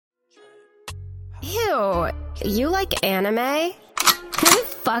Ew, you like anime? Who the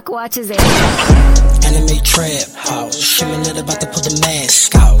fuck watches anime? Anime trap house, Shimonette about to put the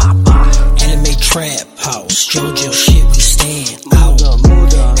mask out. Anime trap house, JoJo shit we stand out.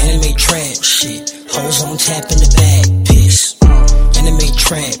 Anime trap shit, hoes on tap in the back, piss. Anime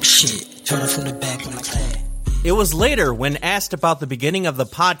trap shit, turn it from the back when I clap. It was later when asked about the beginning of the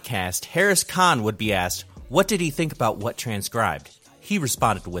podcast, Harris Khan would be asked, what did he think about what transcribed? He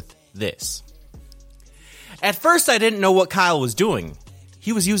responded with this. At first I didn't know what Kyle was doing.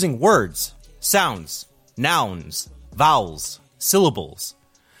 He was using words, sounds, nouns, vowels, syllables.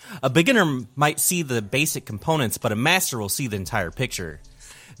 A beginner might see the basic components, but a master will see the entire picture.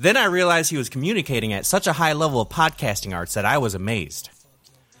 Then I realized he was communicating at such a high level of podcasting arts that I was amazed.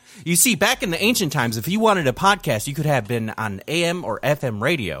 You see, back in the ancient times, if you wanted a podcast, you could have been on AM or FM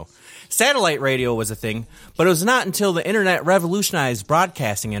radio. Satellite radio was a thing, but it was not until the internet revolutionized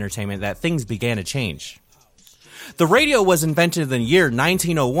broadcasting entertainment that things began to change. The radio was invented in the year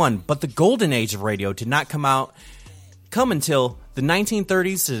 1901, but the golden age of radio did not come until the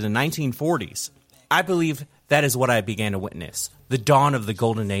 1930s to the 1940s. I believe that is what I began to witness, the dawn of the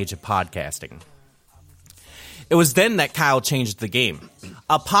golden age of podcasting. It was then that Kyle changed the game.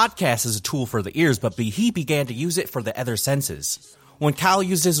 A podcast is a tool for the ears, but he began to use it for the other senses. When Kyle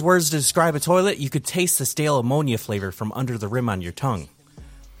used his words to describe a toilet, you could taste the stale ammonia flavor from under the rim on your tongue.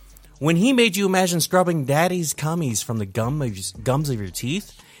 When he made you imagine scrubbing daddy's cummies from the gums of your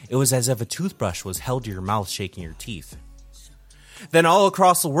teeth, it was as if a toothbrush was held to your mouth shaking your teeth. Then all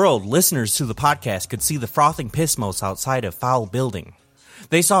across the world, listeners to the podcast could see the frothing piss mouse outside a foul building.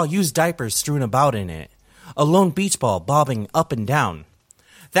 They saw used diapers strewn about in it, a lone beach ball bobbing up and down.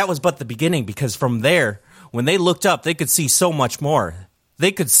 That was but the beginning, because from there, when they looked up, they could see so much more.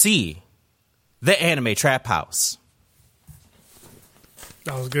 They could see the anime trap house.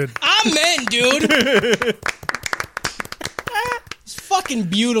 That was good. Amen, dude. It's fucking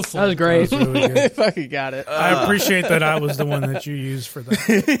beautiful. That was great. That was really good. Fucking got it. I appreciate that I was the one that you used for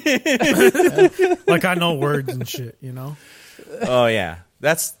that. Like I know words and shit, you know? Oh, yeah.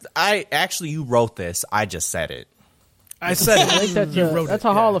 You wrote this. I just said it. I said it. I think that's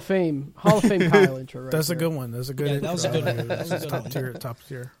a Hall of Fame Kyle intro. Right That's there. a good one. That's a good. Yeah, that was a good one. That was a good Top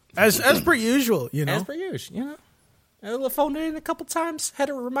tier. As per usual, you know. As per usual, you know. I phoned in a couple times. Had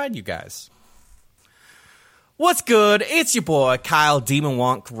to remind you guys. What's good? It's your boy Kyle Demon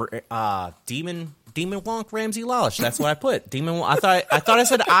Wonk. Demon Wonk Ramsey Lalish. That's what I put. Demon. I thought I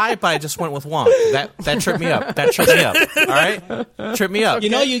said I, but I just went with Wonk. That tripped me up. All right, tripped me up. You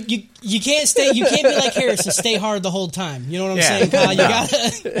know, you can't stay. You can't be like Harris and stay hard the whole time. You know what I'm saying, Kyle?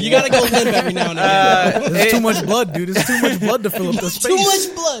 You gotta go limp every now and again. There's too much blood, dude. It's too much blood to fill up the space. Too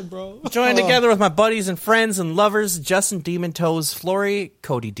much blood, bro. Joined together with my buddies and friends and lovers, Justin Demon Toes Flory,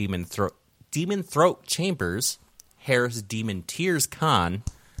 Cody Demon Throat Chambers, Harris Demon Tears Khan,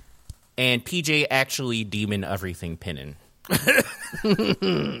 and PJ actually Demon Everything Pinnin.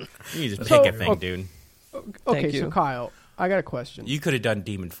 You just pick a thing, dude. Okay, so Kyle, I got a question. You could have done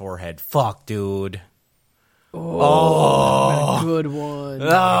Demon Forehead. Fuck, dude. Oh, a good one.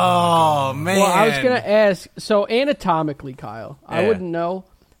 Oh, man. Well, I was going to ask, so anatomically, Kyle, I wouldn't know,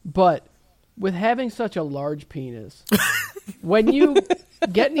 but with having such a large penis, when you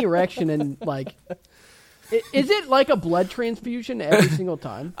get an erection and, like, is it like a blood transfusion every single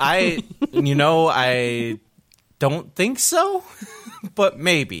time? I don't think so, but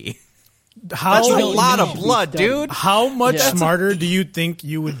maybe. That's a lot of blood, dude. How much smarter do you think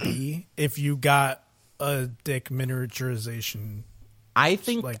you would be if you got a dick miniaturization? I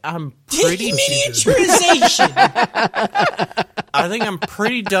think I'm pretty miniaturization. I think I'm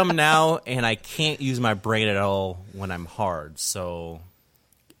pretty dumb now, and I can't use my brain at all when I'm hard. So,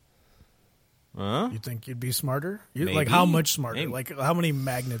 you think you'd be smarter? Maybe. Like how much smarter? Maybe. Like how many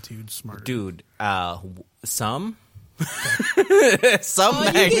magnitudes smarter? Dude, some.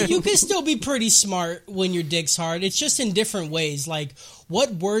 You can still be pretty smart when your dick's hard. It's just in different ways. Like,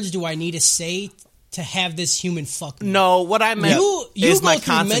 what words do I need to say to have this human fuck me? No, what I meant is go my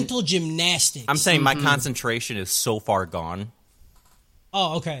through mental gymnastics. I'm saying my concentration is so far gone.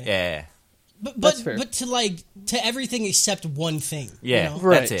 Oh, okay. Yeah. But to everything except one thing. Yeah, you know?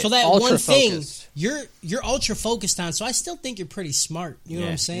 that's it. So that ultra one thing focused. you're ultra focused on. So I still think you're pretty smart. You know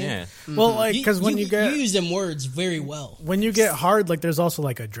what I'm saying? Yeah. Well, like because when you use them words very well. When you get hard, like there's also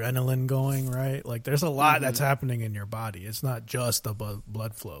like adrenaline going, right? Like there's a lot that's happening in your body. It's not just the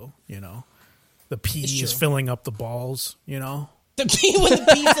blood flow. You know, the pee is filling up the balls. You know. When the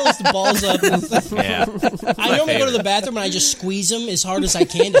pee fills the balls up. Yeah. I normally go to the bathroom and I just squeeze them as hard as I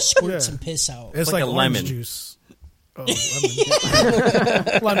can to squirt some piss out. It's like like a orange lemon juice.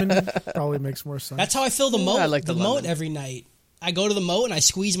 Oh, lemon probably makes more sense. That's how I fill the moat. I like the moat lemon. every night. I go to the moat and I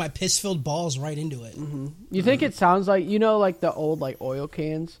squeeze my piss-filled balls right into it. Mm-hmm. You think it sounds like, you know, like the old like oil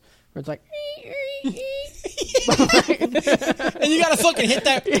cans where it's like, And you gotta fucking hit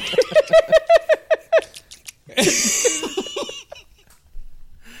that.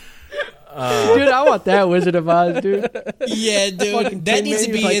 dude, I want that Wizard of Oz, dude. Yeah, Fucking dude, that Tin needs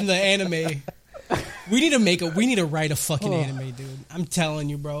to Man, be like- in the anime. We need to write a fucking anime, dude. I'm telling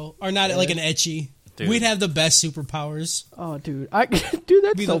you, bro. Or not like an ecchi. Dude. We'd have the best superpowers. Oh, dude, dude,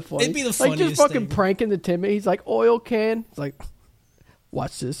 that's Be so the- funny. it'd be the like funniest just fucking thing. pranking the Tin Man. He's like oil can. It's like,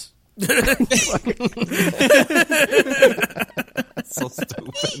 watch this. So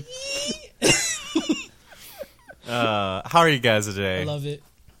stupid. How are you guys today? I love it.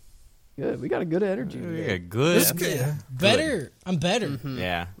 Good. We got a good energy. Yeah, today. good. Yeah. Better. I'm better.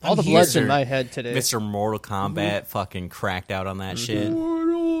 Yeah. All the here, blood's in Mr. my head today. Mr. Mortal Kombat fucking cracked out on that shit.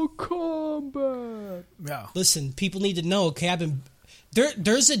 Mortal Kombat. Yeah. Listen, people need to know, okay,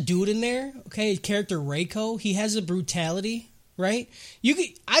 there's a dude in there, okay, character Reiko, he has a brutality, right?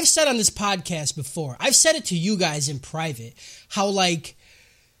 I've said on this podcast before, I've said it to you guys in private, how like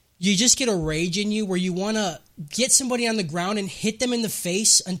you just get a rage in you where you want to get somebody on the ground and hit them in the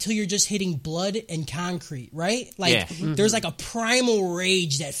face until you're just hitting blood and concrete, right? Like Yeah. there's like a primal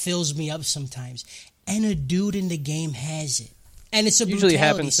rage that fills me up sometimes, and a dude in the game has it. And it's a Usually brutality,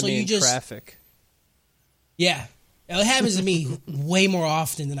 happens to so me you in just traffic. yeah. It happens to me way more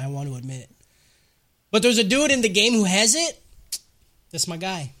often than I want to admit. But there's a dude in the game who has it. That's my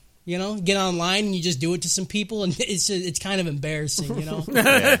guy. You know, get online and you just do it to some people, and it's kind of embarrassing, you know?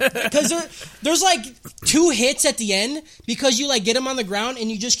 Because there's like 2 hits at the end because you like get him on the ground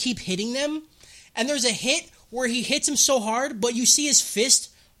and you just keep hitting them. And there's a hit where he hits him so hard, but you see his fist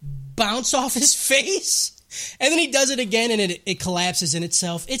bounce off his face. And then he does it again and it collapses in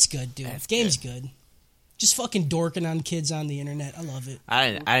itself. It's good, dude. That's Game's good. Just fucking dorking on kids on the internet. I love it.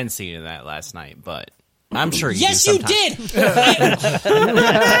 I didn't see any of that last night, but I'm sure you Yes, do you sometimes. did.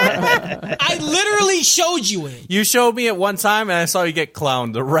 I literally showed you it. You showed me it one time, and I saw you get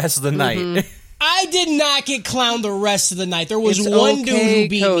clowned the rest of the night. I did not get clowned the rest of the night. There was It's one dude okay, who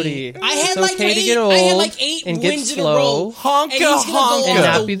beat Cody. me. I had It's like okay to eight. get I had old like 8 and get wins in a slow. row. Honka, and he's gonna go honka. And off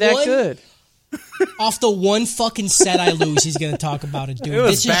not the be that one- good. Off the one fucking set I lose, he's gonna talk about it, dude. It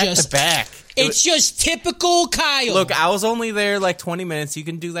was This back is just to back. It's just typical Kyle. Look, I was only there like 20 minutes. You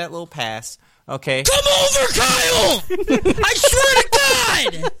can do that little pass. Okay. Come over, Kyle! I swear to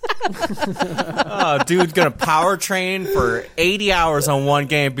God! Oh, dude's gonna power train for 80 hours on one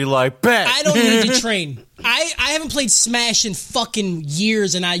game. Be like, bet. I don't need to train. I haven't played Smash in fucking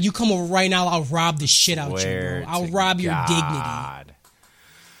years, and you come over right now, I'll rob the shit out you, bro. I'll rob your dignity.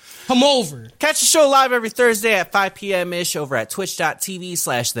 Come over. Catch the show live every Thursday at 5 p.m.-ish over at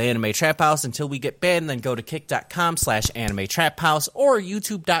twitch.tv/The Anime Trap House until we get banned. Then go to kick.com/Anime Trap House or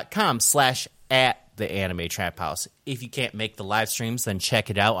youtube.com/@The Anime Trap House. If you can't make the live streams, then check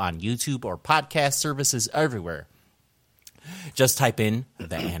it out on YouTube or podcast services everywhere. Just type in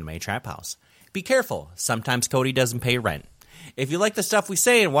The Anime Trap House. Be careful. Sometimes Cody doesn't pay rent. If you like the stuff we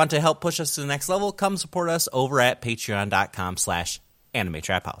say and want to help push us to the next level, come support us over at patreon.com/Anime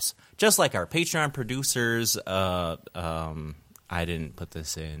Trap House. Just like our Patreon producers, I didn't put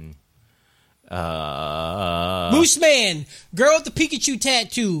this in. Moose Man, Girl with the Pikachu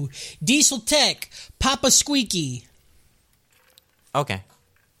Tattoo, Diesel Tech, Papa Squeaky. Okay.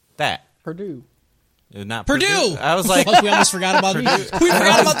 That. Purdue. Not Purdue! I was like, Fuck, we almost forgot about we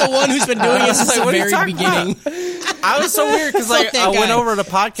forgot about the one who's been doing it since like, the what are you very talking beginning. I was so weird because like Fuck that I went guy. over to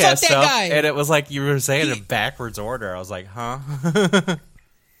podcast Fuck that stuff guy. and it was like you were saying it in backwards order. I was like, huh?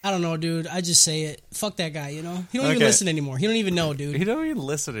 I don't know, dude. I just say it. Fuck that guy, you know? He don't even Okay. listen anymore. He don't even know, dude. You He don't even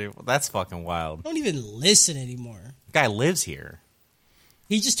listen to That's fucking wild. don't even listen anymore. Guy lives here.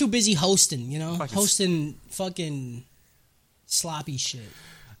 He's just too busy hosting, you know? Fucking Hosting fucking sloppy shit.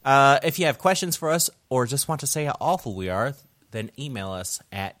 If you have questions for us or just want to say how awful we are, then email us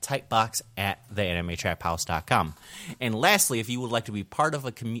at tightbox@theanimetraphouse.com. And lastly, if you would like to be part of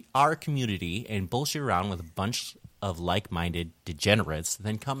our community and bullshit around with a bunch of like-minded degenerates,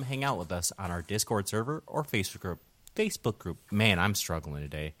 then come hang out with us on our Discord server or Facebook group. Man, I'm struggling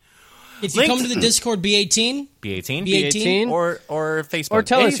today. If you Link- come to the Discord, be 18. Be 18? Be 18. Or Facebook. Or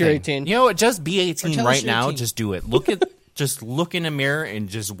tell us you're Anything. 18. You know what? Just be Or 18 tell us right you're now. 18. Just do it. Just look in a mirror and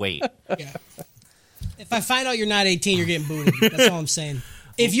just wait. Yeah. If I find out you're not 18, you're getting booted. That's all I'm saying.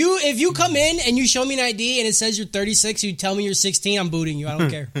 If you come in and you show me an ID and it says you're 36, you tell me you're 16, I'm booting you. I don't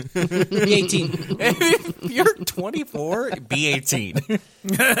care. Be 18. If you're 24, be 18. Be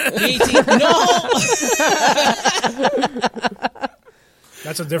 18. No.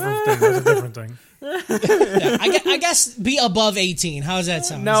 That's a different thing. Yeah, I guess be above 18. How does that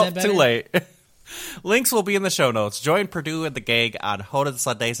sound? No, Is that better? too late. Links will be in the show notes. Join Purdue and the gang on Hoda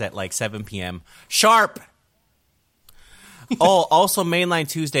Sundays at like 7 p.m. sharp. Oh, also Mainline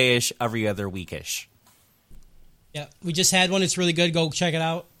Tuesday-ish, every other week-ish. Yeah, we just had one. It's really good. Go check it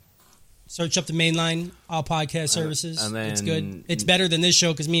out. Search up the Mainline, all podcast services. And then, it's good. It's better than this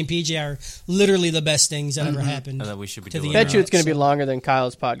show because me and PJ are literally the best things that ever happened. And then we should be to doing the Bet you it's going to so- be longer than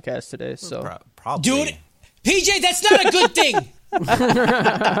Kyle's podcast today. So, Probably. Dude, PJ, that's not a good thing.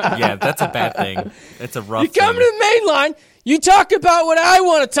 Yeah, that's a bad thing. It's a rough you come thing. to the main line, you talk about what I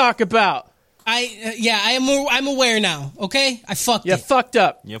want to talk about. I'm aware now. Okay, I fucked You it. fucked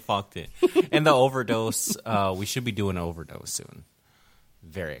up. You fucked it. And the overdose, we should be doing an overdose soon.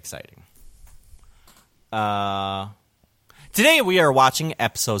 Very exciting. Today we are watching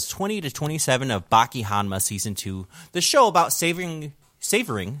episodes 20 to 27 of Baki Hanma Season 2, the show about savoring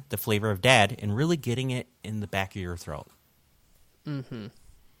the flavor of dad and really getting it in the back of your throat. Mm-hmm.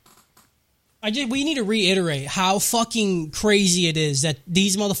 We need to reiterate how fucking crazy it is that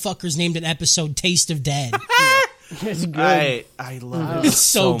these motherfuckers named an episode "Taste of Dad." It's good. I love it It's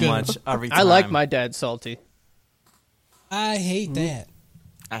so good. much every time. I like my dad salty. I hate that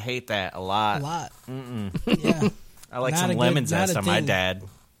I hate that a lot. a lot. Yeah, I like Not some a lemon good- zest not a on my thing. dad.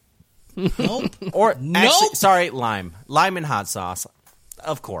 nope. Or Nope. actually, sorry, lime and hot sauce,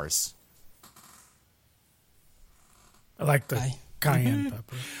 of course. I like the Aye. cayenne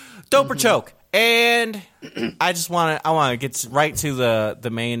pepper. Dope or choke, and I want to get right to the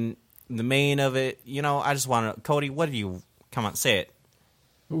main of it. You know, I just want to, Cody. What do you come on? Say it.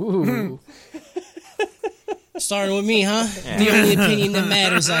 Ooh. Starting with me, huh? The only opinion that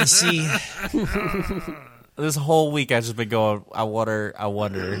matters, I see. This whole week I've just been going. I wonder.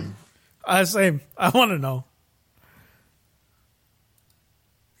 Same. I want to know.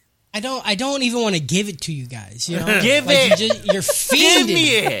 I don't even want to give it to you guys. You know, Give Like, it. You're fiending. Give me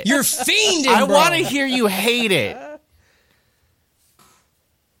it. You're fiending. I bro. want to hear you hate it.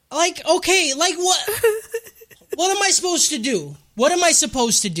 Like, okay, like what? What am I supposed to do? What am I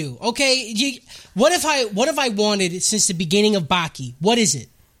supposed to do? Okay, what if I wanted since the beginning of Baki? What is it?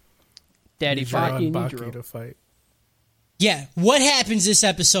 Daddy Baki and Baki Nijiro. to fight. Yeah, what happens this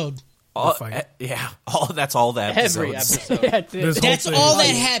episode? Fight. That's all the episodes. Every episode. This whole That's thing all is-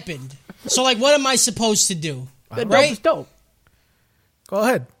 that happened. So, like, what am I supposed to do? The dope Right? is dope. Go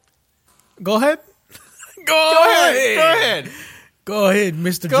ahead. Go ahead. Go ahead. Go ahead,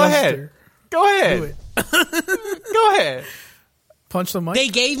 Mr. Go ahead. Jester. Go ahead. Do it. Go ahead. Punch the mic. They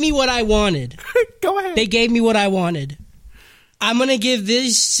gave me what I wanted. Go ahead. They gave me what I wanted. I'm gonna give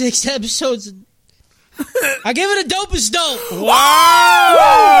these 6 episodes. I give it a dopest dope.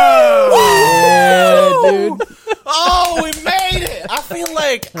 Wow! Yeah, dude. Oh, we made it! I feel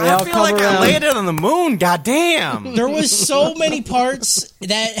like all come I around. landed on the moon. Goddamn! There was so many parts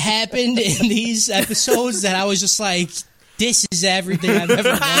that happened in these episodes that I was just like, this is everything I've ever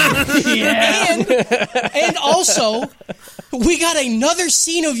done. Yeah. And also, we got another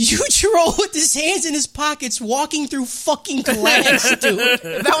scene of Yujiro with his hands in his pockets walking through fucking glass, dude.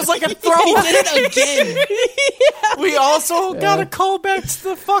 That was like a He throwback. did it again. We also got a callback to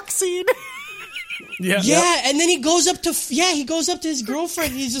the fuck scene. Yeah, and then he goes up to his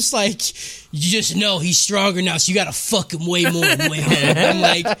girlfriend. And he's just like, you just know he's stronger now, so you gotta fuck him way more and way harder. I'm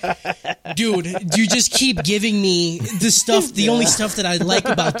like, dude, you just keep giving me the only stuff that I like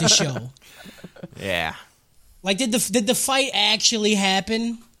about this show. Yeah. Like, did the fight actually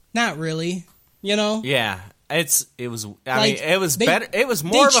happen? Not really. You know? Yeah. It was Like, better. It was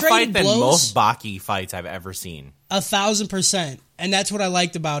more of a fight traded than blows. most Baki fights I've ever seen. 1,000%. And that's what I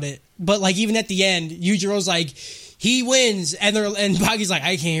liked about it. But, like, even at the end, Yujiro's like, he wins. And Baki's like,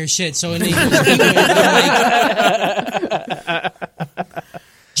 I can't hear shit. So, and then he goes, he wins. Like,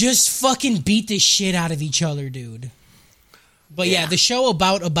 just fucking beat the shit out of each other, dude. But yeah, the show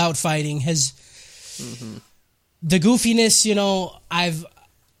about fighting has... The goofiness, you know, I've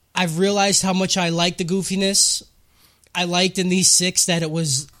realized how much I like the goofiness. I liked in these 6 that it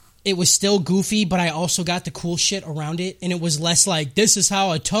was still goofy, but I also got the cool shit around it, and it was less like, this is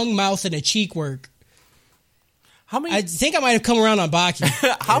how a tongue, mouth, and a cheek work. How many? I think I might have come around on Baki.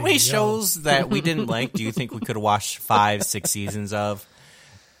 How many shows that we didn't like do you think we could have watched 5, 6 seasons of,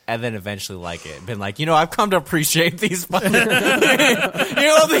 and then eventually like it? Been like, I've come to appreciate these.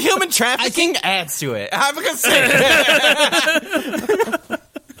 The human trafficking adds to it. I'm gonna say.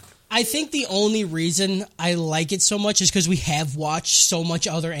 I think the only reason I like it so much is because we have watched so much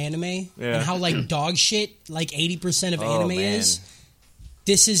other anime and how like dog shit like 80% of anime is.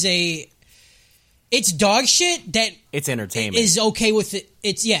 This is it's dog shit that it's entertainment. Is okay with it.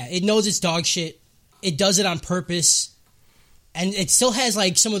 It knows it's dog shit. It does it on purpose, and it still has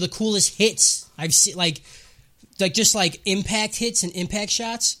like some of the coolest hits I've seen. Like just like impact hits and impact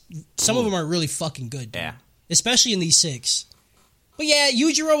shots. Some of them are really fucking good. Dude. Yeah, especially in these 6. But yeah,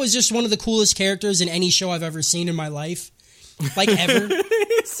 Yujiro is just one of the coolest characters in any show I've ever seen in my life. Like, ever.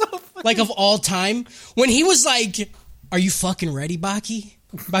 So funny. Like, of all time. When he was like, "Are you fucking ready, Baki?"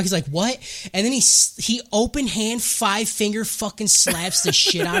 Baki's like, "What?" And then he open hand 5-finger fucking slaps the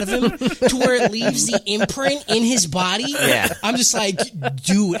shit out of him to where it leaves the imprint in his body. Yeah. I'm just like,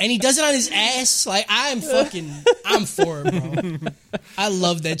 dude. And he does it on his ass. Like, I'm for it, bro. I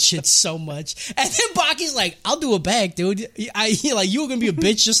love that shit so much. And then Baki's like, "I'll do it back, dude. You were gonna be a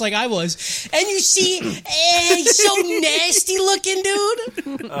bitch just like I was." And you see, he's so nasty looking,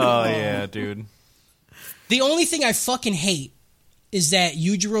 dude. Oh, yeah, dude. The only thing I fucking hate is that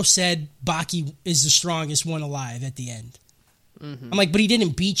Yujiro said Baki is the strongest one alive at the end. Mm-hmm. I'm like, but he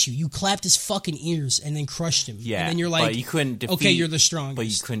didn't beat you. You clapped his fucking ears and then crushed him. Yeah, and then you're like, but you couldn't defeat, okay, you're the strongest. But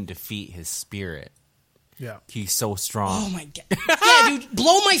you couldn't defeat his spirit. Yeah. He's so strong. Oh, my God. Yeah, dude,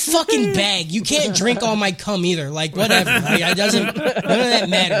 blow my fucking bag. You can't drink all my cum either. Like, whatever. Like, none of that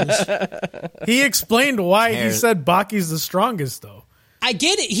matters. He explained why he said Baki's the strongest, though. I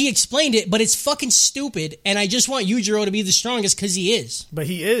get it. He explained it, but it's fucking stupid, and I just want Yujiro to be the strongest because he is. But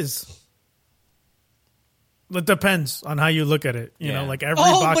he is. It depends on how you look at it. You know, like every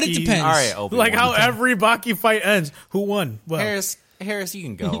Baki... but it depends. All right, Obi-Wan. Like how every Baki fight ends. Who won? Well, Harris, you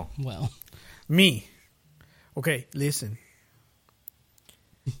can go. Well. Me. Okay, listen.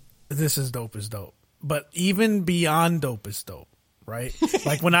 This is dope as dope. But even beyond dope as dope. Right?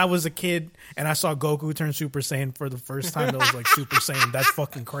 Like when I was a kid and I saw Goku turn Super Saiyan for the first time, that was like Super Saiyan. That's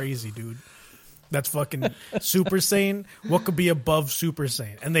fucking crazy, dude. That's fucking Super Saiyan. What could be above Super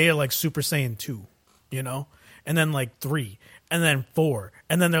Saiyan? And they are like Super Saiyan 2, you know? And then like 3, and then 4,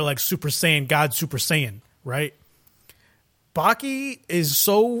 and then they're like Super Saiyan, God Super Saiyan, right? Baki is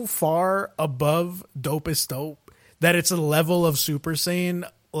so far above dopest dope that it's a level of Super Saiyan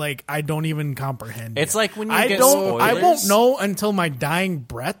like I don't even comprehend. It's yet. like when you spoilers. I won't know until my dying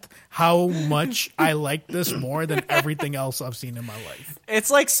breath how much I like this more than everything else I've seen in my life. It's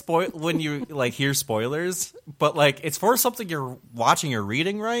like when you like hear spoilers, but like it's for something you're watching or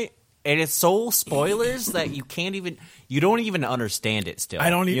reading, right? And it's so spoilers that you don't even understand it still. I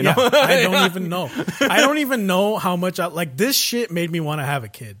don't even know. I don't even know how much like this shit made me want to have a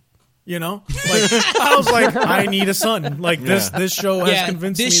kid. You know, like I was like, I need a son. Like this show has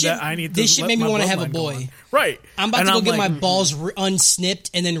convinced me that I need. This shit made me want to have a boy. Right. I'm about to go get my balls unsnipped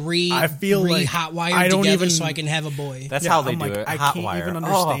and then hot wired together so I can have a boy. That's how they do it. I can't even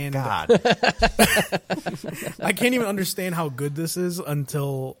understand. Oh God. I can't even understand how good this is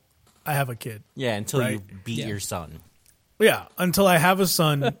until I have a kid. Yeah, until you beat your son. Yeah, until I have a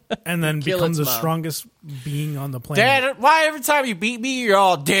son and then become the strongest being on the planet. Dad, why every time you beat me, you're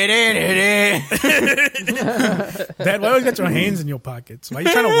all Dad, why always got your hands in your pockets? Why are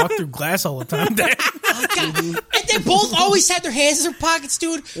you trying to walk through glass all the time, Dad? Oh, God. And they both always had their hands in their pockets,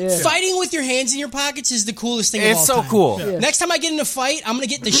 dude. Yeah. Fighting with your hands in your pockets is the coolest thing of all time. It's so cool. Yeah. Next time I get in a fight, I'm going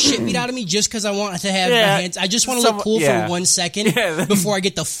to get the shit beat out of me just because I want to have my hands. I just want to look cool for 1 second before I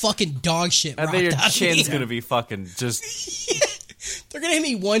get the fucking dog shit rocked out of me. And then your chin's going to be fucking just... They're going to hit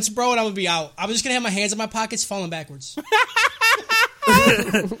me once, bro, and I'm going to be out. I'm just going to have my hands in my pockets falling backwards.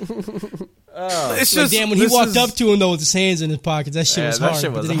 It's just, damn, when he walked up to him, though, with his hands in his pockets, that shit was hard. That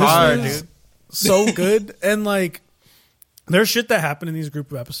shit was hard, dude. So good. And, like, there's shit that happened in these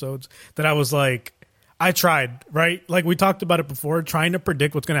group of episodes that I was like, I tried, right? Like, we talked about it before, trying to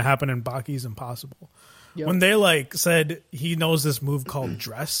predict what's going to happen in Baki's impossible. Yep. When they, like, said he knows this move called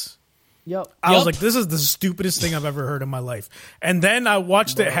dress... I was like, this is the stupidest thing I've ever heard in my life. And then I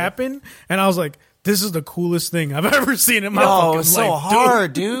watched it happen, and I was like, this is the coolest thing I've ever seen in my fucking life. It's so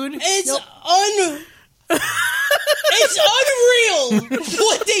hard, dude. It's unreal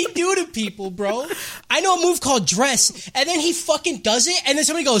what they do to people, bro. I know a move called dress, and then he fucking does it, and then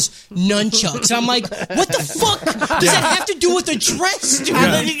somebody goes, nunchucks. And I'm like, what the fuck does that have to do with the dress, dude?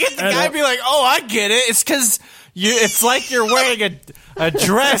 And then you get the guy be like, oh, I get it. It's because it's like you're wearing a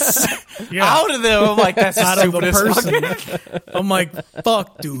dress out of them. I'm like, that's the stupidest person. I'm like,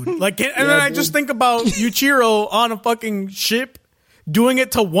 fuck, dude. Like, and then I just think about Yuichiro on a fucking ship doing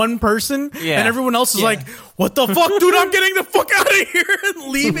it to one person, and everyone else is like, "What the fuck, dude? I'm getting the fuck out of here and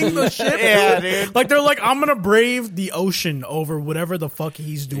leaving the ship." Dude. Like they're like, "I'm gonna brave the ocean over whatever the fuck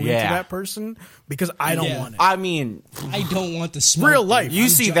he's doing to that person because I don't want it." I mean, I don't want the smoke. Real life. You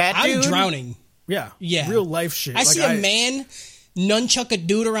see that, dude? I'm drowning. Yeah, real life shit. I see a man nunchuck a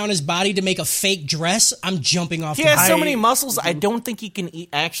dude around his body to make a fake dress. I'm jumping off. He has so many muscles. I don't think he can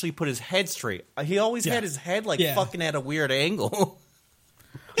actually put his head straight. He always had his head like fucking at a weird angle.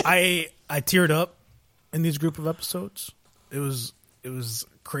 I teared up in these group of episodes. It was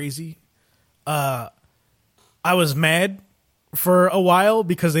crazy. I was mad for a while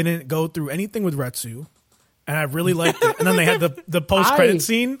because they didn't go through anything with Retsu, and I really liked it. And then they had the post credit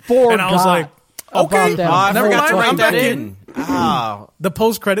scene, and I was like, okay, I forgot to write that in. The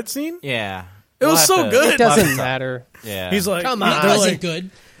post credit scene, it was so good. It doesn't matter. Yeah, he's like, come on, it wasn't good.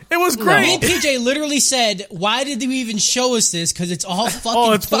 It was great. Me and PJ literally said, "Why did they even show us this? Because it's all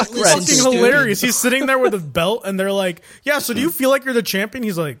fucking it's fucking hilarious." He's sitting there with a belt, and they're like, "Yeah, so do you feel like you're the champion?"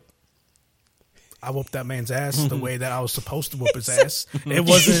 He's like, "I whooped that man's ass the way that I was supposed to whoop his ass. It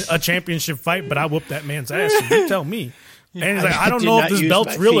wasn't a championship fight, but I whooped that man's ass. So you tell me." And he's like, "I don't know if this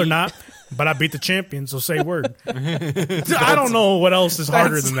belt's real or not, but I beat the champion, so say word." I don't know what else is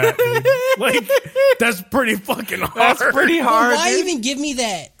harder than that, dude. Like, that's pretty fucking hard. That's pretty hard. Well, why even give me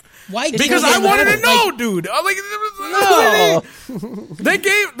that? Why? Because I wanted to know, dude. I'm like,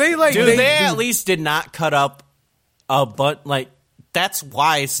 they at least did not cut up a but like. That's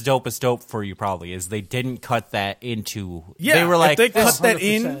why it's dope as dope for you, probably, is they didn't cut that into. Yeah, they were like, if they cut that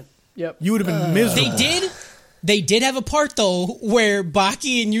in, you would have been miserable. They did have a part, though, where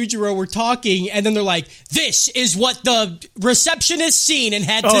Baki and Yujiro were talking, and then they're like, "This is what the receptionist seen and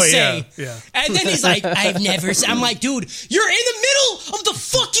had to say." Yeah. And then he's like, "I've never seen." I'm like, dude, you're in the middle of the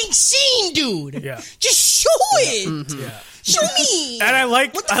fucking scene, dude. Yeah. Just show it. Mm-hmm. Yeah. Show me. And I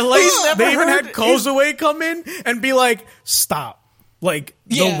like they even had Kozue come in and be like, "Stop." Like,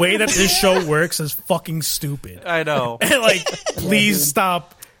 the way that this show works is fucking stupid. I know. And like, please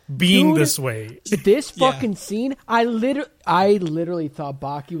stop being this way. This fucking scene, I literally thought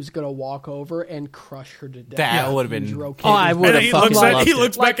Baki was gonna walk over and crush her to death. That would have been. I would have fucking loved it. He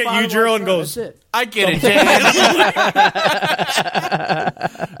looks back at Yujiro and goes, "I get it, Dad."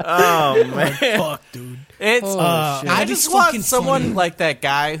 Oh man, fuck, dude. It's. I just want someone funny. like that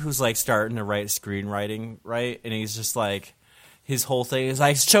guy who's like starting to write screenwriting, right? And he's just like. His whole thing is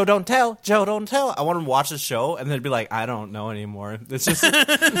like, "Show don't tell, Joe don't tell." I want him to watch the show and then be like, "I don't know anymore." It's just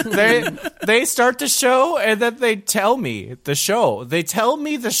they start the show and then they tell me the show. They tell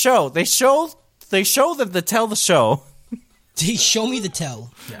me the show. They show them to tell the show. They show me the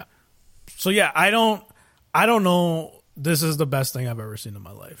tell. Yeah. So yeah, I don't know. This is the best thing I've ever seen in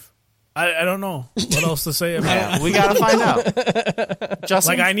my life. I don't know what else to say about it. We gotta find out.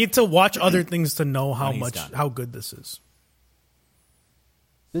 Justin? Like, I need to watch other things to know how good this is.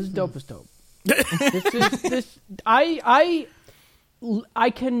 This is dope as dope. I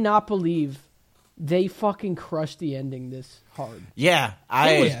cannot believe they fucking crushed the ending this hard. Yeah,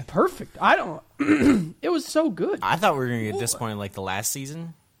 it was perfect. It was so good. I thought we were gonna get disappointed like the last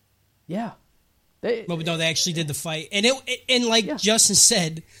season. Yeah, but no, they actually did the fight, and Justin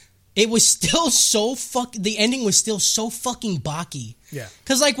said, it was still the ending was still so fucking Baki. Yeah.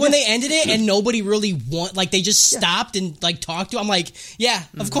 Because, like, when they ended it and nobody really like, they just stopped and, like, talked to him, I'm like, yeah,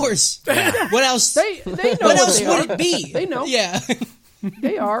 of course. Yeah. What else? They know what else would it be? They know. Yeah.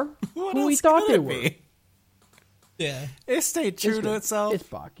 They are who we thought they were. Yeah. It stayed true to itself. It's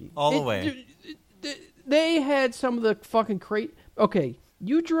Baki. All the way. They had some of the fucking crate. Okay,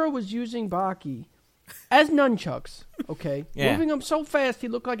 Yujiro was using Baki as nunchucks, okay? Yeah. Moving him so fast he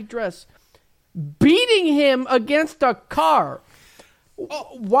looked like a dress. Beating him against a car.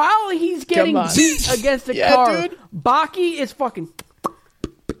 While he's getting beat against a car, dude. Baki is fucking...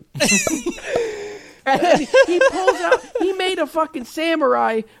 and then he pulls out... He made a fucking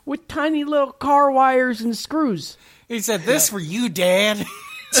samurai with tiny little car wires and screws. He said, "This for you, Dad."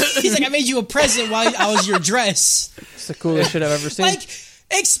 He's like, "I made you a present while I was your dress." It's the coolest shit I've ever seen. Like...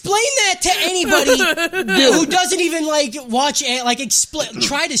 Explain that to anybody who doesn't even, like, watch it. Like,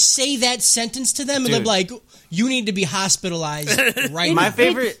 try to say that sentence to them, and they're like, "You need to be hospitalized right now." My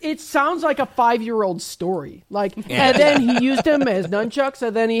favorite... It sounds like a 5-year-old story. Like, and then he used him as nunchucks,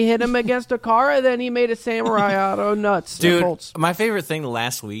 and then he hit him against a car, and then he made a samurai out of nuts. Dude, my favorite thing the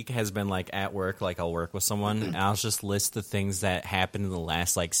last week has been, like, at work, like, I'll work with someone, and I'll just list the things that happened in the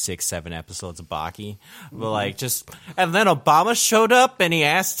last, like, 6-7 episodes of Baki. But, like, just... And then Obama showed up, and he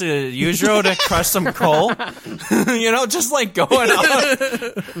asked Yujiro to crush some coal. You know, just, like, going on.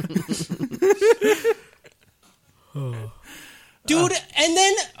 Dude,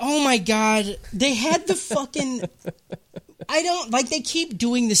 my god, they had the fucking. I don't like. They keep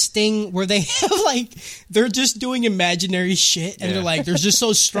doing this thing where they have like they're just doing imaginary shit, and they're like they're just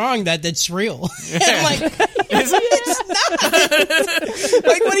so strong that that's real. And I'm like, it's not.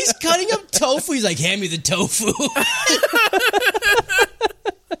 Like when he's cutting up tofu, he's like, "Hand me the tofu."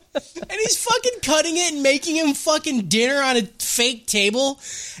 And he's fucking cutting it and making him fucking dinner on a fake table.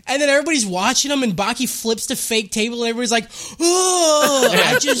 And then everybody's watching him and Baki flips the fake table and everybody's like, oh,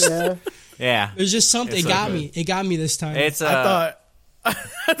 I just... Yeah. There's just something. It got me. It got me this time. It's I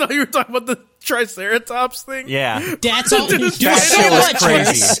thought you were talking about the Triceratops thing. Yeah. That's all. Dude, That so shit was much,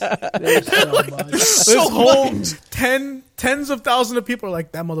 crazy. There's so much. This so whole much. tens of thousands of people are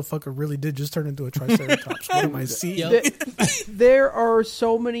like, that motherfucker really did just turn into a Triceratops. What am I seeing? Yep. There are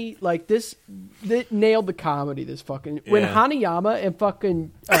so many like this. That nailed the comedy. This fucking when Yeah. Hanayama and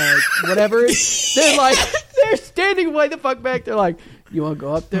fucking whatever, they're standing way the fuck back. They're like, "You want to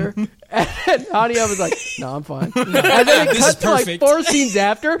go up there?" And Hanayama's like, "No, I'm fine." And then it This is cuts to like perfect. 4 scenes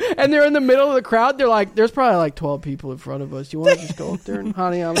after, and they're in the middle of the crowd. They're like, "There's probably like 12 people in front of us. You want to just go up there?" And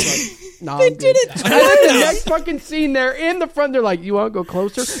Hanayama's like, "No, I'm good." And then the next fucking scene, they're in the front. They're like, "You want to go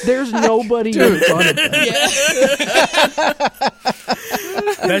closer?" There's nobody in front of them.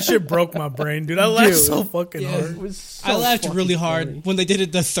 That shit broke my brain, dude. I laughed so fucking Yeah. hard. It was so I laughed fucking really hard funny. when they did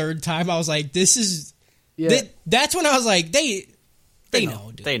it the third time. I was like, this is... Yeah. That's when I was like, they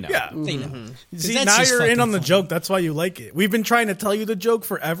know, dude. They know. Yeah. They know. 'Cause See, that's now just you're in fucking on the funny. joke. That's why you like it. We've been trying to tell you the joke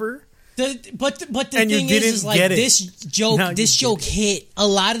forever. But the And you thing didn't is like get it. this Now you joke get hit. A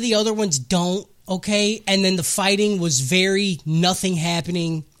lot of the other ones don't. Okay, and then the fighting was very nothing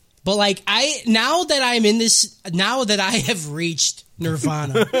happening. But like now that I have reached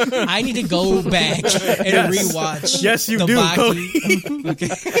Nirvana, I need to go back and rewatch. Yes, you the do,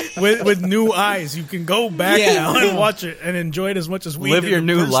 Baki. Cody. With new eyes, you can go back Yeah. now and watch it and enjoy it as much as we Live did your the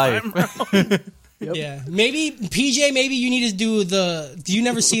new first life. time around. Yeah, maybe PJ. Maybe you need to do the. You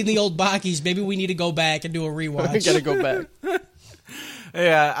never seen the old Bakis? Maybe we need to go back and do a I rewatch. gotta go back.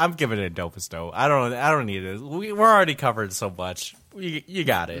 Yeah, I'm giving it a dopest dope. I don't need it. We're already covered so much. You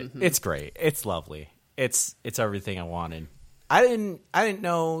got it. Mm-hmm. It's great. It's lovely. It's everything I wanted. I didn't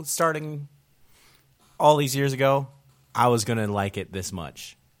know starting all these years ago I was gonna like it this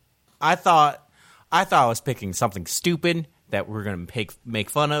much. I thought I was picking something stupid that we're gonna make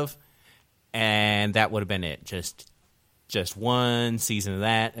fun of, and that would have been it. Just one season of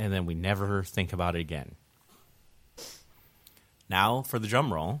that, and then we never think about it again. Now for the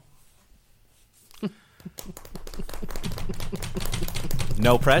drum roll.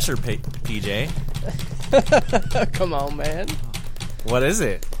 No pressure, PJ. Come on, man. What is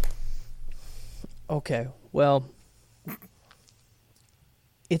it? Okay, well,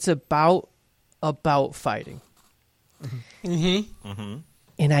 it's about fighting. Mm-hmm.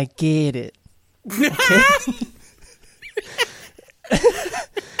 And I get it. Okay?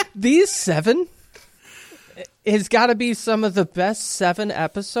 These 7 has got to be some of the best 7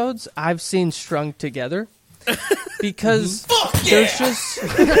 episodes I've seen strung together. Because there's just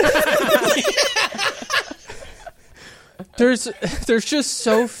there's just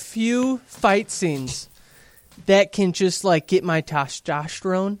so few fight scenes that can just like get my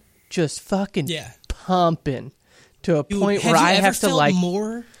testosterone just fucking pumping to a point where I have to like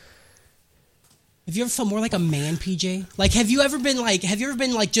more. Have you ever felt more like a man, PJ? Like, have you ever been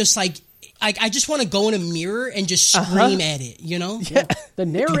like just like I just want to go in a mirror and just scream at it, you know? Yeah, the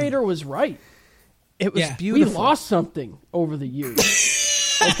narrator was right. It was beautiful. We lost something over the years.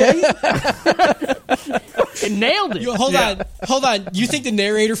 Okay? It nailed it. Yo, hold on. You think the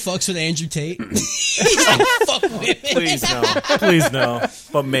narrator fucks with Andrew Tate? He's like, fuck with me. Please no.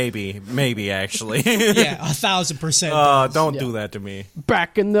 But maybe actually. Yeah, 1,000%. Don't do that to me.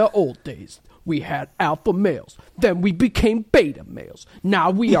 Back in the old days, we had alpha males. Then we became beta males.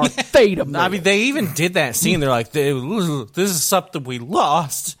 Now we are theta males. I mean, they even did that scene. They're like, this is something we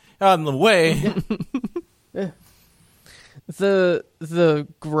lost on the way. The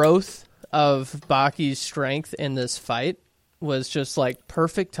growth of Baki's strength in this fight was just like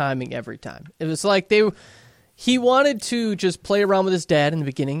perfect timing every time. It was like he wanted to just play around with his dad in the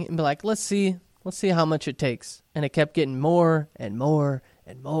beginning and be like, let's see how much it takes. And it kept getting more and more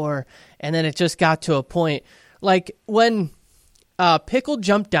and more. And then it just got to a point like when Pickle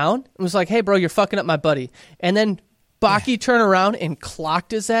jumped down and was like, hey bro, you're fucking up my buddy. And then Baki turned around and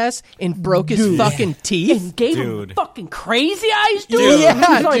clocked his ass and broke his fucking teeth. And gave him fucking crazy eyes, dude.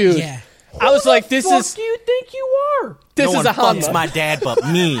 Yeah, Like, dude. Yeah. I was like, this fuck is do you think you are? this No is one a fucks Hanma. my dad but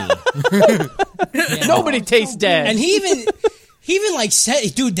me. Nobody tastes dead. And he He even like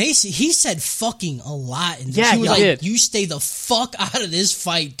said, dude, he said fucking a lot. And Yeah, he was he like, did. you stay the fuck out of this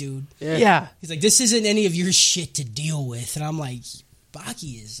fight, dude. Yeah. He's like, this isn't any of your shit to deal with. And I'm like,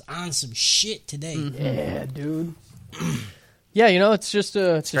 Baki is on some shit today. Yeah, dude. Yeah, it's just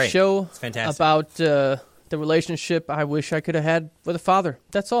it's a great. show It's fantastic. about the relationship I wish I could have had with a father.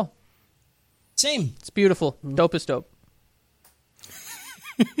 That's all. Same. It's beautiful. Dope is dope.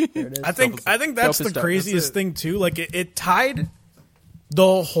 There it is. I think that's Dope the as craziest thing too. Like it tied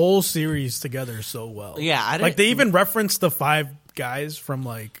the whole series together so well. Yeah, I like didn't- they even referenced the 5 guys from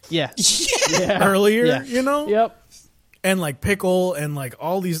like Yeah. earlier, Yeah. Yep. and like Pickle and like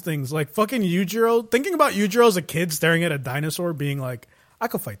all these things. Like fucking Yujiro. Thinking about Yujiro as a kid staring at a dinosaur, being like, I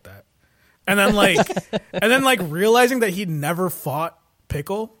could fight that, and then like realizing that he'd never fought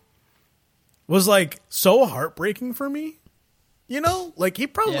Pickle was like so heartbreaking for me. Like he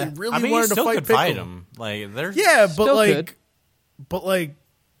probably Yeah. really I mean, you wanted to still fight could Pickle. fight him. Like, they're Yeah, but Still like, could.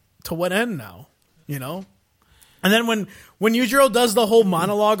 to what end now? And then when Yujiro does the whole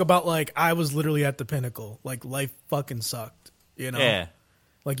monologue about like I was literally at the pinnacle, like life fucking sucked. Yeah.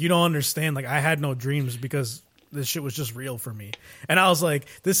 Like you don't understand. Like I had no dreams because this shit was just real for me. And I was like,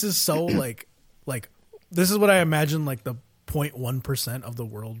 this is so like this is what I imagine like the 0.1% of the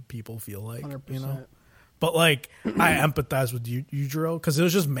world people feel like. 100%. But like I empathize with Yujiro because it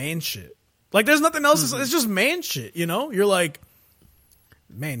was just man shit. Like there's nothing else. It's just man shit. You're like,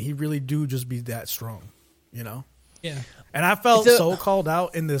 man, he really do just be that strong. Yeah. And I felt It's a- so called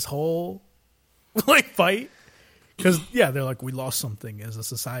out in this whole like fight because they're like we lost something as a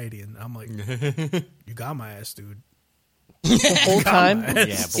society, and I'm like, you got my ass, dude. The whole time Yeah,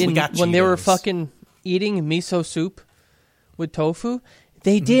 but we got when they were Cheetos. fucking eating miso soup with tofu,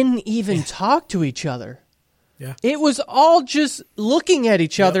 they didn't even talk to each other. Yeah. It was all just looking at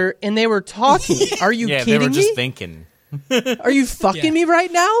each other and they were talking. Are you Yeah, they kidding were just me? thinking. Are you fucking Yeah. me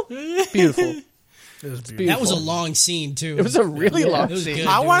right now? Beautiful. It was beautiful. That was a long scene, too. It was a really long It was scene. good.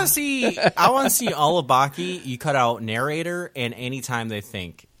 I dude. want to see all of Baki. You cut out narrator and anytime they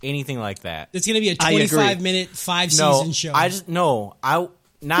think anything like that. It's going to be a I agree. 25-minute, 5-season show. I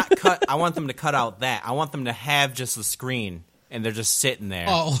not cut. I want them to cut out that. I want them to have just the screen and they're just sitting there.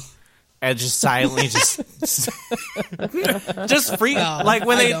 Oh. And just silently just free No, like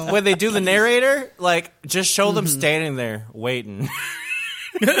when I they don't. when they do the narrator, like just show them standing there waiting.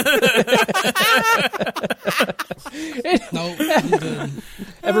 No, I'm good.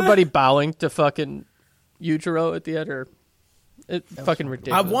 Everybody bowing to fucking Yujiro at the end, or fucking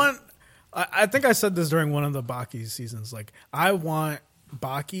ridiculous. I think I said this during one of the Baki seasons. Like, I want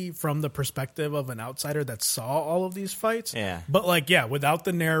Baki from the perspective of an outsider that saw all of these fights. Yeah. But like, without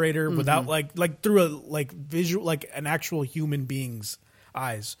the narrator, without like through a like visual, like an actual human being's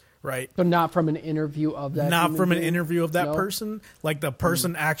eyes, right? But not from an interview of that. Not human from an being? interview of that No? person, like the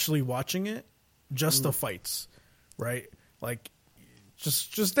person actually watching it, just the fights, right? Like,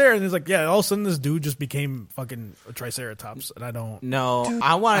 just there, and it's like, all of a sudden this dude just became fucking a triceratops, and I don't. No,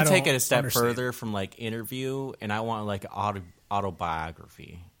 I want I to take don't it a step understand. further from like interview, and I want like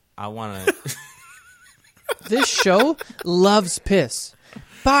autobiography. I want to. This show loves piss.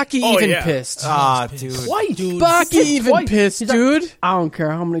 Baki Oh, even yeah. pissed. Dude. Twice. Dude. Baki even Twice. pissed, He's like, dude. I don't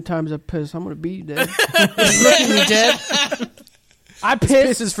care how many times I piss. I'm gonna beat you dead. Look at me dead. I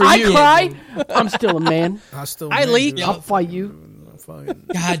piss. pisses for I you. cry. I'm still a man. I leak. dude. I'll fight you. Fine.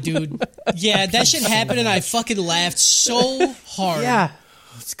 God, dude. Yeah, that shit happened, and I fucking laughed so hard. Yeah.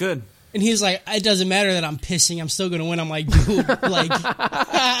 It's good. And he was like, it doesn't matter that I'm pissing. I'm still going to win. I'm like, dude, like,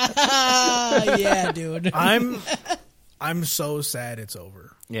 yeah, dude. I'm so sad it's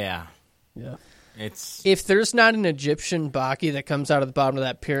over. Yeah, Yeah. it's If there's not an Egyptian Baki that comes out of the bottom of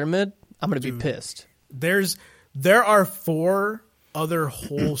that pyramid, I'm gonna be pissed. There are 4 other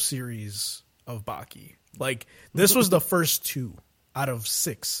whole series of Baki. Like, this was the first 2 out of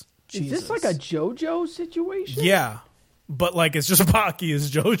 6. Is this like a JoJo situation? Yeah. But like, it's just Baki is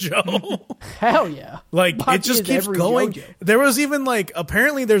JoJo. Hell yeah. Like, Baki it just is keeps every going. JoJo. There was even like,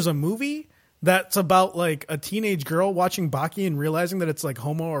 apparently there's a movie that's about like a teenage girl watching Baki and realizing that it's like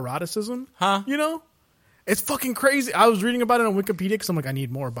homoeroticism. Huh? You know? It's fucking crazy. I was reading about it on Wikipedia because I'm like, I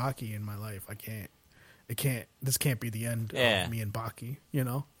need more Baki in my life. This can't be the end Yeah. of me and Baki, you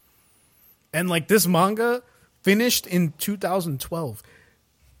know? And like, this manga finished in 2012.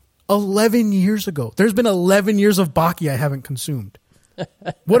 11 years ago. There's been 11 years of Baki I haven't consumed.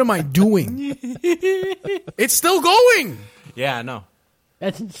 What am I doing? It's still going. yeah, I know.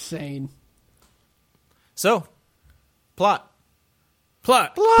 That's insane. So, plot.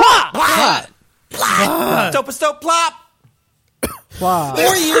 Plot. Dopest dope plop. Wow.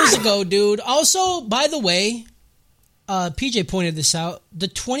 4 years ago, dude. Also, by the way, PJ pointed this out. The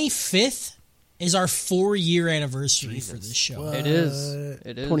 25th is our 4-year anniversary for this show. It is.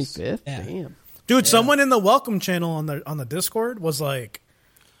 25th? Yeah. Damn. Dude, someone in the welcome channel on the Discord was like,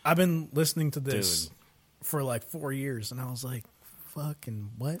 I've been listening to this for like 4 years, and I was like,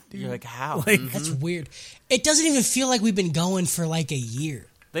 fucking what, dude? You're like, how? Like, That's weird. It doesn't even feel like we've been going for like a year.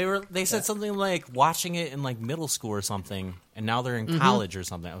 They said something like watching it in like middle school or something, and now they're in college or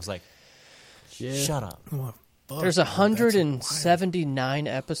something. I was like, shut up. what the fuck, There's man? 179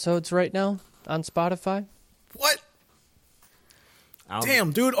 episodes right now on Spotify. What? I don't-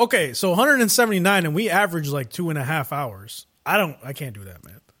 Damn, dude. Okay, so 179, and we average like 2.5 hours. I can't do that,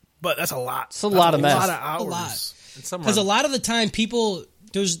 man. But that's a lot. It's a lot of a mess. lot of hours. A lot. it's somewhere- Because a lot of the time, people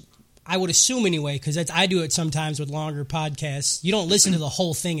I would assume anyway, because I do it sometimes with longer podcasts. You don't listen to the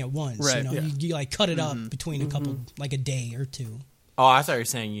whole thing at once. Right. You know, Yeah. you like cut it up between a couple, like a day or two. Oh, I thought you were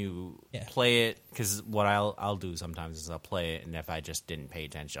saying you Yeah. play it, because what I'll do sometimes is I'll play it, and if I just didn't pay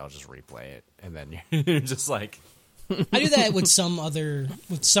attention, I'll just replay it, and then you're just like, I do that with some other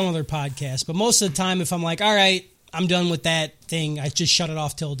podcasts, but most of the time, if I'm like, all right, I'm done with that thing, I just shut it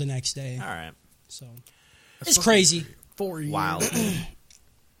off till the next day. all right, So it's crazy. 4 years. wow.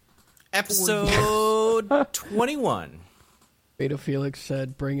 Episode 21. Beta Felix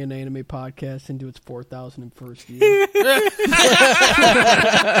said, bring an anime podcast into its 4,001st year.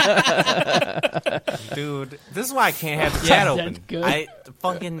 Dude, this is why I can't have the chat open. That's good. I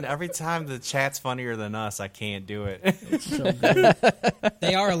fucking every time the chat's funnier than us, I can't do it. It's so good.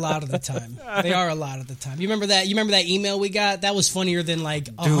 They are a lot of the time. You remember that? You remember that email we got? That was funnier than like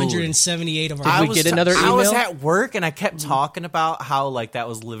 178 of our. I we was get another I was email? at work and I kept talking about how like that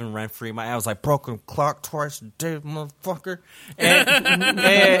was living rent free. I was like, broken clock twice a day, motherfucker.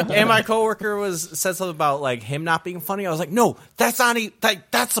 And my coworker said something about like him not being funny. I was like, no, that's not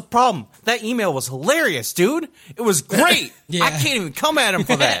that's the problem. That email was hilarious, dude. It was great. Yeah. I can't even come at him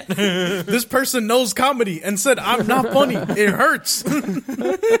for that. This person knows comedy and said, I'm not funny. It hurts.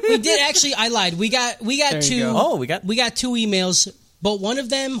 We did actually. I lied. We got you two. go. Oh, we got 2 emails, but one of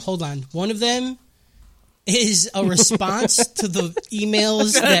them. Hold on. One of them is a response to the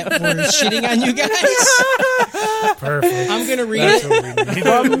emails that were shitting on you guys. Perfect. I'm gonna read That's it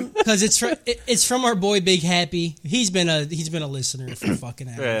what we need. because it's from our boy Big Happy. He's been a listener for fucking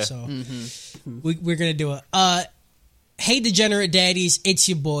ever. Yeah. So we're gonna do it. Hey, degenerate daddies, it's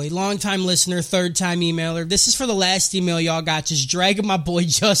your boy, longtime listener, third-time emailer. This is for the last email y'all got, just dragging my boy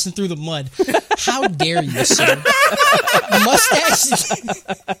Justin through the mud. How dare you, sir?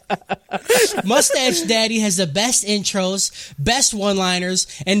 Mustache Daddy has the best intros, best one-liners,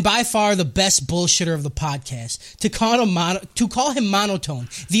 and by far the best bullshitter of the podcast. To call him monotone,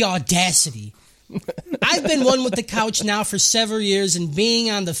 the audacity. I've been one with the couch now for several years, and being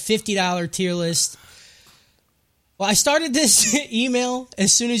on the $50 tier list. Well, I started this email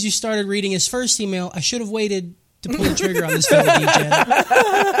as soon as you started reading his first email. I should have waited to pull the trigger on this fellow DJ.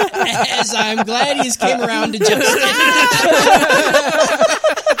 As I'm glad he's came around to Justin.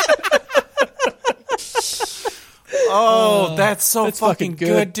 Oh, that's so fucking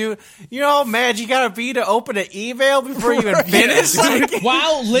good, dude. You know how mad you gotta be to open an email before you even finish? Like,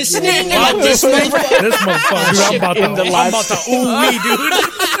 While listening, like this motherfucker. This motherfucker, I'm about to ooh me, dude.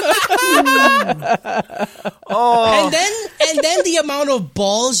 And then the amount of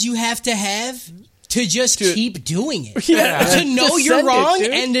balls you have to just keep doing it. To know Just you're send it, wrong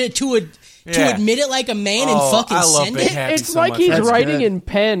dude. and to Yeah. admit it like a man and fucking I love send Big it. Happy It's so like much. he's That's writing good. in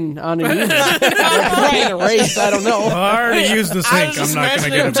pen on an email. Right. Erase, I don't know. I already used the I was sink. just I'm not going to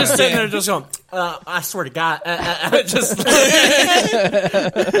imagining get him it just back. sitting there just going, I swear to God. Just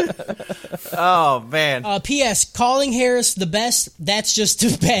oh, man. P.S. Calling Harris the best, that's just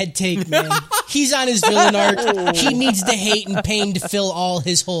a bad take, man. He's on his villain arc. He needs the hate and pain to fill all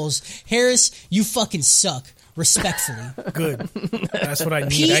his holes. Harris, you fucking suck. Respectfully. Good. That's what I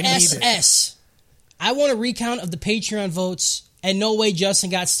need. I need it. PSS. I want a recount of the Patreon votes, and no way Justin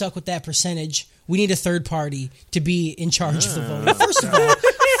got stuck with that percentage. We need a third party to be in charge of the vote. First of all,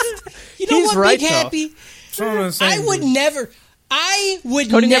 you know He's what, right, Big though. Happy? That's what I'm saying, I would dude. never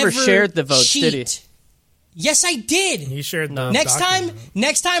Cody never never shared the votes, cheat. did he? Yes, I did. He shared the Next document.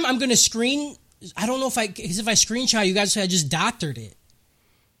 time I'm going to screen. I don't know if I screenshot you guys say I just doctored it.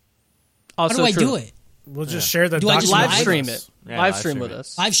 How Also do I true. do it? We'll just share the Do I just document. Live stream it. Yeah, live stream with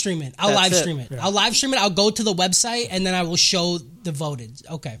us. Live stream it. I'll That's live it. stream it. I'll live stream it. I'll go to the website and then I will show the voted.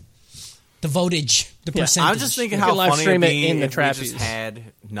 Okay. The votage. The percentage. I'm just thinking You how can live funny stream it'd it be in the if we just trapeze. had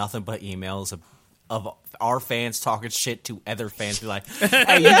nothing but emails of our fans talking shit to other fans. Be like,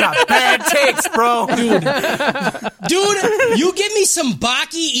 hey, you got bad takes, bro. Dude, you give me some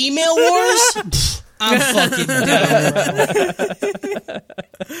Baki email wars? Pfft, I'm fucking down, bro.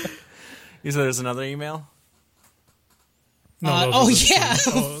 You said there's another email? Yeah.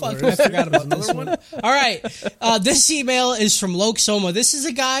 Fuck, I forgot about this one. All right. This email is from Lokesoma. This is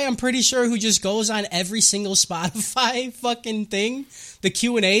a guy, I'm pretty sure, who just goes on every single Spotify fucking thing, the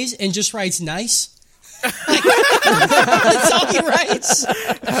Q&As, and just writes nice. That's all he writes.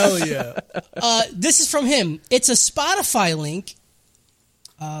 Hell yeah. This is from him. It's a Spotify link.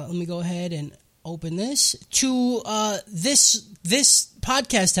 Let me go ahead and open this to this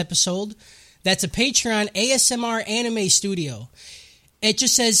podcast episode. That's a Patreon ASMR anime studio. It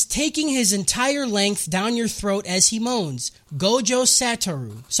just says, taking his entire length down your throat as he moans. Gojo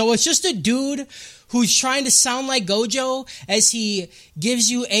Satoru. So it's just a dude who's trying to sound like Gojo as he gives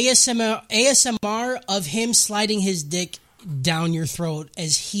you ASMR of him sliding his dick down your throat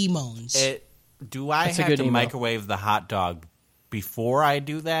as he moans. Do I have to microwave the hot dog before I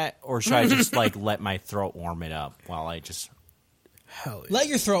do that? Or should I just let my throat warm it up while I just... Hell yeah. Let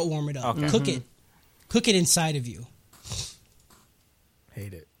your throat warm it up. Okay. Cook it. Cook it inside of you.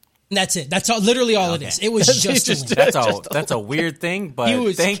 Hate it. And that's it. That's literally all it is. It was just a link. That's a weird thing,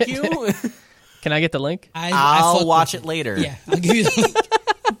 but thank you. Can I get the link? I'll watch it later. Yeah, I'll give you the link.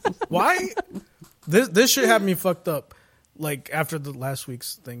 Why? This shit had me fucked up, after the last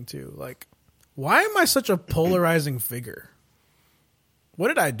week's thing, too. Why am I such a polarizing figure? What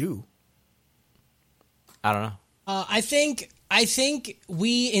did I do? I don't know. I think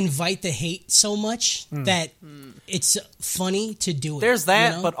we invite the hate so much that it's funny to do it. There's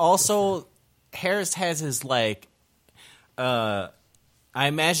that, but also Harris has his I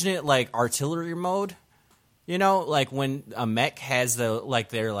imagine it like artillery mode. When a mech has they're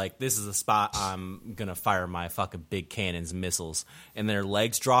like, this is the spot I'm gonna fire my fucking big cannons and missiles, and their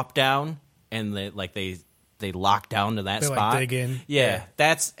legs drop down and they lock down to that spot. Dig in. Yeah,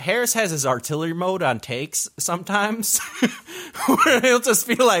 that's Harris has his artillery mode on takes sometimes, where he'll just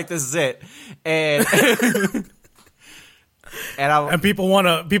feel like this is it, and and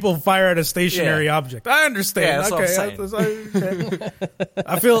people fire at a stationary object. I understand. Yeah, that's okay, what I'm saying.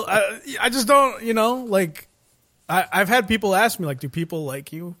 I feel I just don't I've had people ask me do people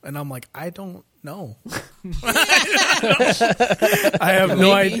like you, and I'm like, I don't know. I have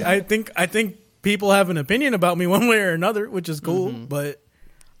no idea. I think people have an opinion about me one way or another, which is cool, but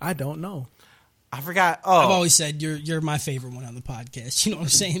I don't know. I forgot. I've always said you're my favorite one on the podcast. You know what I'm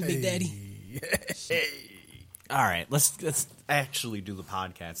saying, Big Daddy? All right, let's actually do the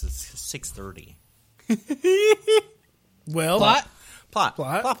podcast. It's 6:30. Well, plot.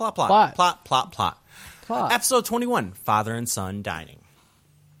 Episode 21, Father and Son Dining.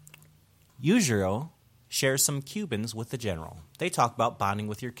 Yujiro shares some Cubans with the general. They talk about bonding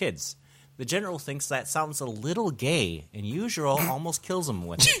with your kids. The general thinks that sounds a little gay, and Yujiro almost kills him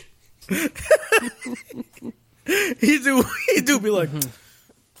with it. he do be like,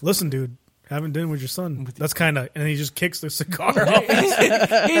 listen, dude, having dinner with your son. That's kind of, and he just kicks the cigar off.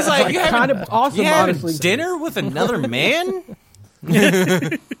 He's like, kind of awesome, honestly. Dinner with another man? Yeah.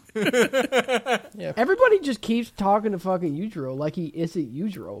 Everybody just keeps talking to fucking Yujiro like he isn't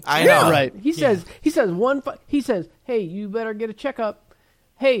Yujiro. I know, right? He says, hey, you better get a checkup.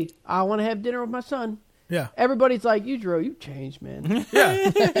 Hey, I want to have dinner with my son. Yeah. Everybody's like, Yujiro, you changed, man.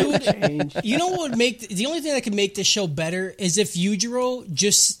 Yeah. You changed. You know what would make the only thing that could make this show better is if Yujiro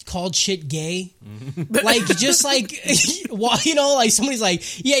just called shit gay. Just like somebody's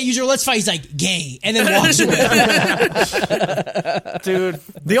like, yeah, Yujiro, let's fight. He's like, gay, and then walks away. Dude,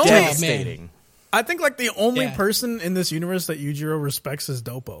 the only devastating. I think the only person in this universe that Yujiro respects is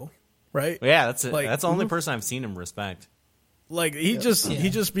Doppo, right? Yeah, that's it. That's the only person I've seen him respect. He just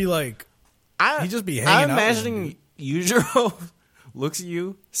be like, he just be hanging out. I'm imagining Yujiro looks at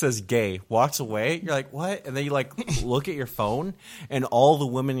you, says gay, walks away. You're like, what? And then you look at your phone, and all the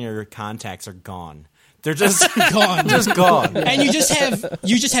women in your contacts are gone. They're just gone, just gone. And you just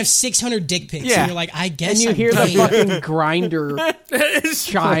have 600 dick pics. Yeah. And you're like, I guess. And you hear the fucking grinder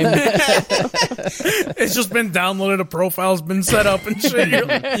chime. It's just been downloaded. A profile's been set up and shit. You're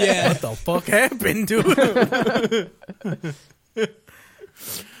like, yeah. What the fuck happened, dude?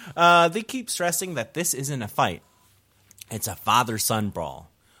 They keep stressing that this isn't a fight. It's a father-son brawl.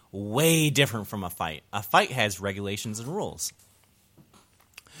 Way different from a fight. A fight has regulations and rules.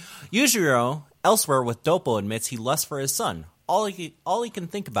 Yujiro, elsewhere with Doppo, admits he lusts for his son. All he can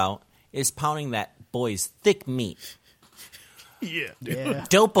think about is pounding that boy's thick meat. Yeah.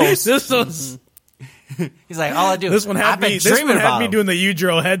 Doppo's... This one's... He's like, all I do... This one had me doing the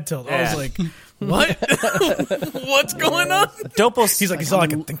Yujiro head tilt. Yeah. I was like, What? What's going on? Dopo's He's all I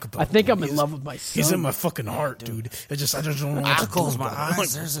can think about. I think I'm in love with my son. He's in my fucking heart, dude. I just don't know what to close do my about it.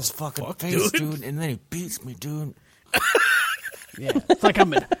 eyes. There's this fucking face, dude, and then he beats me, dude. Yeah, it's like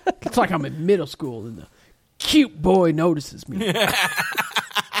I'm in middle school and the cute boy notices me.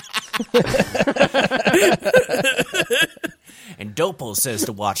 And Dopo says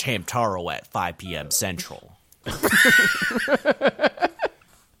to watch Hamtaro at 5 p.m. Central.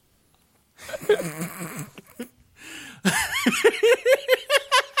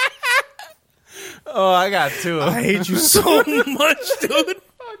 Oh, I got two. I hate you so much, dude.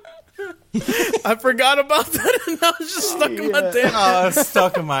 I forgot about that, and I was just stuck in my damn. Oh, it's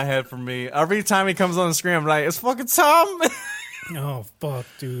stuck in my head for me. Every time he comes on the screen, I'm like, it's fucking Tom. Oh, fuck,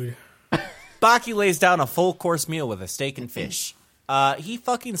 dude. Baki lays down a full course meal with a steak and fish. He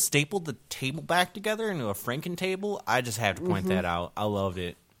fucking stapled the table back together into a Franken table. I just have to point that out. I loved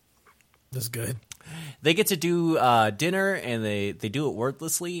it. That's good. They get to do dinner, and they do it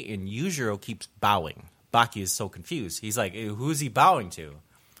wordlessly, and Yujiro keeps bowing. Baki is so confused. He's like, who's he bowing to?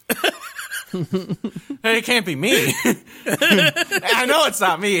 Hey, it can't be me. I know it's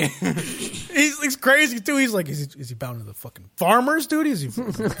not me. He's crazy, too. He's like, is he bowing to the fucking farmers, dude? Is he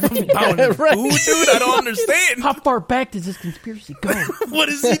bowing to the food, dude? I don't understand. How far back does this conspiracy go? What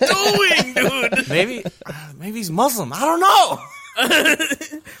is he doing, dude? Maybe he's Muslim. I don't know.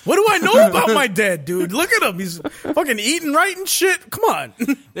 What do I know about my dad, dude? Look at him. He's fucking eating right and shit. Come on.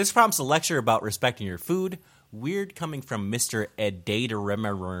 This prompts a lecture about respecting your food. Weird coming from Mr.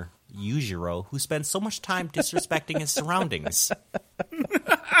 Eddateremer Yujiro, who spends so much time disrespecting his surroundings.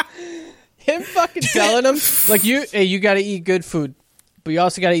 Him fucking telling him, like, you got to eat good food, but you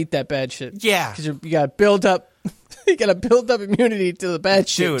also got to eat that bad shit. Yeah. Because you got to build up. You got to build up immunity to the bad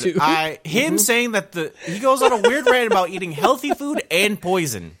shit, Dude, too. him saying that he goes on a weird rant about eating healthy food and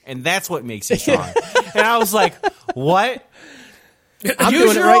poison, and that's what makes you strong. And I was like, what? I'm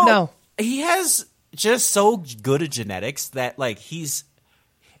doing it right now. He has just so good at genetics that, like, he's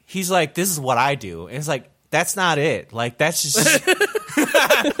like, this is what I do. And it's like, that's not it. Like, that's just...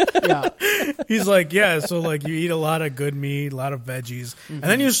 Yeah. He's like, yeah, so like you eat a lot of good meat, a lot of veggies, and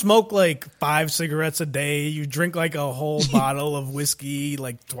then you smoke like 5 cigarettes a day. You drink like a whole bottle of whiskey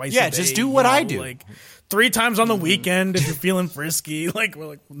like twice a day. Yeah, just do what I do. Like 3 times on the weekend if you're feeling frisky. Like, we're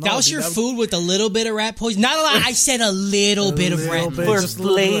like, no, Douse dude, your food with a little bit of rat poison. Not a lot. I said a little bit of rat bit, poison. just a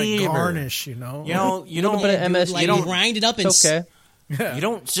little bit flavor. like garnish, you know? You don't bit of MS. you Like, don't grind it up and Okay. you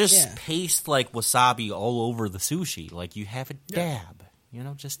don't just Yeah. paste like wasabi all over the sushi. Like, you have a dab. You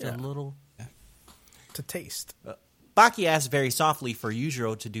know, just a little. to taste. Baki asks very softly for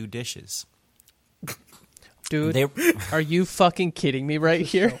Yujiro to do dishes. Dude, are you fucking kidding me right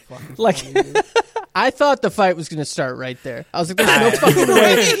here? Like, I thought the fight was going to start right there. I was like, there's no fucking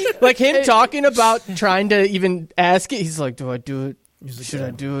way. Like, him talking about trying to even ask it, he's like, do I do it? Should I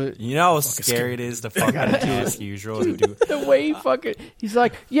do it? You know how scary it is to fucking ask Yujiro to do it. The way he fucking, he's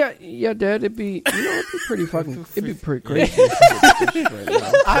like, yeah, Dad, it'd be pretty fucking, it'd be pretty crazy.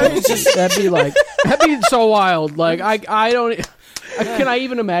 That'd be so wild. Like, I don't. Can I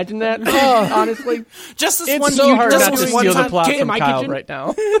even imagine that? Honestly, Just this It's one. so hard just not to this one steal the time- plot Get in from my Kyle kitchen. right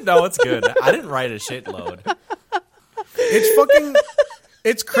now. No, it's good. I didn't write a shitload. It's fucking.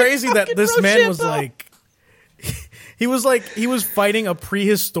 It's crazy that this man was like. He was fighting a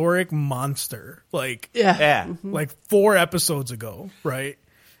prehistoric monster, like Yeah. like 4 episodes ago, right?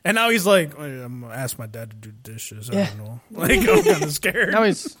 And now he's like, I'm gonna ask my dad to do dishes. I don't know, like I'm kind of scared. Now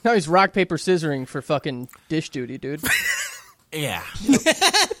he's rock, paper, scissoring for fucking dish duty, dude. Yeah. he's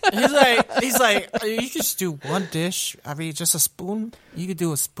like, you could just do one dish. I mean, just a spoon. You could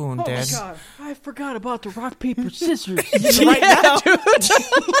do a spoon, Dad. Oh my God, I forgot about the rock paper scissors. Right now,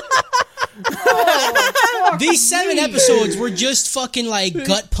 These 7 episodes were just fucking like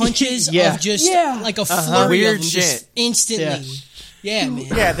gut punches of just like a flurry Weird of them just shit. instantly. Yeah, man.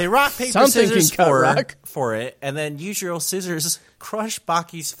 yeah, they rock paper Something scissors can cut rock. for it, and then Yujiro scissors crush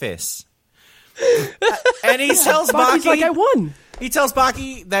Baki's fists. And he tells Baki's Baki, like, I won. he tells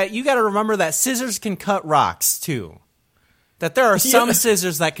Baki that you got to remember that scissors can cut rocks too. That there are some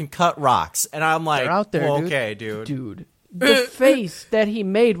scissors that can cut rocks, and I'm like, They're out there, well, dude. okay, dude. Dude, the face that he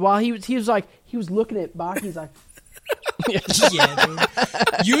made while he was like, he was looking at Baki. He's like, Yeah, dude.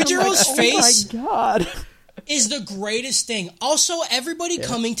 Yujiro's face oh my God. is the greatest thing. Also, everybody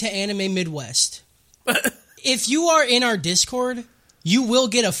coming to Anime Midwest, if you are in our Discord, you will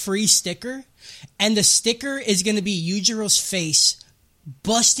get a free sticker, and the sticker is going to be Yujiro's face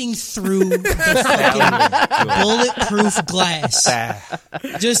busting through the fucking bulletproof glass.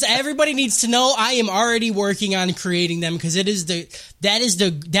 Just everybody needs to know I am already working on creating them because that is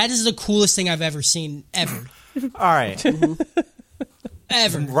the coolest thing I've ever seen ever. All right.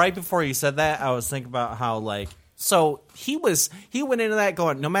 Ever. Right before you said that, I was thinking about how like so he went into that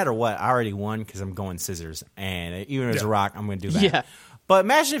going no matter what I already won because I'm going scissors and even if it's a rock I'm going to do that. Yeah. But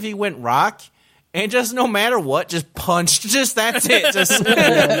imagine if he went rock. And just no matter what, just punched. Just that's it. Just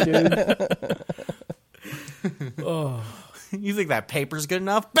Oh. You think that paper's good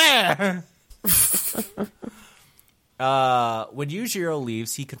enough? Bah! When Yujiro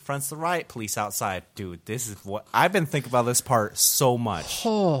leaves, he confronts the riot police outside. Dude, this is what I've been thinking about this part so much.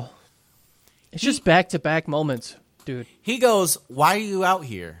 Oh, it's just back-to-back moments, dude. He goes, "Why are you out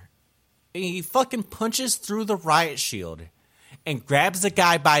here?" And he fucking punches through the riot shield and grabs the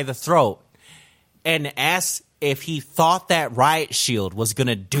guy by the throat. And asks if he thought that riot shield was going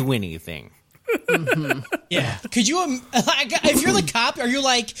to do anything. Mm-hmm. Yeah. Could you, if you're the cop, are you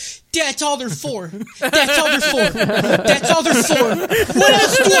like, that's all they're for? That's all they're for. That's all they're for. What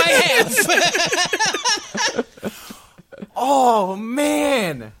else do I have? Oh,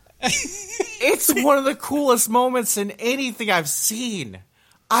 man. It's one of the coolest moments in anything I've seen.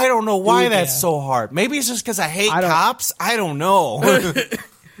 I don't know why that's so hard. Maybe it's just because I hate cops. I don't know.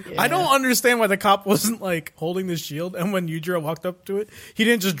 I don't understand why the cop wasn't like holding the shield, and when Yujiro walked up to it, he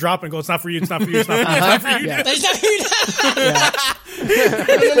didn't just drop it and go, "It's not for you. It's not for you. It's not for you. It's not for you." Yeah. It's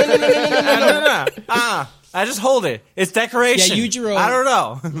not No. I just hold it. It's decoration. Yeah, Yujiro. I don't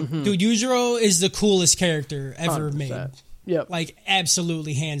know. Dude, Yujiro is the coolest character ever 100%. made. Yep. Like,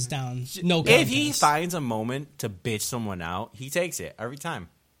 absolutely, hands down. No If contest. he finds a moment to bitch someone out, he takes it every time.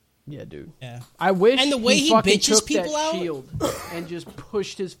 Yeah, dude. Yeah. I wish And the way he fucking bitches took people that out? shield and just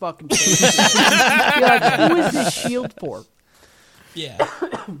pushed his fucking face. You're like, who is this shield for? Yeah.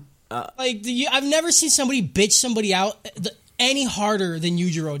 I've never seen somebody bitch somebody out any harder than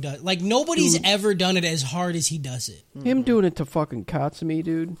Yujiro does. Like, nobody's ever done it as hard as he does it. Him doing it to fucking Katsumi,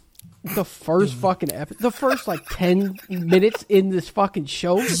 dude. The first fucking the first like 10 minutes in this fucking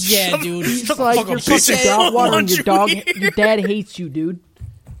show. Yeah, dude. He's like, your fucking dog water and your dad hates you, dude.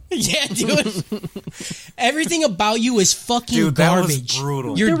 Yeah, dude. Everything about you is fucking Dude, that was garbage.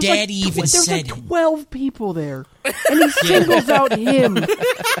 brutal. Your There was daddy like, even there was said like it. 12 people there, and he singles out him. He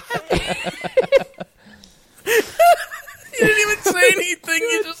didn't even say anything.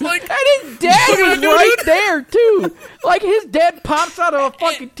 He just like, And his dad was right there, too. Like, his dad pops out of a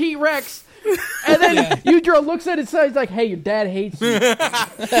fucking T-Rex. And then Yujiro looks at his son. He's like, "Hey, your dad hates you."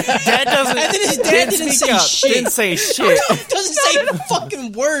 Dad doesn't. And then his dad didn't say shit. Didn't say shit. Doesn't say a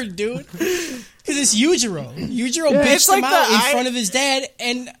fucking word, dude. Because it's Yujiro. Yujiro bitched It's like him out the in front of his dad,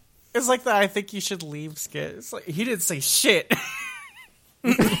 and It's like that. I think you should leave skit. It's like he didn't say shit.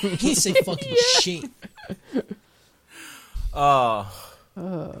 he didn't say fucking shit. All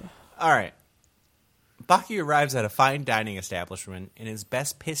right. Baki arrives at a fine dining establishment in his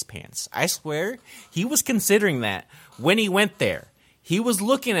best piss pants. I swear, he was considering that when he went there. He was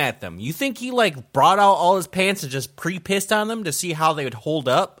looking at them. You think he like brought out all his pants and just pre-pissed on them to see how they would hold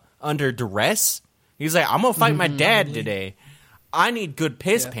up under duress? He's like, I'm gonna fight my dad today. I need good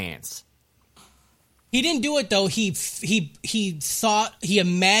piss pants. He didn't do it though. He thought he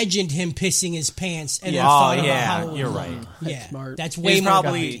imagined him pissing his pants, and then thought about how it would you're look. right. Yeah, smart. that's way He's more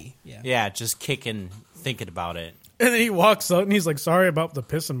probably Baki. just kicking, thinking about it. and then he walks up and he's like, "Sorry about the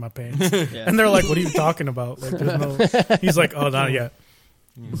piss in my pants." And they're like, "What are you talking about?" Like, there's no. He's like, "Oh, not yet."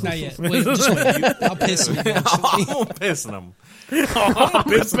 Not yet. Wait, just wait. I'll piss him. I'm pissing him. I'm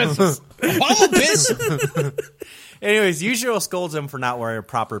I'm a piss. Anyways, Yujiro scolds him for not wearing a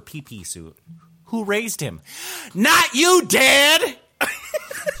proper PP suit. Who raised him? Not you, Dad!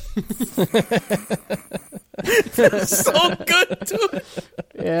 So good, dude.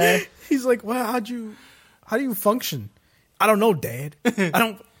 Yeah. He's like, "Well, how do you function?" "I don't know, Dad.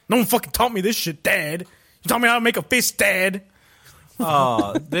 No one fucking taught me this shit, Dad. You taught me how to make a fist, Dad."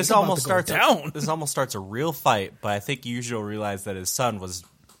 This almost to go starts down. This almost starts a real fight, but I think Yujiro realized that his son was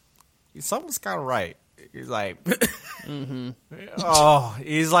kind of right. He's like,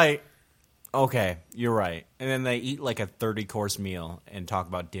 he's like, okay, you're right. And then they eat like a 30-course meal and talk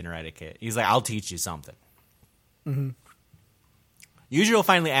about dinner etiquette. He's like, I'll teach you something. Yujiro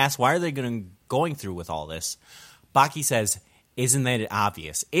finally asks, why are they going through with all this? Baki says, isn't that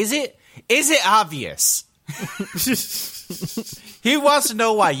obvious? Is it obvious? He wants to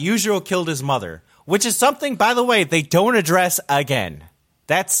know why Yujiro killed his mother, which is something, by the way, they don't address again.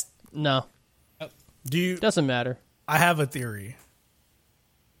 That's... No. Doesn't matter. I have a theory.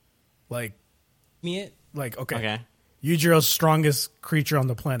 Me it. Okay. Yujiro's strongest creature on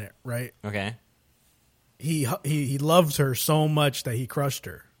the planet, right? Okay. He loved her so much that he crushed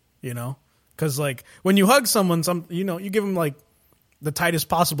her, you know? Because, like, when you hug someone, you give them, like, the tightest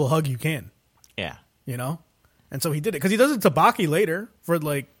possible hug you can. Yeah. You know? And so he did it. Because he does it to Baki later for,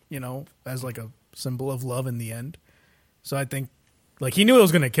 like, you know, as, like, a symbol of love in the end. So I think, like, he knew it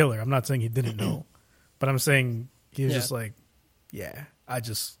was going to kill her. I'm not saying he didn't know. But I'm saying he was just like, yeah, I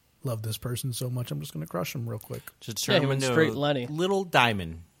just love this person so much, I'm just going to crush him real quick. Just turn him went into straight a Lenny. little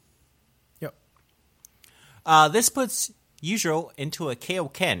diamond. Yep. This puts Yujiro into a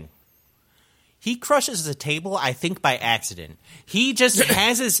Kaioken. He crushes the table, I think, by accident. He just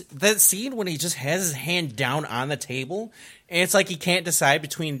has that scene when he just has his hand down on the table, and it's like he can't decide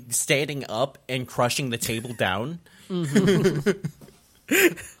between standing up and crushing the table down.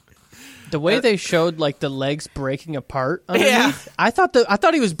 The way they showed like the legs breaking apart underneath, I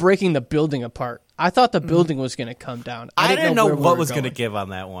thought he was breaking the building apart. I thought the building was going to come down. I didn't know where we what were was going to going. give on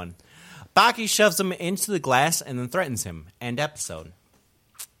that one. Baki shoves him into the glass and then threatens him. End episode.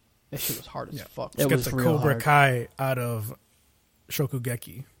 That shit was hard as fuck. Let's It get was the real Cobra hard. Kai out of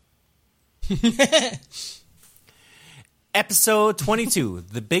Shokugeki. Episode 22,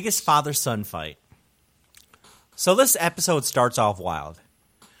 the biggest father-son fight. So this episode starts off wild.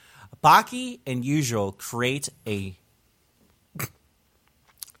 Baki and Yujiro create a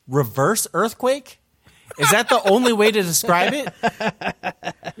reverse earthquake? Is that the only way to describe it?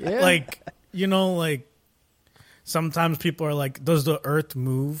 Yeah. Like, you know, like, sometimes people are like, does the earth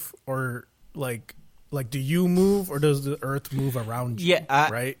move? Or, like do you move? Or does the earth move around you? Yeah,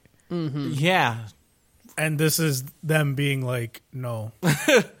 right? Yeah. And this is them being like, no.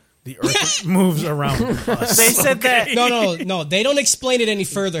 The earth moves around us. They said that. No. They don't explain it any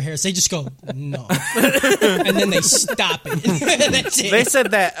further, Harris. They just go, no. And then they stop it. That's it. They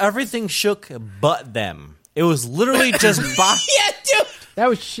said that everything shook but them. It was literally just Baki. Yeah, dude.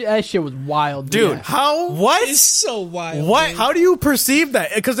 that shit was wild, Dude, yeah. How? What? It's so wild. What? dude. How do you perceive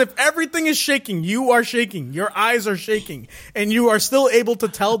that? Because if everything is shaking, you are shaking, your eyes are shaking, and you are still able to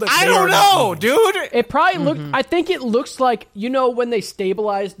tell that I they don't are not know, moving. dude. It probably looked. I think it looks like when they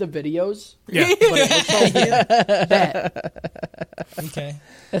stabilized the videos. Yeah. But it looks like that. Okay.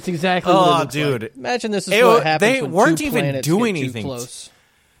 That's exactly what it Oh, looks dude. like. Imagine this is It- what happens they when weren't two even planets doing get too anything. close.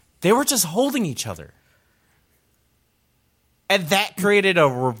 They were just holding each other. And that created a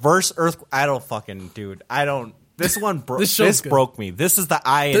reverse earthquake. I don't fucking, dude. I don't. This one broke. This show's This good. broke me. This is the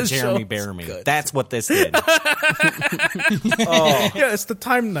eye of This Jeremy show's Bearimy. good. That's what this did. Yeah, it's the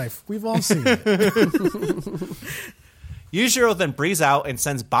time knife. We've all seen it. Yujiro then breathes out and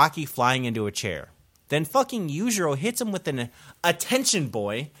sends Baki flying into a chair. Then fucking Yujiro hits him with an attention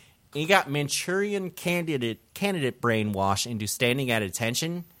boy. And he got Manchurian candidate brainwash into standing at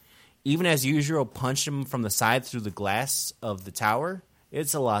attention. Even as Yujiro punched him from the side through the glass of the tower.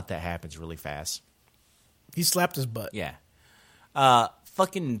 It's a lot that happens really fast. He slapped his butt. Yeah.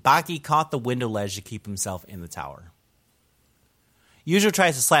 Fucking Baki caught the window ledge to keep himself in the tower. Yujiro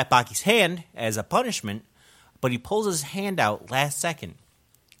tries to slap Baki's hand as a punishment, but he pulls his hand out last second.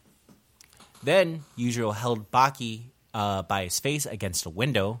 Then Yujiro held Baki by his face against a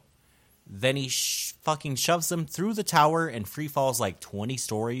window. Then he fucking shoves him through the tower and free falls like 20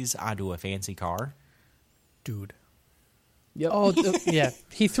 stories onto a fancy car. Dude. Yep. Oh, yeah.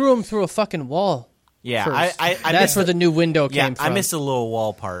 He threw him through a fucking wall. Yeah, first. I That's missed where the new window yeah, came from. I missed a little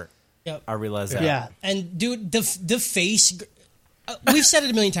wall part. Yep. I realized that. Yeah. And dude, the face. We've said it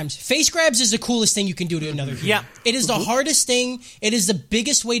a million times. Face grabs is the coolest thing you can do to another human. Yeah. It is the hardest thing. It is the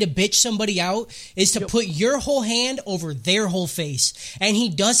biggest way to bitch somebody out is to put your whole hand over their whole face. And he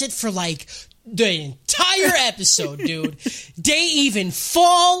does it for like the entire episode, dude. They even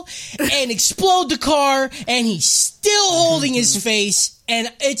fall and explode the car and he's still holding his face and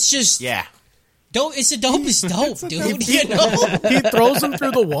it's just Yeah. dope. It's the dopest dope, dude. You know? He throws him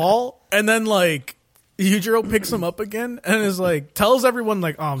through the wall, and then, like, Yujiro picks him up again and is like, tells everyone,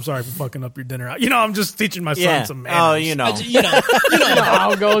 like, oh, I'm sorry for fucking up your dinner. You know, I'm just teaching my son Yeah. some manners. Oh, you know. You know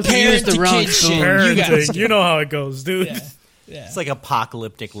How it goes? He used the Parent to wrong kid spoon. shit. You guys- Parenting. You know how it goes, dude. Yeah. Yeah. It's like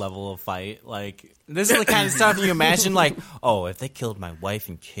apocalyptic level of fight. Like, this is the kind of stuff you imagine, like, oh, if they killed my wife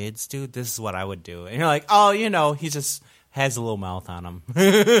and kids, dude, this is what I would do. And you're like, oh, you know, he just has a little mouth on him.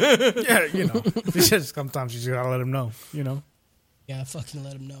 Yeah, you know. It's just sometimes you just gotta let him know, you know. Yeah, fucking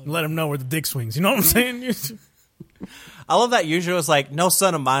let him know. Let him know where the dick swings. You know what I'm saying? I love that Yujiro is like, no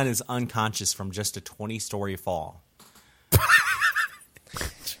son of mine is unconscious from just a 20-story fall.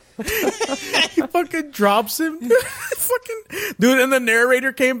 He fucking drops him. Fucking dude, and the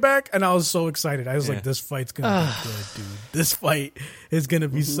narrator came back, and I was so excited. I was like, "This fight's gonna be good, dude. This fight is gonna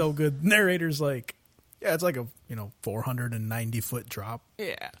be so good." Narrator's like, Yeah, it's like a 490-foot drop.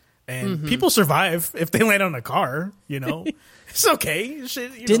 Yeah. And people survive if they land on a car, It's okay.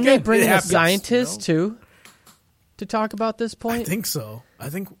 Shit, Didn't they bring it in a happens, scientist too to talk about this point? I think so. I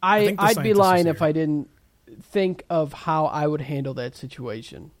think the I'd be scientist lying was if here. I didn't think of how I would handle that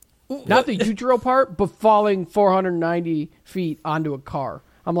situation. Not the Yujiro part, but falling 490 feet onto a car.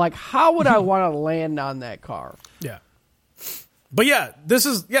 I'm like, how would I want to land on that car? Yeah. But yeah,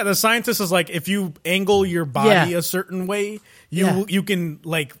 the scientist is like, if you angle your body a certain way, you can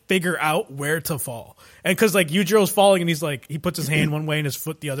like figure out where to fall. And because like Yujiro's falling and he's like, he puts his hand one way and his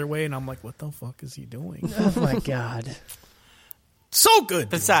foot the other way. And I'm like, what the fuck is he doing? Oh my God. So good.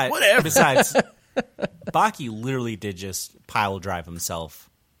 Dude. Besides, Baki literally did just pile drive himself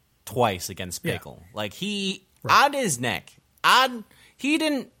twice against Pickle. Yeah. Like on his neck. He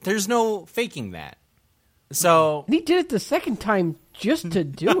didn't, there's no faking that. So and he did it the second time just to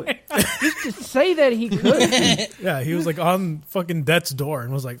do it. Just to say that he could. Yeah, he was like on fucking death's door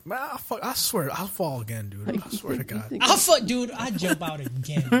and was like, I swear, I'll fall again, dude. I swear to God. I'd jump out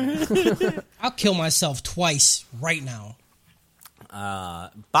again. I'll kill myself twice right now.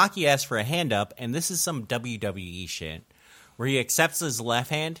 Baki asks for a hand up, and this is some WWE shit, where he accepts his left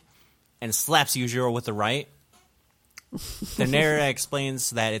hand and slaps Yujiro with the right. The narrator explains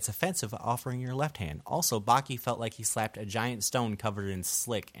that it's offensive offering your left hand. Also, Baki felt like he slapped a giant stone covered in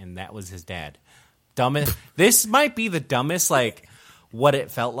slick, and that was his dad. Dumbest. This might be the dumbest, like, what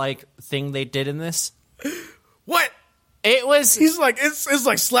it felt like thing they did in this. What? It was. He's like, it's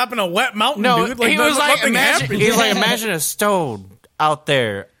like slapping a wet mountain, no, dude. Like, he was like, imagine a stone out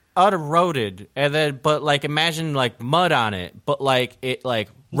there, uneroded, and then, but like, imagine like mud on it, but like it, like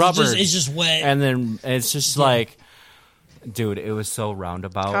rubber. It's just wet, and then it's just like. Dude, it was so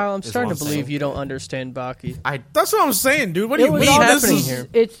roundabout. Kyle, I'm starting to believe you don't understand Baki. That's what I'm saying, dude. What do you mean? Happening here?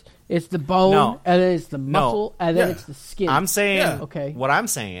 It's the bone, and then it's the muscle, and then it's the skin. I'm saying, okay. What I'm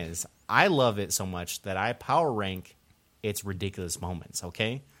saying is, I love it so much that I power rank its ridiculous moments,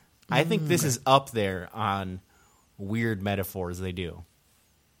 okay? I think this is up there on weird metaphors they do.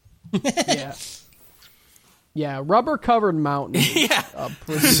 Yeah. Yeah, rubber-covered mountain. Yeah, a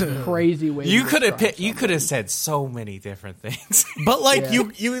pretty crazy way. You could have said so many different things, but like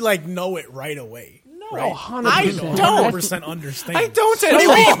you like know it right away. No, right? 100%. I don't 100% understand. I don't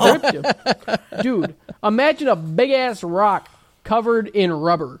at all. Dude, imagine a big ass rock covered in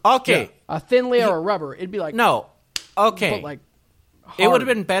rubber. Okay, a thin layer of rubber. It'd be like no. Okay, but like hard. It would have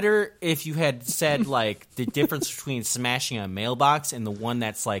been better if you had said like the difference between smashing a mailbox and the one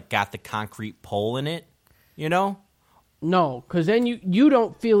that's like got the concrete pole in it. You know? No, because then you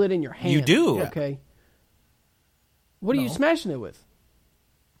don't feel it in your hand. You do. Okay. What are you smashing it with?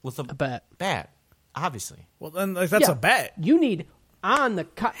 With a bat. Bat, obviously. Well, then like, that's a bat. You need on the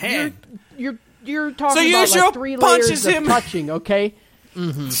hand. You're talking so about like 3 layers him. of touching, okay?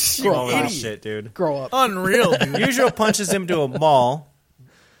 Mm-hmm. Grow up. Shit, dude. Grow up. Unreal, dude. Yujiro punches him to a mall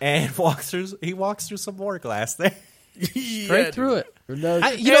and walks through some more glass there. Straight through it.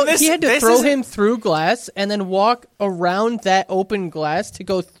 He had to throw him through glass and then walk around that open glass to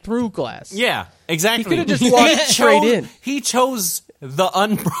go through glass. Yeah, exactly. He could have just walked straight in. He chose the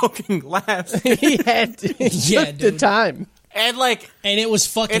unbroken glass. He had to. He took the time. And it was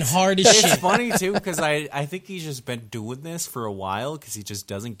fucking hard as shit. It's funny too because I think he's just been doing this for a while because he just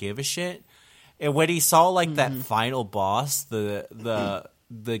doesn't give a shit. And when he saw like that final boss, the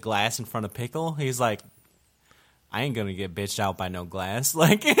glass in front of Pickle, he's like, I ain't gonna get bitched out by no glass.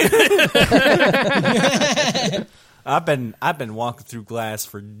 Like, I've been walking through glass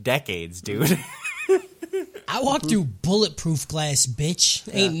for decades, dude. I walked through bulletproof glass,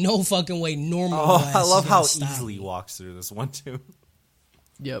 bitch. Ain't no fucking way normal glass. I love how easily he walks through this one too.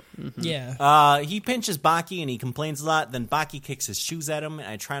 Yep. Mm-hmm. Yeah. He pinches Baki and he complains a lot. Then Baki kicks his shoes at him, and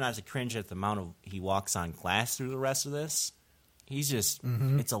I try not to cringe at the amount of he walks on glass through the rest of this. He's just,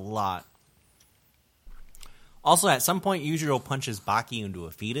 it's a lot. Also, at some point, Yujiro punches Baki into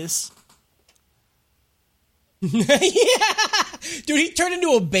a fetus. Yeah! Dude, he turned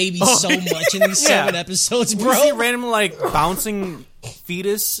into a baby so much in these 7 episodes, bro. You see random, like, bouncing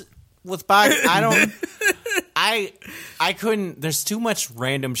fetus with Baki? I couldn't, there's too much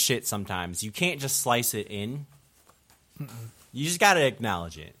random shit sometimes. You can't just slice it in. You just gotta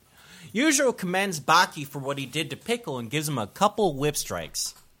acknowledge it. Yujiro commends Baki for what he did to Pickle and gives him a couple whip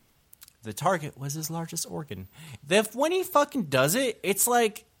strikes. The target was his largest organ. When he fucking does it, it's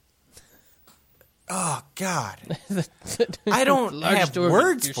like, oh, God. I don't have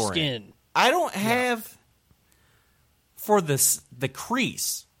words for it. I don't have for the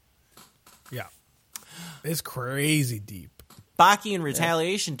crease. Yeah. It's crazy deep. Baki in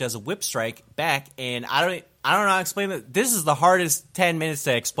retaliation does a whip strike back, and I don't know how to explain that. This is the hardest 10 minutes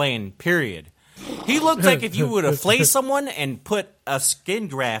to explain, period. He looked like if you would have flayed someone and put a skin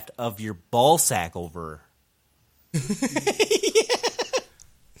graft of your ball sack over.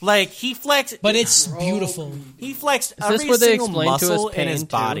 Like, he flexed... But it's beautiful. He flexed every single muscle in his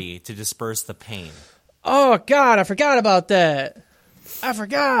body to disperse the pain. Oh, God, I forgot about that. I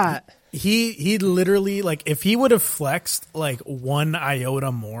forgot. He literally, like, if he would have flexed, like, 1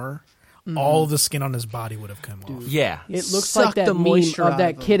 iota more, all the skin on his body would have come off. Yeah. It looks Suck like that the meme moisture of out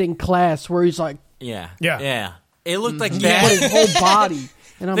that of kid in class where he's like, Yeah. Yeah. It looked like put that. his whole body.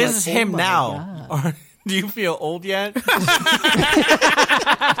 And I'm This like, is oh him my now. God. Do you feel old yet?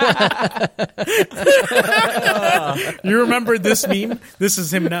 You remember this meme? This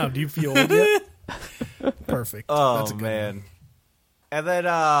is him now. Do you feel old yet? Perfect. Oh, That's a good man. one. And then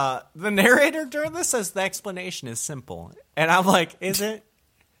the narrator during this says the explanation is simple. And I'm like, is it?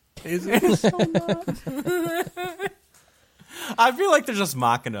 Is it? I feel like they're just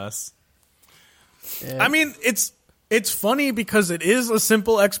mocking us. I mean, it's funny because it is a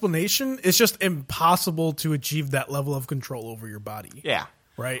simple explanation. It's just impossible to achieve that level of control over your body. Yeah.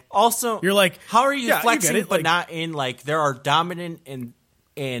 Right? Also, You're like, how are you yeah, you flexing, get it, but like- not in, like, there are dominant and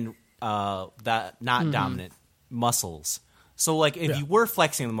that not dominant muscles. So, like, if you were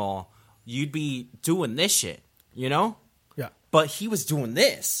flexing them all, you'd be doing this shit, you know? Yeah. But he was doing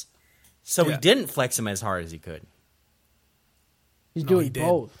this. So he didn't flex him as hard as he could. He's No, doing he did.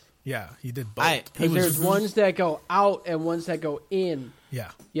 both. Yeah, he did both. I- He Because was, there's ones that go out and ones that go in. yeah.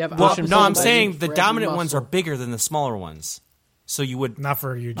 You have Well, options no, for I'm that saying for the every dominant ones muscle. are bigger than the smaller ones. So you would... Not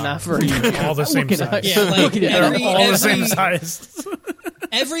for you. Not for you. All the same size. Yeah, like They're all the same size.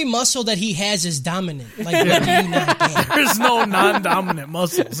 every muscle that he has is dominant. Like, what do you not get? There's no non-dominant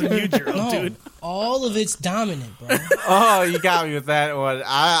muscles in Yujiro, No, dude. all of it's dominant, bro. Oh, you got me with that one.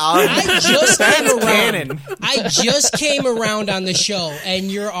 I just came around. Canon. I just came around on the show,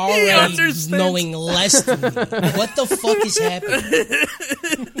 and you're already understands. knowing less than me. What the fuck is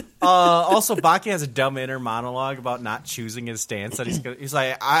happening? Also, Baki has a dumb inner monologue about not choosing his stance. That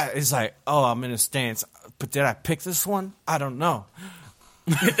he's like, oh, I'm in a stance, but did I pick this one? I don't know.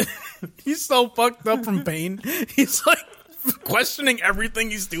 He's so fucked up from pain. He's like questioning everything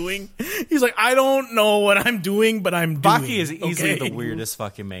he's doing. He's like, I don't know what I'm doing, but I'm doing. Baki is easily okay? the weirdest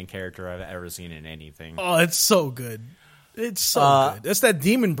fucking main character I've ever seen in anything. Oh, it's so good. It's so good. It's that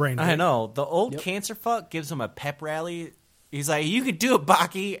demon brain. I dude. know. The old cancer fuck gives him a pep rally. He's like, you can do it,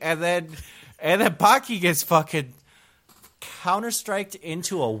 Baki. And then Baki gets fucking counter-striked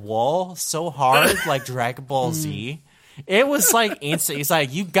into a wall so hard, like Dragon Ball Z. It was like instant. He's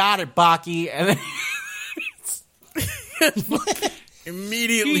like, you got it, Baki. And then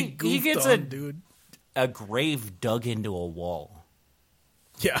Immediately He goofed gets on, a- dude. a grave dug into a wall.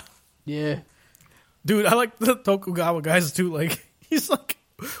 Yeah. Yeah. Dude, I like the Tokugawa guys too. Like, he's like,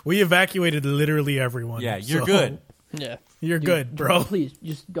 we evacuated literally everyone. Yeah, you're so good. Yeah. You're good, bro. Please,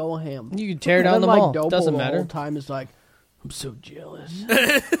 just go ham. You can tear And down then, the like, mall. Dopo Doesn't the matter. whole time is like, I'm so jealous.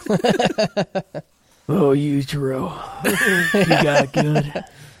 Oh, Yujiro. You got good.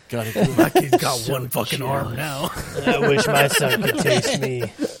 My kid's got one fucking arm now. I wish my son could taste me.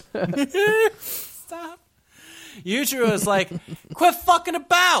 Stop. Yujiro is like, quit fucking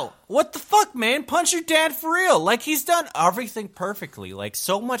about. What the fuck, man? Punch your dad for real. Like, he's done everything perfectly. Like,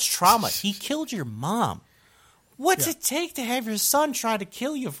 so much trauma. He killed your mom. What's it take to have your son try to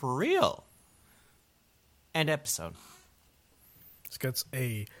kill you for real? End episode. This gets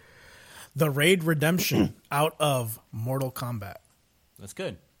the raid redemption out of Mortal Kombat. That's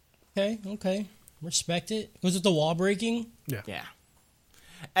good. Okay. Respect it. Was it the wall breaking? Yeah.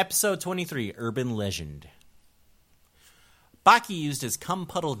 Episode 23, Urban Legend. Baki used his cum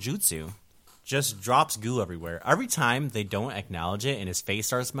puddle jutsu. Just drops goo everywhere. Every time they don't acknowledge it and his face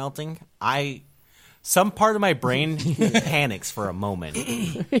starts melting, some part of my brain panics for a moment.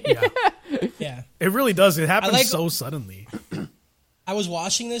 Yeah. It really does. It happens like- so suddenly. I was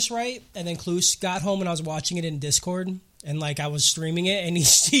watching this, right? And then Cluse got home and I was watching it in Discord. And, like, I was streaming it, and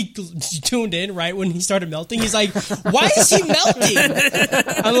he tuned in right when he started melting. He's like, why is he melting?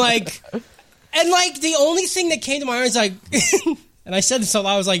 I'm like, and, like, the only thing that came to my mind is, like, and I said this out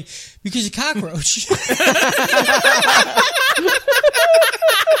loud, I was like, because of cockroach.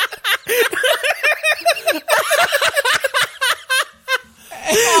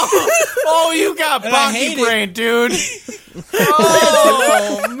 Oh, you got And I Baki hate it. brain, dude.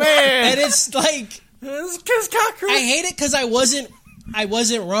 Oh, man. And it's like, Because cockroach. I hate it because I wasn't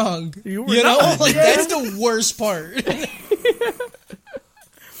wrong. You were know? not. Like, that's the worst part.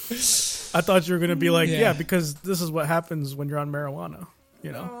 I thought you were gonna be like, yeah, because this is what happens when you're on marijuana.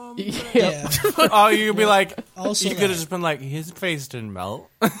 You know? Yeah. Oh, you'd be like, Also you could have just been like, his face didn't melt.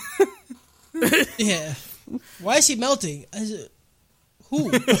 Yeah. Why is he melting? I said, who?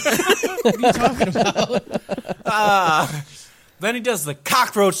 What are you talking about? Then he does the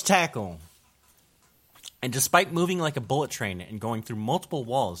cockroach tackle. And despite moving like a bullet train and going through multiple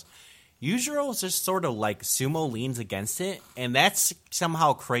walls, Yujiro just sort of like sumo leans against it, and that's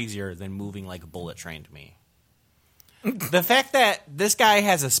somehow crazier than moving like a bullet train to me. The fact that this guy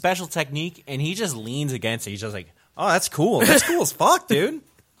has a special technique and he just leans against it, he's just like, oh, that's cool. That's cool as fuck, dude.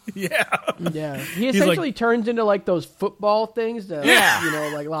 Yeah. Yeah. He essentially turns into like those football things that, you know,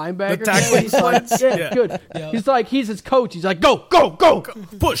 like linebacker. The tackling He's like, good. Yeah. He's like, he's his coach. He's like, go, go, go.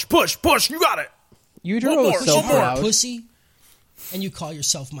 Push, push, push. You got it. Yujiro was so You're a proud. pussy, and you call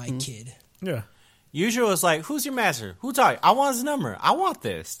yourself my kid. Yeah. Yujiro is like, who's your master? Who taught you? I want his number. I want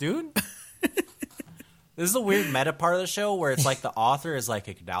this, dude. This is a weird meta part of the show where it's like the author is like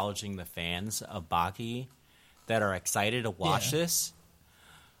acknowledging the fans of Baki that are excited to watch this.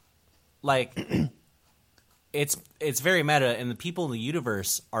 Like, it's very meta, and the people in the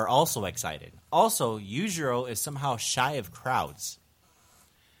universe are also excited. Also, Yujiro is somehow shy of crowds.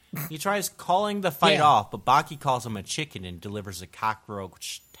 He tries calling the fight off, but Baki calls him a chicken and delivers a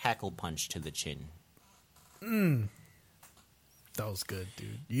cockroach tackle punch to the chin. That was good,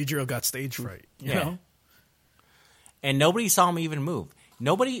 dude. Yujiro got stage fright. You know? And nobody saw him even move.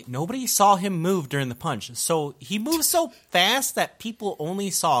 Nobody saw him move during the punch. So he moves so fast that people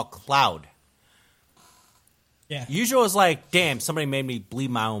only saw a cloud. Yeah. Yujiro was like, damn, somebody made me bleed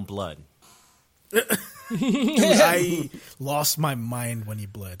my own blood. Dude, I lost my mind when he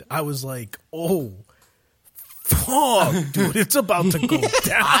bled. I was like, oh, fuck, dude, it's about to go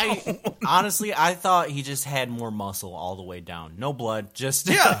down. I thought he just had more muscle all the way down. No blood, just...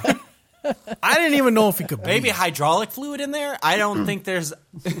 Yeah. I didn't even know if he could bleed. Maybe hydraulic fluid in there? I don't think there's...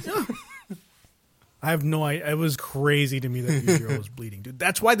 I have no idea. It was crazy to me that Yujiro was bleeding, dude.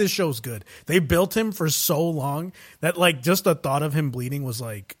 That's why this show's good. They built him for so long that, like, just the thought of him bleeding was,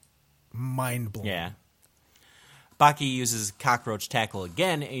 like, mind-blowing. Yeah. Baki uses cockroach tackle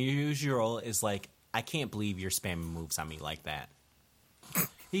again, and Yujiro is like, I can't believe you're spamming moves on me like that.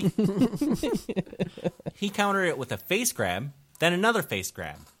 He countered it with a face grab, then another face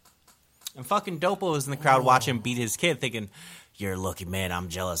grab. And fucking Dopo was in the crowd watching him beat his kid, thinking, you're lucky, man. I'm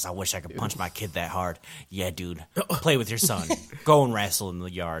jealous. I wish I could punch my kid that hard. Yeah, dude. Play with your son. Go and wrestle in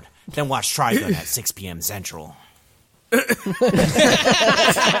the yard. Then watch Trigun at 6 p.m. Central.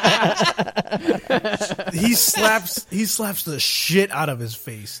 He slaps the shit out of his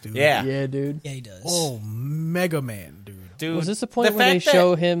face, dude. Yeah. Yeah, dude. Yeah, he does. Oh, Mega Man, dude. Dude, Was this the point where they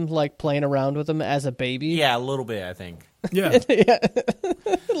show him like playing around with him as a baby? Yeah, a little bit, I think. Yeah.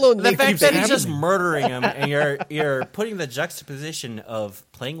 The fact that he's just murdering him, and you're putting the juxtaposition of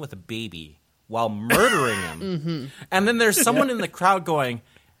playing with a baby while murdering him, and then there's someone in the crowd going,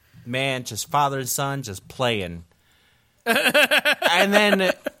 "Man, just father and son, just playing." and then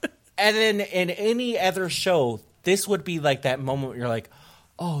in any other show, this would be like that moment where you're like,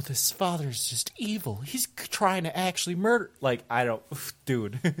 "Oh, this father's just evil. He's trying to actually murder." Like, I don't,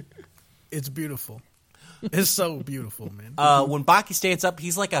 dude. It's beautiful. It's so beautiful, man. When Baki stands up,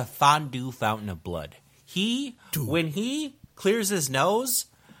 he's like a fondue fountain of blood. When he clears his nose,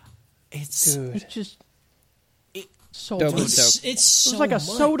 it's just so Dope. good. It's so It was like a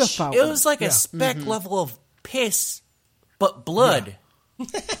soda much. fountain. it was like a speck level of piss, but blood.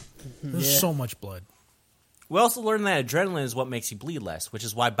 There's so much blood. We also learned that adrenaline is what makes you bleed less, which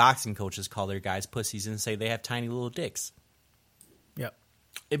is why boxing coaches call their guys pussies and say they have tiny little dicks. Yep.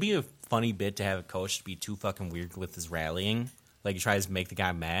 It'd be a funny bit to have a coach be too fucking weird with his rallying. Like, he tries to make the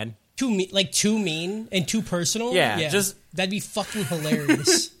guy mad. Too mean and too personal. Yeah, just- that'd be fucking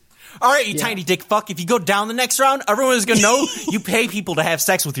hilarious. All right, you tiny dick fuck. If you go down the next round, everyone is going to know you pay people to have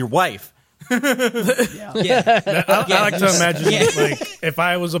sex with your wife. Yeah, I like to imagine, like, if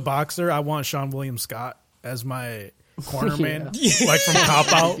I was a boxer, I want Sean William Scott as my corner man, like from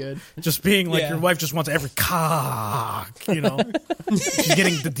Cop Out. Good. Just being like, your wife just wants every cock, you know? She's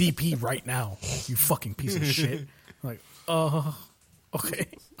getting the DP right now, you fucking piece of shit. Like, okay,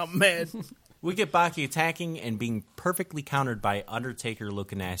 I'm mad. We get Baki attacking and being perfectly countered by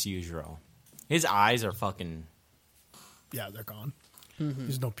Undertaker-looking ass Yujiro. His eyes are fucking... Yeah, they're gone.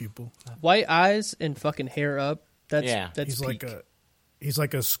 There's no pupil. White eyes and fucking hair up. That's He's peak.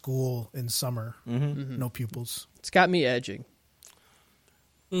 like a school in summer. No pupils. It's got me edging.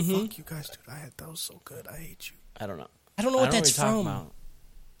 Fuck you guys, dude. That was so good. I hate you. I don't know. I don't know what that's you're talking from. about.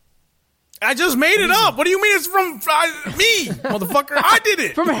 I just made it up. What do you mean it's from me, motherfucker? I did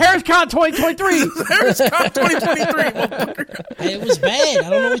it. From HarrisCon 2023. HarrisCon 2023, motherfucker. Hey, it was bad. I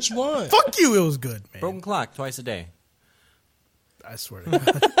don't know what you want. Fuck you. It was good, man. Broken clock twice a day. I swear to God.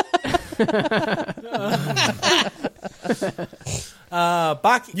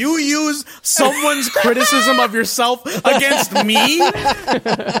 Baki, You use someone's criticism of yourself against me?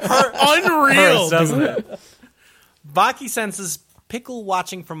 Unreal. doesn't it? Baki senses Pickle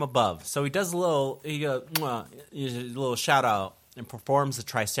watching from above, so he does a little shout out and performs the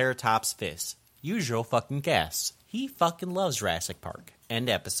Triceratops fist. Usual fucking gas. He fucking loves Jurassic Park. End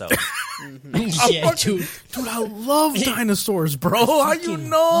episode. Yeah, dude. Dude, I love dinosaurs, bro. How you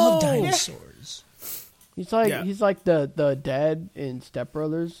know? Love dinosaurs. He's like Yeah. he's like the dad in Step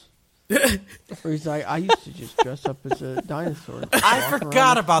Brothers. Where he's like, I used to just dress up as a dinosaur. I walk forgot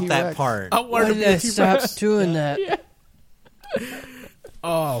around about with that T-Rex. part. I Why wanted to did be I a stop T-Rex. doing that?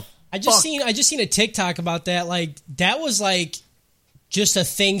 Oh, I just seen a TikTok about that. Like that was like just a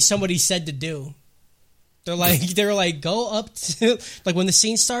thing somebody said to do. They were like go up to like when the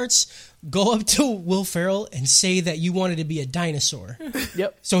scene starts, go up to Will Ferrell and say that you wanted to be a dinosaur.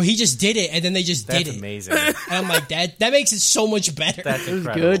 Yep. So he just did it, and then they just That's did it. amazing. And I'm like that makes it so much better. That's It was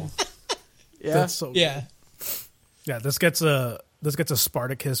incredible. good. Yeah. that's so yeah. Yeah, this gets a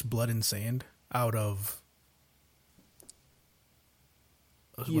Spartacus Blood and Sand out of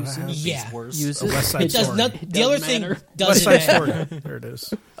what I have? Yeah. Use A it. West Side It does Story. not. The other thing matter. West doesn't Side matter. Story. There it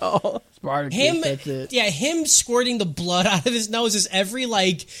is. Oh, Spartacus. Him, That's it. yeah, him squirting the blood out of his nose is every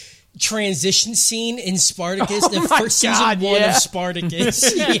like transition scene in Spartacus. The my first God, season one yeah. of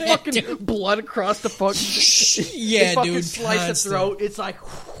Spartacus. Yeah, Fucking dude. blood across the fucking. Yeah, they fucking dude. Slice the constant. throat. It's like.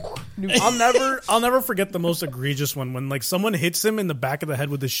 I'll never forget the most egregious one when like someone hits him in the back of the head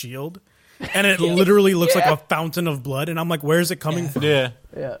with a shield, and it literally looks like a fountain of blood, and I'm like, where is it coming from? Yeah.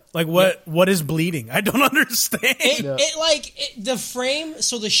 Yeah. Like what is bleeding? I don't understand. The frame.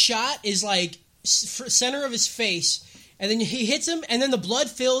 So the shot is like center of his face, and then he hits him, and then the blood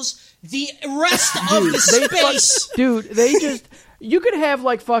fills the rest of the space. Dude, they just. You could have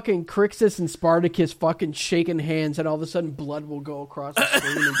like fucking Crixus and Spartacus fucking shaking hands, and all of a sudden blood will go across the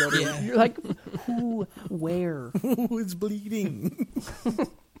screen and go to. Yeah. You're like, who, where? Who is bleeding?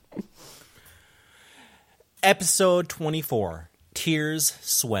 Episode 24, Tears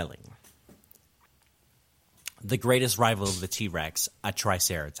Swelling. The greatest rival of the T-Rex, a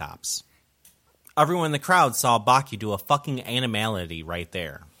Triceratops. Everyone in the crowd saw Baki do a fucking animality right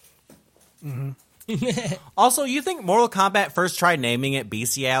there. Mm-hmm. Also, you think Mortal Kombat first tried naming it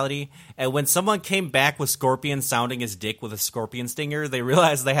Bestiality, and when someone came back with Scorpion sounding his dick with a scorpion stinger, they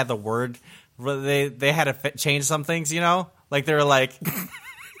realized they had the word, they had to change some things, you know? Like, they were like...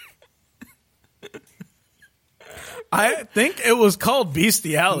 I think it was called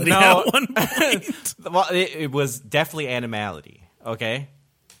bestiality No. at one point. Well, it was definitely animality, okay?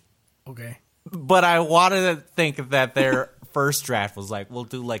 Okay. But I wanted to think that their first draft was like, we'll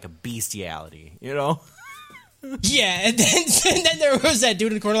do like a bestiality, you know? Yeah, and then there was that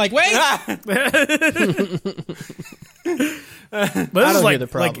dude in the corner like, wait. But I don't hear the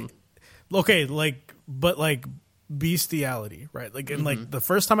problem. But bestiality, right? Like in like the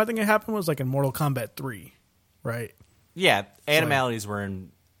first time I think it happened was like in Mortal Kombat 3, right? Yeah, animalities were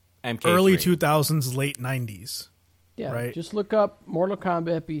in MK3. Early 2000s, late 90s. Yeah, Right. just look up Mortal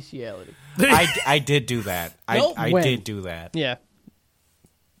Kombat bestiality. I did do that. Nope. I When? did do that. Yeah.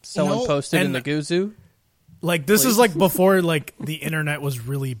 Someone No, posted in and- the Guzu. Like this is like before like the internet was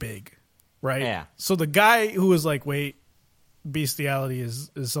really big, right? Yeah. So the guy who was like, "Wait, bestiality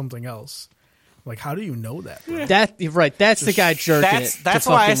is something else." Like, how do you know that? Bro? That's the guy jerking it. That's to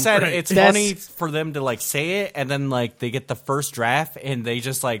why I fucking- said right. it's That's- funny for them to like say it, and then like they get the first draft, and they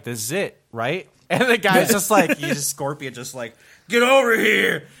just like, this is it, right? And the guy's just like, he's just Scorpion, just like, get over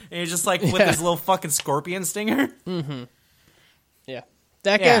here, and he's just like with his little fucking scorpion stinger. Yeah.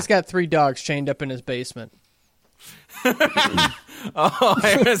 That Yeah. guy's got 3 dogs chained up in his basement. Oh,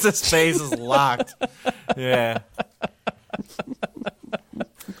 his face is locked. Yeah.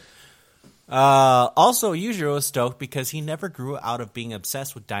 Also, Yujiro is stoked because he never grew out of being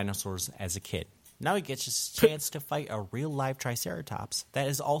obsessed with dinosaurs as a kid. Now he gets his chance to fight a real-life Triceratops that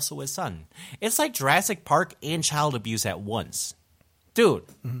is also his son. It's like Jurassic Park and child abuse at once. Dude.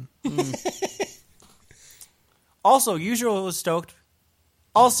 Also, Yujiro was stoked.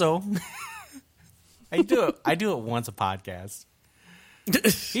 Also, I do it once a podcast.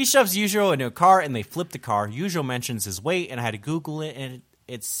 He shoves Yujiro into a car and they flip the car. Yujiro mentions his weight and I had to Google it, and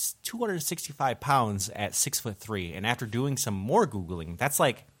it's 265 pounds at 6'3". And after doing some more Googling, that's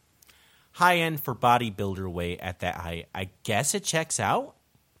like high end for bodybuilder weight at that height. I guess it checks out.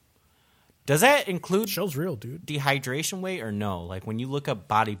 Does that include Show's real, dude. dehydration weight or no? Like when you look up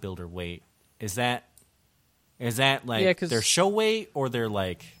bodybuilder weight, is that like their show weight or their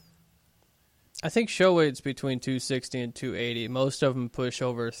like? I think show weight's between 260 and 280. Most of them push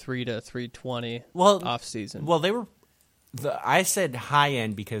over 3 to 320 off season. Well, they were. I said high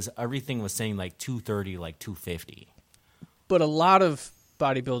end because everything was saying like 230, like 250. But a lot of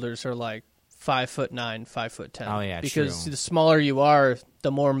bodybuilders are like 5'9", 5'10". Oh yeah, because true. the smaller you are, the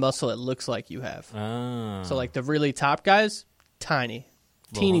more muscle it looks like you have. Oh. So like the really top guys, tiny,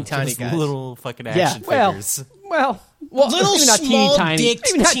 teeny tiny guys, little fucking action figures. Well, little maybe not small teeny tiny, dick,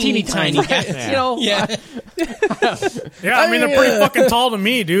 maybe not teeny tiny. Yeah. You know, Yeah. Yeah, I mean, they're pretty fucking tall to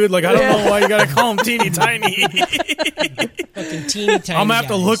me, dude. Like, I don't know why you gotta call them teeny tiny. Fucking teeny tiny. I'm gonna have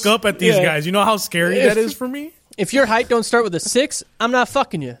to look up at these guys. You know how scary that is for me? If your height don't start with a 6, I'm not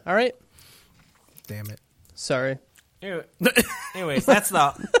fucking you. All right. Damn it. Sorry. Anyways, that's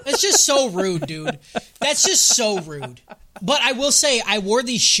just so rude, dude. That's just so rude. But I will say, I wore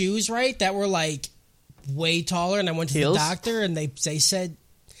these shoes, right, that were like way taller, and I went to Heels? the doctor, and they said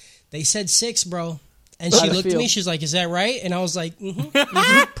 6, bro. And she looked at me. She's like, "Is that right?" And I was like,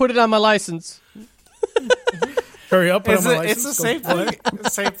 "Mm-hmm." Put it on my license. Hurry up. Put it's, on my it's the license. same thing. The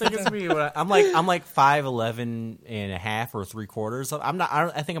same thing as me. I'm like 5'11" and a half or 3/4. I'm not.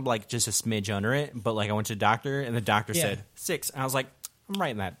 I think I'm like just a smidge under it. But like I went to the doctor, and the doctor said 6, and I was like, I'm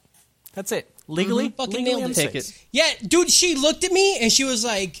writing that. That's it. Legally, Fucking legally, nailed I'm it. Take 6. it. Yeah, dude. She looked at me, and she was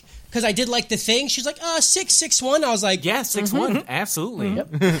like, because I did like the thing. She was like, 6'1". I was like, Yeah, 6'1", absolutely. I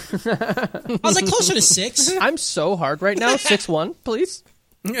was like closer to 6. I'm so hard right now. 6'1", please.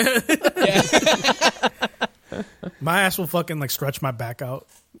 My ass will fucking like stretch my back out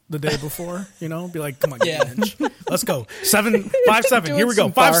the day before, you know? Be like, come on, Yeah. inch. Let's go. 5'7". Here we go.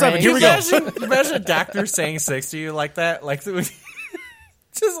 some bar 5'7". Here we go. Imagine a doctor saying 6 to you like that. Like,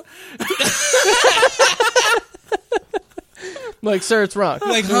 just Like, sir, it's wrong.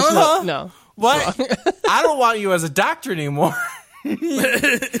 Like, huh? No. what? I don't want you as a doctor anymore.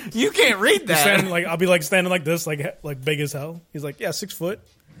 You can't read that. Standing, like, I'll be like standing like this, like big as hell. He's like, yeah, 6 foot.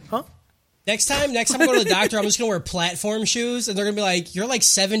 Huh? Next time I go to the doctor, I'm just gonna wear platform shoes, and they're gonna be like, "You're like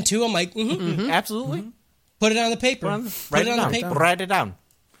 7'2". I'm like, Absolutely. Put it on the paper. Write it down. Write it down.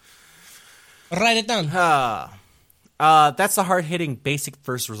 Write it down. That's the hard-hitting basic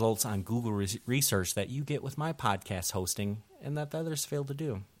first results on Google research that you get with my podcast hosting and that the others fail to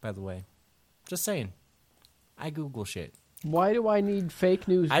do, by the way. Just saying. I Google shit. Why do I need fake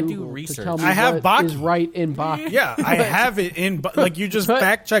news? I do Google research. To tell me I have what Baki. is right in Baki. Yeah, I have it in, like, you just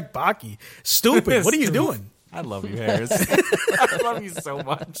fact check Baki. Stupid. What are you doing? I love you, Harris. I love you so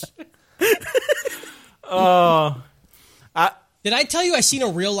much. Oh. Did I tell you I seen a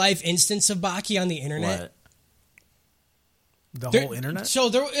real life instance of Baki on the internet? What? The whole internet? So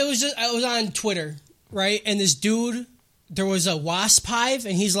I was on Twitter, right? And this dude, there was a wasp hive,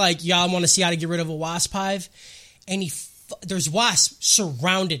 and he's like, "Y'all want to see how to get rid of a wasp hive?" And there's wasps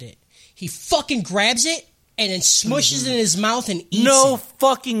surrounded it. He fucking grabs it and then smushes it in his mouth and eats No it.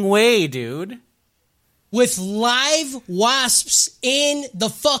 fucking way, dude. With live wasps in the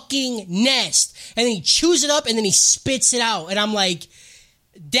fucking nest. And then he chews it up and then he spits it out. And I'm like,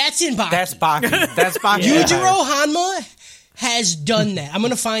 that's in Baki. That's Baki. That's Baki. Yujiro Hanma has done that. I'm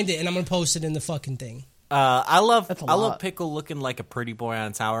going to find it and I'm going to post it in the fucking thing. I love lot. Pickle looking like a pretty boy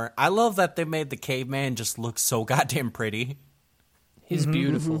on tower. I love that they made the caveman just look so goddamn pretty. He's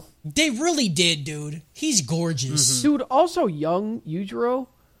beautiful. They really did, dude. He's gorgeous. Dude, also young Yujiro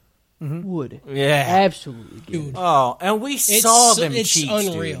would Yeah. absolutely get it. Oh, and we saw them It's cheeks,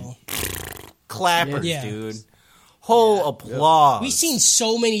 unreal. dude. Clappers, Yeah. dude. Whole applause. We've seen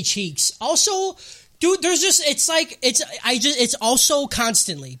so many cheeks. Also, dude, there's just it's also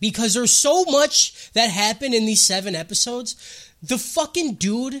constantly because there's so much that happened in these 7 episodes. The fucking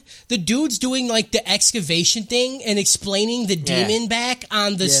dude's doing like the excavation thing and explaining the demon back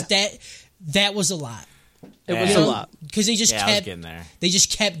on the stat. That was a lot. It was a lot. Because they just Yeah, I was kept getting there. they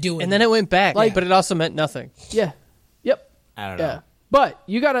just kept doing And then it went back, Like- but it also meant nothing. Yeah. Yep. I don't know. Yeah. But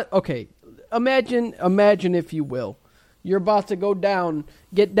you gotta imagine if you will, you're about to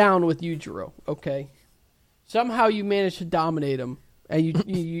get down with Yujiro, okay? Somehow you manage to dominate him, and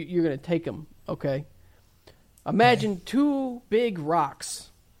you're gonna take him, okay? Imagine 2 big rocks,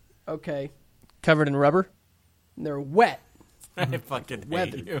 okay? Covered in rubber. And they're wet, I fucking hate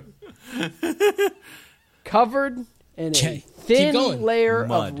Weathered. you. covered in a Okay, keep thin going. layer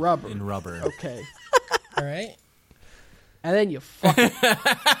Mud of rubber. and rubber. Okay. All right. And then you fuck it.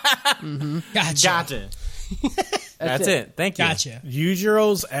 Gotcha. Gotcha. That's it. Thank you. Gotcha.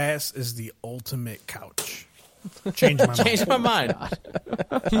 Yujiro's ass is the ultimate couch. Change my mind.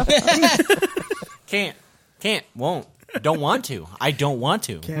 Can't, won't, don't want to. I don't want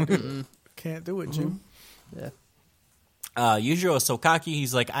to. Can't do it, Jim. Yeah. Yujiro is so cocky,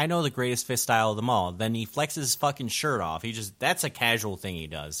 he's like, I know the greatest fist style of them all. Then he flexes his fucking shirt off. That's a casual thing he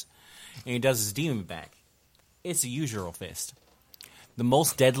does. And he does his demon back. It's a Yujiro fist. The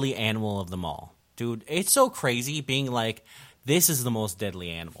most deadly animal of them all. Dude, it's so crazy being like, this is the most deadly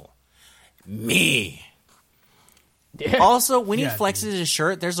animal. Me. Yeah. Also, when he flexes his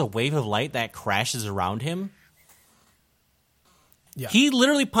shirt, there's a wave of light that crashes around him. Yeah. He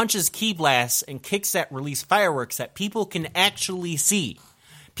literally punches key blasts and kicks that release fireworks that people can actually see.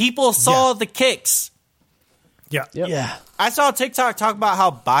 People saw the kicks. Yeah. Yep. Yeah. I saw a TikTok talk about how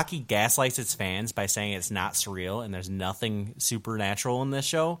Baki gaslights its fans by saying it's not surreal and there's nothing supernatural in this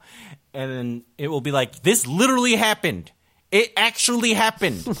show. And then it will be like, this literally happened. It actually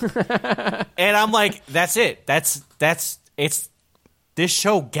happened. And I'm like, that's it. It's this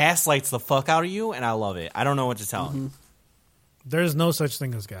show gaslights the fuck out of you, and I love it. I don't know what to tell him. There's no such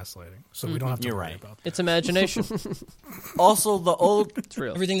thing as gaslighting, so we don't have to You're worry right. about that. It's imagination. Also, the old It's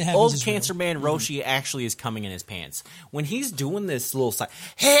real. Everything that happens old is cancer real. man Roshi actually is coming in his pants. When he's doing this little side,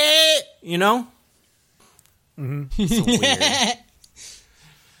 hey, you know? It's weird.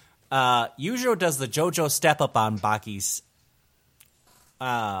 Yujiro does the JoJo step up on Baki's.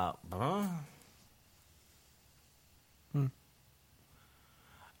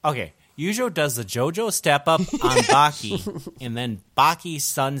 Okay, Yujiro does the JoJo step up on Baki, and then Baki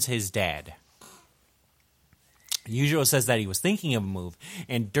stuns his dad. Yujiro says that he was thinking of a move,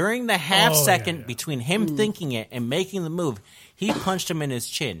 and during the half second between him thinking it and making the move, he punched him in his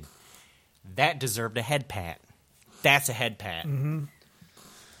chin. That deserved a head pat. That's a head pat.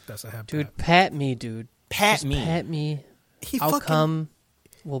 That's a head Dude, pat me, dude. Pat Just me. Pat me. He I'll fucking- come.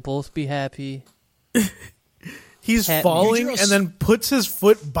 We'll both be happy. He's Pat falling Yujiro's- and then puts his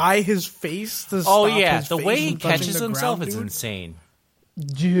foot by his face to Oh stop yeah, his the face way he from touching catches the himself ground, is dude. insane.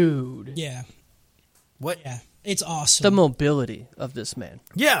 Dude. Yeah. What? Yeah. It's awesome. The mobility of this man.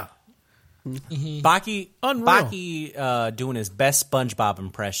 Yeah. Baki, Unreal. Baki doing his best SpongeBob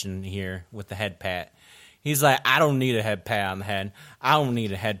impression here with the head pat. He's like, I don't need a head pat on the head. I don't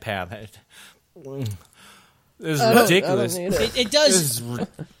need a head pat on the head. This is ridiculous. It does.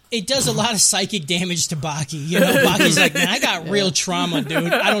 It does a lot of psychic damage to Baki. You know, Baki's like, man, I got real trauma,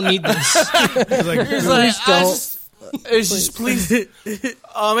 dude. I don't need this. He's like, He's like, it's just please,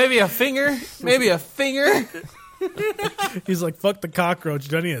 maybe a finger, he's like, fuck the cockroach.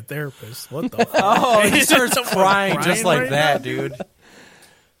 Don't need a therapist. What the fuck? Oh, he starts crying just like right that, dude.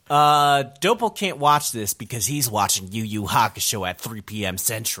 Dopo can't watch this because he's watching Yu Yu Hakusho at 3 p.m.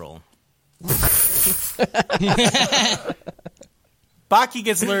 Central. Baki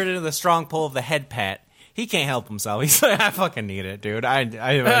gets lured into the strong pull of the head pat. He can't help himself. He's like, I fucking need it, dude. Dude, I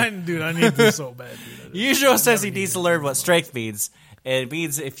need this so bad, dude. Yujiro says he needs to learn what strength means. And it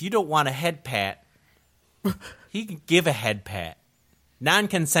means if you don't want a head pat, he can give a head pat.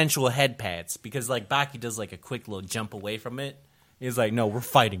 Non-consensual head pats. Because, like, Baki does, like, a quick little jump away from it. He's like, no, we're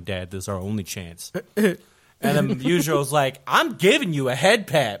fighting, Dad. This is our only chance. And then Yujiro's like, I'm giving you a head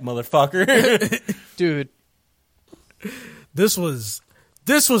pat, motherfucker. Dude. This was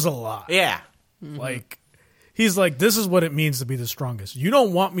a lot. Yeah. Like, he's like, this is what it means to be the strongest. You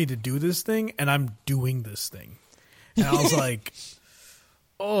don't want me to do this thing, and I'm doing this thing. And I was like,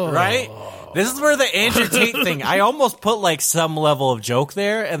 oh. Right? This is where the Andrew Tate thing, I almost put, like, some level of joke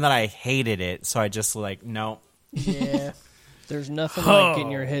there, and then I hated it. So I just, like, no. Yeah. There's nothing like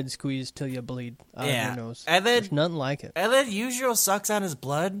getting your head squeezed till you bleed out of your nose. And then, There's nothing like it. And then Yujiro sucks on his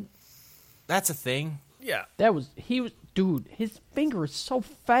blood. That's a thing. Yeah. Dude, his finger is so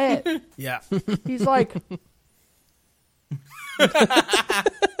fat. Yeah. He's like, it's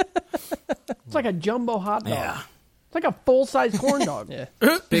like a jumbo hot dog. Yeah. It's like a full-size corn dog. Yeah.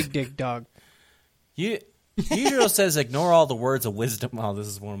 Big dick dog. Yujiro says, ignore all the words of wisdom. Oh, this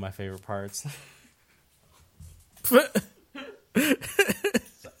is one of my favorite parts.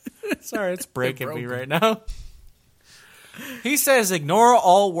 Sorry, it's breaking me right now. He says, ignore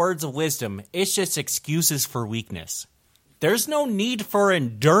all words of wisdom. It's just excuses for weakness. There's no need for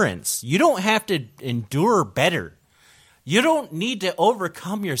endurance. You don't have to endure better. You don't need to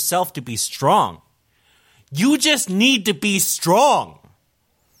overcome yourself to be strong. You just need to be strong.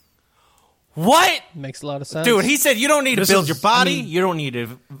 What? Makes a lot of sense. Dude, he said you don't need to build your body. I mean- You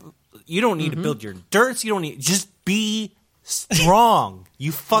don't need to build your endurance. You don't need just be strong.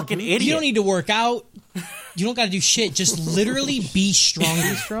 You fucking idiot. You don't need to work out. You don't got to do shit. Just literally be strong.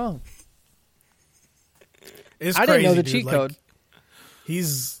 Be strong. It's I didn't know crazy, the dude. cheat Like, code.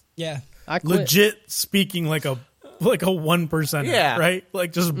 He's Yeah. I quit. legit speaking like a 1%. Yeah. Right?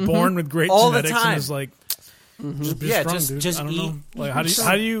 Like just born with great All the genetics time. and is like just be Yeah, strong, just- dude. just I don't eat. know. Like how do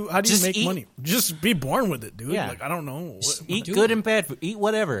you Just make eat. money? Just be born with it, dude. Yeah. Like I don't know. Eat good and bad food. Eat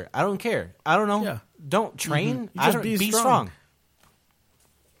whatever. I don't care. I don't know. Yeah. Don't train. You I just don't be be strong. strong.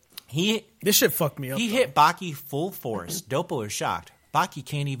 He This shit fucked me up. He though. hit Baki full force. Dopo is shocked. Baki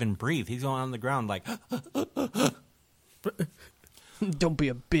can't even breathe. He's going on the ground like. Don't be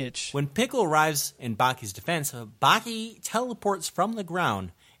a bitch. When Pickle arrives in Baki's defense, Baki teleports from the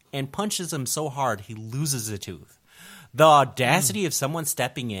ground and punches him so hard he loses a tooth. The audacity of someone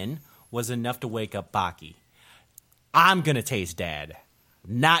stepping in was enough to wake up Baki. I'm gonna taste Dad,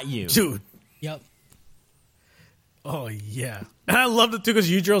 not you. Dude. Yep. Oh yeah, and I loved it too because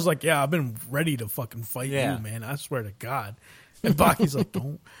Yujiro's like, yeah, I've been ready to fucking fight Yeah. you, man. I swear to God. And Baki's like,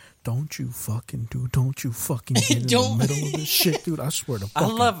 don't you fucking get in Don't. the middle of this shit, dude. I swear to I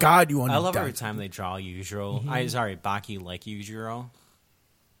fucking love God, you want I to love die. every time they draw Yujiro. Baki like Yujiro.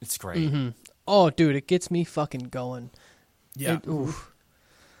 It's great. Oh, dude, it gets me fucking going. Yeah, Oof.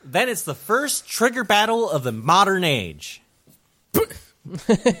 Then it's the first trigger battle of the modern age.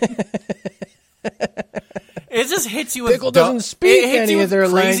 It just hits you with Pickle doesn't it speak hits you any of with their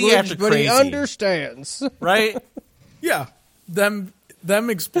crazy language, after but he crazy, understands. right? yeah. Them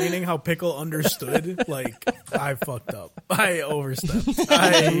explaining how Pickle understood, like I fucked up. I overstepped.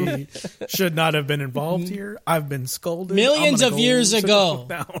 I should not have been involved here. I've been scolded. Millions I'm of gonna go years sit the ago.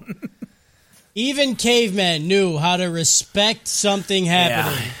 fuck down. Even cavemen knew how to respect something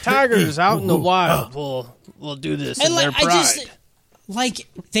happening. Tigers out in the wild will do this in And their like, pride.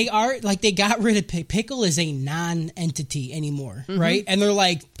 they got rid of Pickle as a non-entity anymore, right? And they're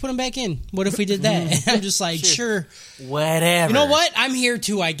like, put him back in. What if we did that? And I'm just like, sure. Whatever. You know what? I'm here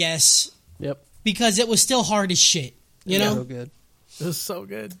too, I guess, Yep. because it was still hard as shit. You know? So good. It was so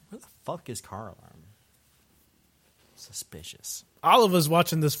good. Where the fuck is car alarm? Suspicious. All of us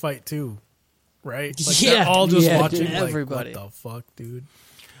watching this fight too, right? Like Yeah. they're all just Yeah, watching. dude, Like, everybody. what the fuck, dude?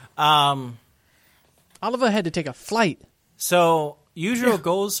 Oliver had to take a flight. So Yujiro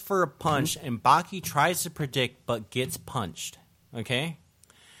goes for a punch, and Baki tries to predict but gets punched. Okay?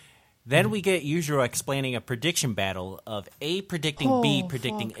 Then we get Yujiro explaining a prediction battle of A predicting B,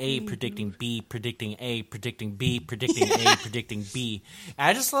 predicting A, predicting B, predicting A, predicting B, predicting A, predicting B. And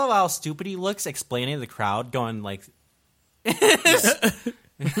I just love how stupid he looks explaining to the crowd, going like...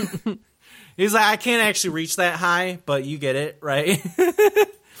 He's like, I can't actually reach that high, but you get it, right?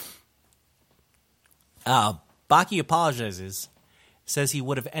 Baki apologizes, says he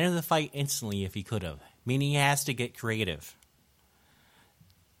would have ended the fight instantly if he could have, meaning he has to get creative.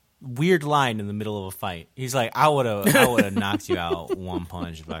 Weird line in the middle of a fight. He's like, I would have knocked you out one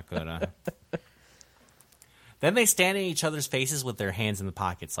punch if I could have. Then they stand in each other's faces with their hands in the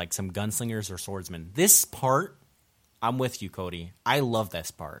pockets like some gunslingers or swordsmen. This part, I'm with you, Cody. I love this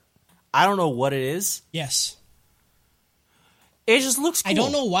part. I don't know what it is. Yes. It just looks cool. I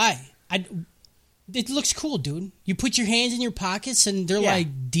don't know why. It looks cool, dude. You put your hands in your pockets, and they're Yeah.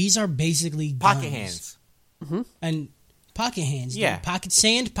 like, these are basically Pocket guns. hands. And pocket hands. Yeah. Dude. Pocket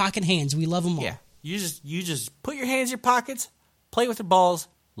sand, pocket hands. We love them all. Yeah. You just put your hands in your pockets, play with your balls,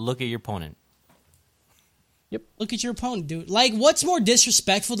 look at your opponent. Look at your opponent, dude. Like, what's more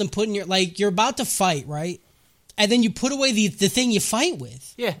disrespectful than putting your... Like, you're about to fight, right? And then you put away the thing you fight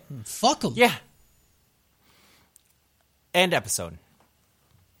with. Yeah. Fuck them. Yeah. End episode.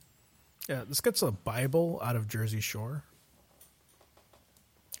 Yeah, this gets a Bible out of Jersey Shore.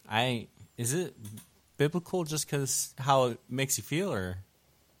 Is it biblical just because how it makes you feel, or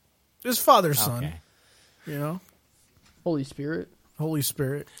It's father son, okay? you know, Holy Spirit. Holy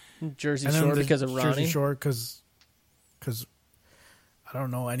Spirit, Jersey and then Shore the because of Ronnie. Jersey Shore because I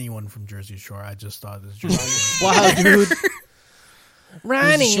don't know anyone from Jersey Shore. I just thought it was Jersey Shore. Wow, dude. Jersey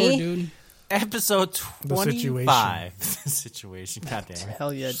Ronnie. Shore, dude. Episode The 25. The situation. Goddamn.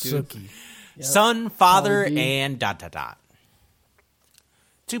 Hell yeah, dude. Suki. Son, father, Colin B. and ...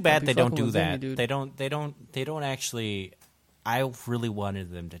 Too bad be they don't fucking do with that. Vinny, dude. They don't actually. I really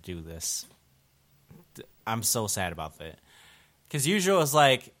wanted them to do this. I'm so sad about that. Because usually it's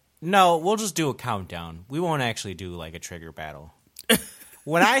like, no, we'll just do a countdown. We won't actually do like a trigger battle.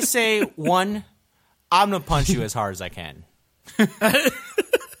 When I say 1, I'm gonna punch you as hard as I can.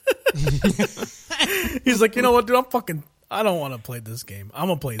 He's like, you know what, dude? I don't want to play this game. I'm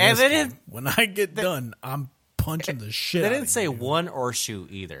gonna play And this they game. didn't- When I get done, I'm punching the shit. They out didn't of say you, dude. 1 or shoot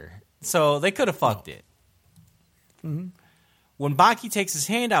either. So they could have fucked it. Mm-hmm. When Baki takes his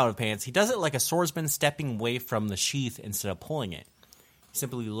hand out of pants, he does it like a swordsman stepping away from the sheath instead of pulling it. He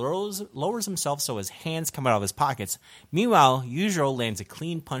simply lowers himself so his hands come out of his pockets. Meanwhile, Yujiro lands a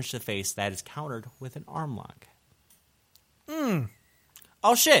clean punch to the face that is countered with an arm lock.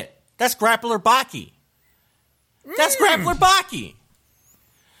 Oh shit, that's Grappler Baki. That's Grappler Baki.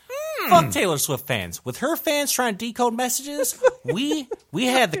 Fuck Taylor Swift fans. With her fans trying to decode messages, we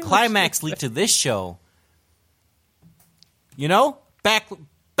had the climax leak to this show. You know? Backler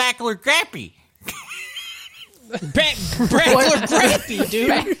Grappy. Brackler Grappy, dude.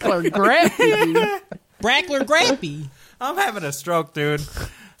 Backler Grappy, dude. Brackler Grappy. I'm having a stroke, dude. We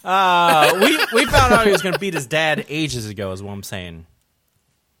found out he was going to beat his dad ages ago, is what I'm saying.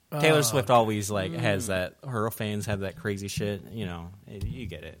 Taylor Swift always has that. Her fans have that crazy shit. You know, you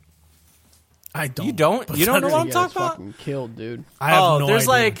get it. I don't. You don't? You don't know what I'm talking about? Fucking killed, dude. I have no there's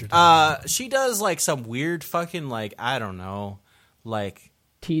idea she does some weird fucking I don't know,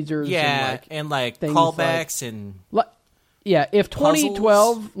 teasers. Yeah, and callbacks and yeah. If puzzles.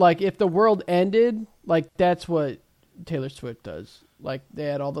 2012, if the world ended, that's what Taylor Swift does. They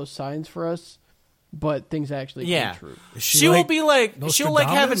had all those signs for us, but things actually came true. She will be she'll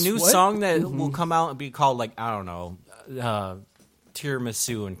have a new What? song that will come out and be called I don't know,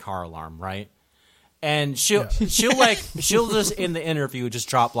 Tiramisu and Car Alarm, right? And she'll just in the interview just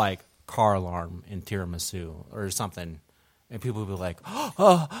drop Car Alarm and Tiramisu or something, and people will be like,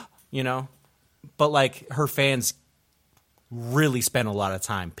 oh, you know, but her fans really spend a lot of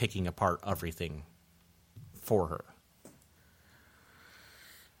time picking apart everything for her.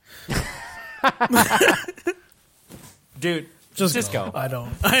 Dude, just go. I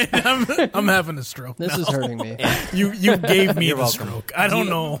don't. I'm having a stroke. This is hurting me. You gave me You're the welcome. stroke. I don't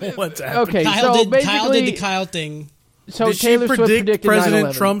know what's happening. Okay, Kyle so did basically, the Kyle thing. so Did Taylor she Swift predict predicted President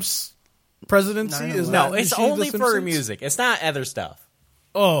 9/11. Trump's presidency? Is No, that, it's is she only The for her Simpsons? music. It's not other stuff.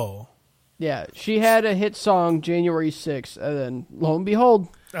 Oh, Yeah, she had a hit song January 6th, and then lo and behold,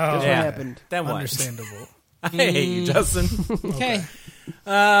 guess what Yeah. happened? Then what? understandable. I hate you, Justin. Okay.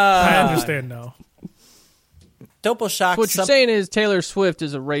 I understand now. Dopo Shock. What you're saying is Taylor Swift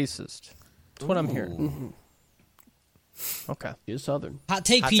is a racist. That's what I'm hearing. Okay. She's Southern. Hot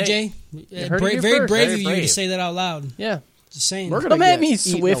take, Hot PJ. heard it here Very first. brave Very of you brave. to say that out loud. Yeah, Just saying. we're gonna Come at get me,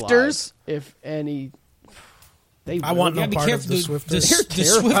 eaten Swifters. alive, if any. They I will. want no gotta be part of careful. the Swifters. The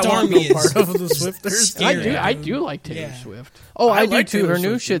Swift I want Army no part is. of the Swifters. Scary. I do like Taylor Yeah. Swift. Oh, I, do like too. Taylor Her new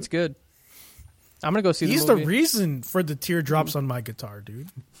Swift, shit's good. I'm gonna go see He's the the movie. reason for the teardrops on my guitar, dude.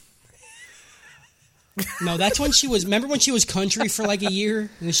 No, that's when she was. Remember when she was country for a year? And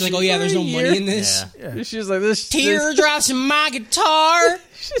then she's like, "Oh yeah, there's no money in this." Yeah. She's like this. Teardrops in my guitar.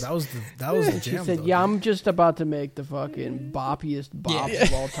 That was the She jam. said, though, "Yeah, dude. I'm just about to make the fucking boppiest bop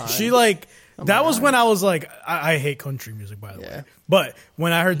of all time." She that was when I was like, I hate country music, by the way. But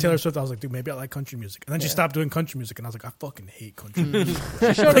when I heard Taylor Swift, I was like, dude, maybe I like country music. And then she stopped doing country music, and I was like, I fucking hate country music.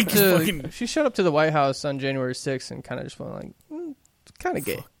 She showed up to the White House on January 6th and kind of just went it's kind of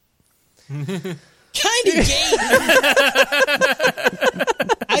gay. Kind of gay.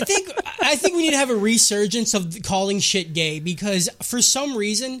 I think we need to have a resurgence of calling shit gay because for some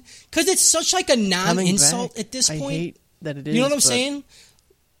reason, because it's such a non-insult at this point. I hate that it is. You know what I'm but saying?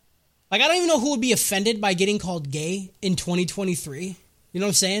 I don't even know who would be offended by getting called gay in 2023. You know what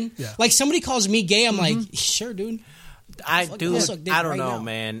I'm saying? Yeah. Somebody calls me gay, I'm like, sure, dude. I Fuck, do. I'll suck dick I don't right know, now.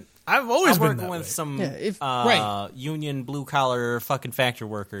 man. I've always I'm been working that with way. some Right. union blue collar fucking factory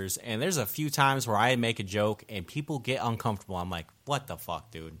workers, and there's a few times where I make a joke and people get uncomfortable. I'm like, what the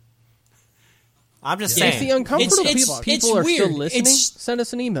fuck, dude? I'm just If the saying. uncomfortable It's people are weird. still listening, It's- send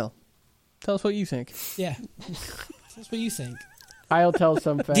us an email. Tell us what you think. Yeah. That's what you think. I'll tell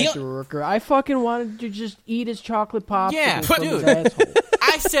some factory worker, I fucking wanted to just eat his chocolate popsicle Yeah, from his dude. asshole.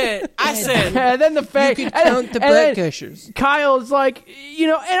 I said, And then the fact, You can count the blood gushers. Kyle's like,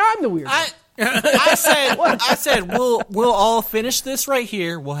 and I'm the weird. I said, we'll all finish this right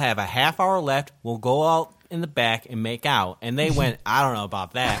here. We'll have a half hour left. We'll go out in the back and make out. And they went, I don't know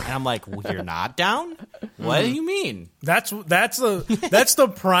about that. And I'm like, well, you're not down? What do you mean? That's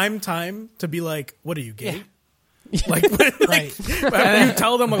the prime time to be like, what are you, gay? Like you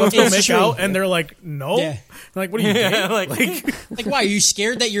tell them like, let's go It's make true. out, and they're like, no. Yeah. Like, what are you, gay? Like- Like, why? Are you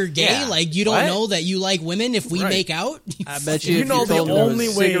scared that you're gay? Yeah. Like, you don't What? know that you like women if we Right. make out? I bet you, you if know you the told them there was only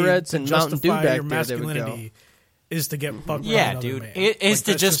way cigarettes to and Mountain Dew justify back your there, they would go. masculinity is to get fucked by Yeah, another dude. man. It is Like,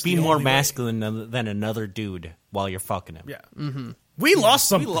 to that's just be the more only way. masculine than another dude while you're fucking him. Yeah. We lost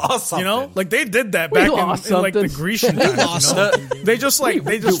something. lost You know, something. like they did that back lost in like the something. Grecian times. lost You know? something. They just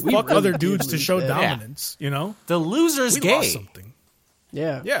we fuck really other did dudes to lose show that. dominance. You know, The loser's we gay. lost something.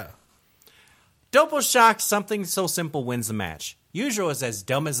 yeah. Yeah. Dopo Shock, something so simple wins the match. Usual is as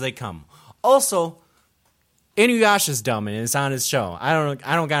dumb as they come. Also, Inuyasha's dumb and it's on his show. I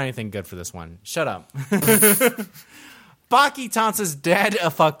don't got anything good for this one. Shut up. Baki taunts his dad a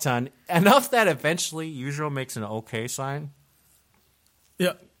fuck ton, enough that eventually Yujiro makes an okay sign.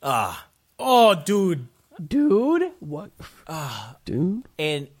 Yeah. Oh, dude. Dude? What? Dude?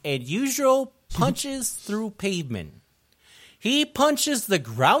 And Yujiro punches through pavement. He punches the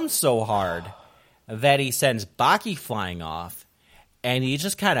ground so hard that he sends Baki flying off, and he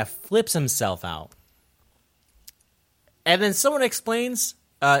just kind of flips himself out. And then someone explains,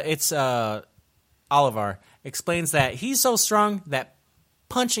 it's Olivar, explains that he's so strong that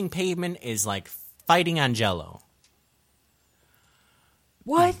punching pavement is like fighting on Jell-O.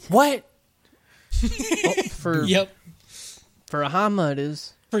 What? What? For a Hanma, it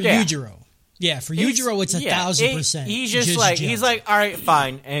is. For Yujiro. Yeah, for Yujiro, it's 1,000%. He's just like, Jell-O. he's like, all right,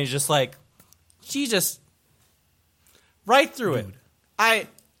 fine. And he's just like, she just, right through it.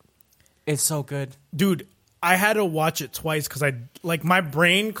 It's so good. Dude, I had to watch it twice because my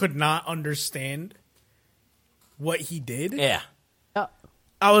brain could not understand what he did. Yeah.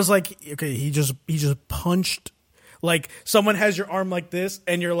 I was like, okay, he just punched. Like, someone has your arm like this,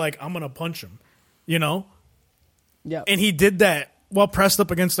 and you're like, I'm going to punch him. You know? Yeah. And he did that while pressed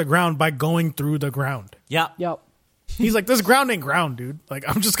up against the ground by going through the ground. Yep. He's like, this ground ain't ground, dude. Like,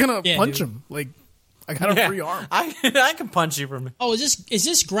 I'm just going to punch him. Like, I got a free arm. I can punch you from. Oh, is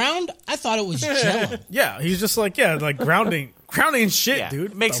this ground? I thought it was Jell-O. Yeah, he's just like, like grounding shit,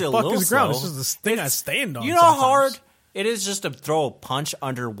 dude. It makes the it a fuck little is ground? slow. It's just this thing I stand on. You know how hard it is just to throw a punch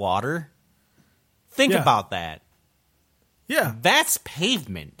underwater? Think about that. Yeah. That's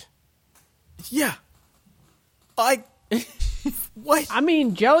pavement. Yeah. What? I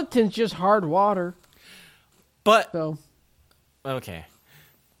mean, gelatin's just hard water. But, So, okay.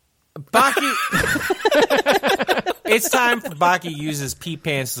 Baki, it's time for Baki to use his pee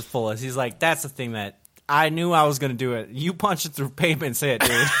pants to the fullest. He's like, that's the thing that I knew I was going to do it. You punch it through pavement and say it,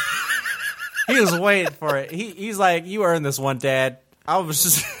 dude. He was waiting for it. He's like, you earned this one, Dad. I was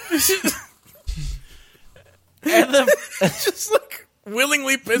just... and then... just like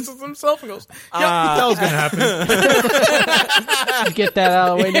willingly pisses himself and goes, that was going to happen. you get that out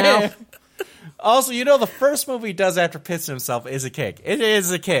of the way now. Also, the first move he does after pissing himself is a kick. It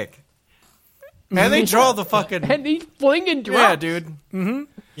is a kick. And they draw the fucking... And he fling and drop. Yeah, dude. Mm-hmm.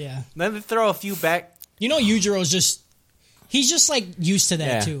 Yeah. Then they throw a few back. Yujiro's just... He's just, like, used to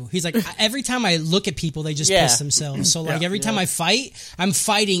that, too. He's like, every time I look at people, they just piss themselves. So, like, every time I fight, I'm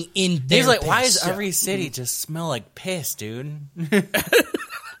fighting in their He's like, piss. why does every city just smell like piss, dude?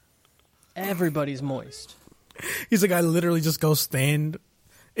 Everybody's moist. He's like, I literally just go stand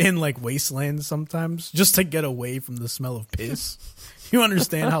in, like, wastelands sometimes just to get away from the smell of piss. You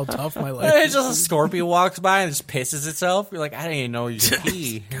understand how tough my life It's is? just a scorpion walks by and just pisses itself. You're like, I didn't even know you could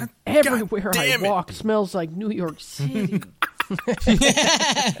pee. Everywhere I damn it. walk smells like New York City.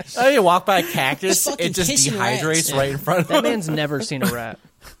 Oh, you walk by a cactus, Fucking it just pissing dehydrates rats. right in front of That him. man's never seen a rat.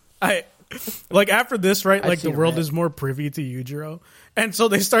 Like, after this, right, like, the seen world that. is more privy to Yujiro. And so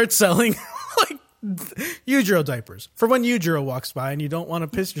they start selling, like, Yujiro diapers. For when Yujiro walks by and you don't want to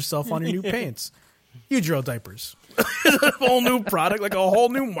piss yourself on your new pants. Yujiro diapers. A whole new product, like a whole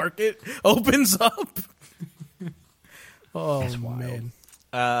new market opens up. Oh, man.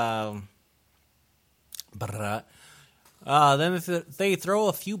 Then they throw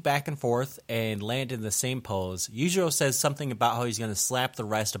a few back and forth and land in the same pose. Yujiro says something about how he's going to slap the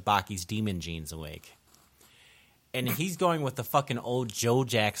rest of Baki's demon genes awake. And he's going with the fucking old Joe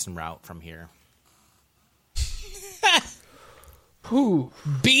Jackson route from here. Ooh,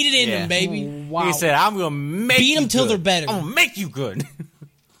 Beat it in them, baby. wow. He said, I'm going to make Beat you 'em till good. they're better. I'm going to make you good.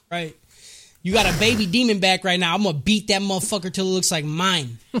 Right. You got a baby demon back right now. I'm going to beat that motherfucker till it looks like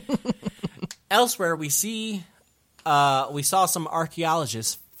mine. Elsewhere, we saw some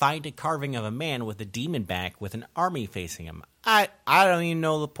archaeologists find a carving of a man with a demon back with an army facing him. I don't even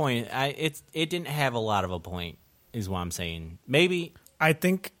know the point. It didn't have a lot of a point, is what I'm saying. Maybe I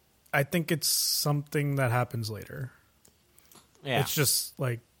think it's something that happens later. yeah. It's just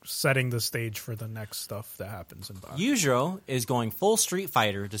like setting the stage for the next stuff that happens in Baki. Yujiro is going full Street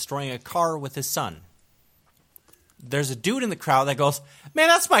Fighter, destroying a car with his son. There's a dude in the crowd that goes, "Man,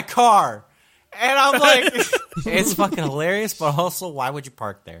 that's my car," and I'm like, it's fucking hilarious. But also, why would you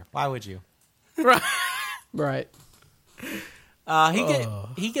park there? Why would you? Right.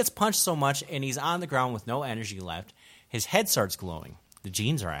 He gets punched so much, and he's on the ground with no energy left. His head starts glowing. The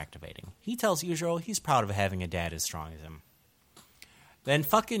genes are activating. He tells Yujiro he's proud of having a dad as strong as him. Then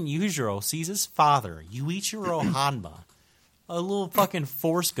fucking Yujiro sees his father, Yuichiro Hanma, a little fucking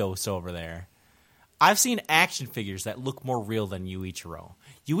force ghost over there. I've seen action figures that look more real than Yuichiro.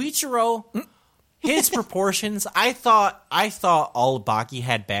 Yuichiro his proportions, I thought all of Baki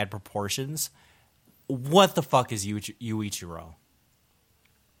had bad proportions. What the fuck is Yuichiro?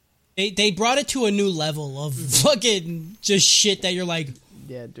 They brought it to a new level of fucking just shit that you're like,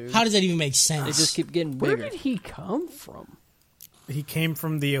 yeah, dude. How does that even make sense? They just keep getting Where bigger. did he come from? He came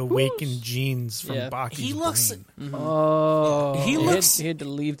from the awakened genes from Baki's He looks. brain. Oh, He looks He had to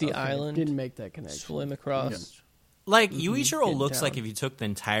leave the island, Didn't make that connection. swim across. like Yuichiro Get looks down. like if you took the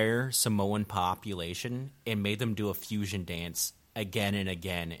entire Samoan population and made them do a fusion dance again and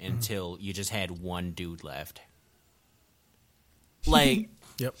again until you just had one dude left. Like,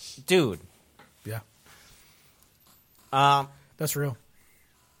 Yep. dude. Yeah. Um, That's real.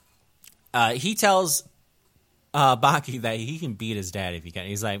 he tells Baki that he can beat his dad if he can.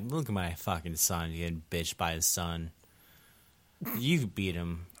 He's like, look at my fucking son getting bitched by his son. You can beat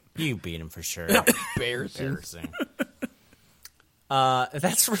him. You can beat him for sure. Embarrassing.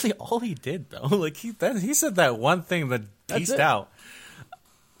 That's really all he did, though. Like he said that one thing that pieced it. out.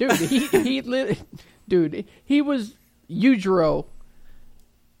 Dude, he was Yujiro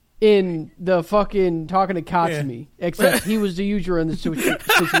in the fucking talking to Katsumi, except he was the Yujiro in the situation.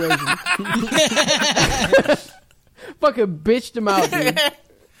 Fucking bitched him out, dude.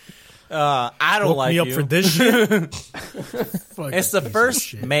 I don't Woke like me up you. for this shit. It's the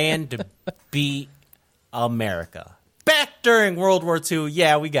first man to beat America. Back during World War II,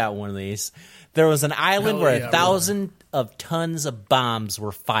 yeah, we got one of these. There was an island Hell where yeah, 1,000 of tons of bombs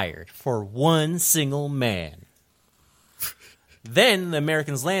were fired for one single man. Then the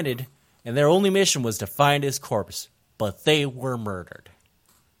Americans landed, and their only mission was to find his corpse, but they were murdered.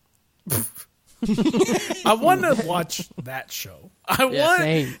 I want to watch that show. I want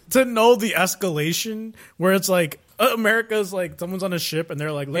same. to know the escalation where it's like America's like someone's on a ship and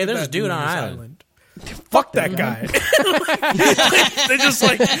they're like, look Hey, at there's that a dude dude on on this an island. island. Fuck that guy. They just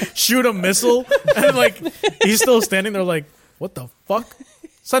like shoot a missile and like he's still standing there like, what the fuck?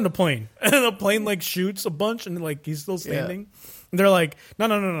 Send a plane. And the plane like shoots a bunch and like he's still standing. And they're like,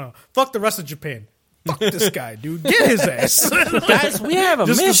 no. Fuck the rest of Japan. Fuck this guy, dude. Get his ass. Guys, we have a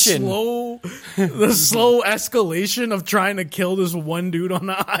Just mission. the slow escalation of trying to kill this one dude on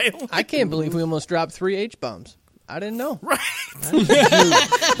the island. I can't believe we almost dropped 3 H-bombs. I didn't know. Right. Like,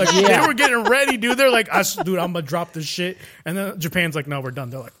 they were getting ready, dude. They're like, dude, I'm going to drop this shit. And then Japan's like, no, we're done.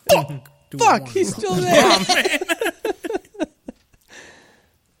 They're like, fuck. Dude, Fuck, he's still there.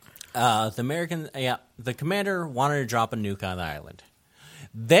 The commander wanted to drop a nuke on the island.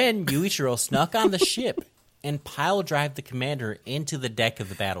 Then Yuichiro snuck on the ship and pile drive the commander into the deck of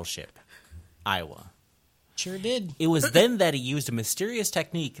the battleship, Iowa. Sure did. It was then that he used a mysterious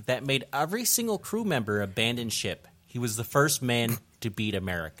technique that made every single crew member abandon ship. He was the first man to beat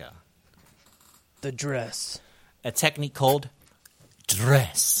America. The dress. A technique called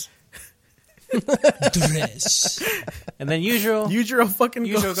dress. Dress. And then Yujiro fucking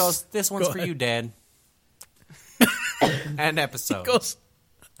goes, this one's for you, Dad. End episode. Goes,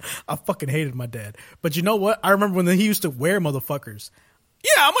 I fucking hated my dad. But you know what? I remember when he used to wear motherfuckers.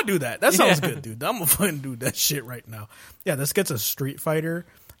 Yeah, I'm going to do that. That sounds good, dude. I'm going to fucking do that shit right now. Yeah, this gets a Street Fighter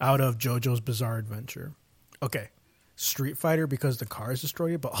out of JoJo's Bizarre Adventure. Okay. Street Fighter because the car is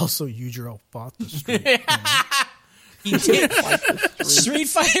destroyed, but also Yujiro fought the street. You know? He did Street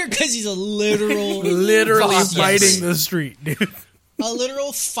Fighter because he's a Literally Yes. fighting the street, dude. A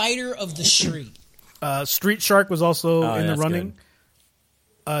literal fighter of the street. Street Shark was also in the that's running.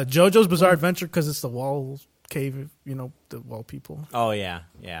 JoJo's Bizarre Adventure because it's the wall cave, you know, the wall people. Oh, yeah.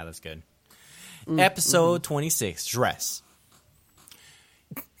 Yeah, that's good. Episode 26, Dress.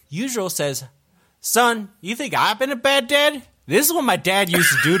 Yujiro says, son, you think I've been a bad dad? This is what my dad used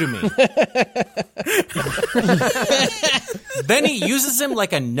to do to me. Then he uses him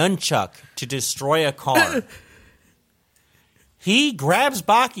like a nunchuck to destroy a car. He grabs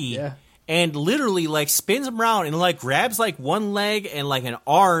Baki and literally like spins him around and like grabs like one leg and like an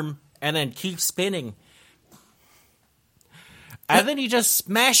arm and then keeps spinning. And then he just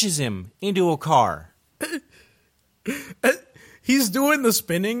smashes him into a car. He's doing the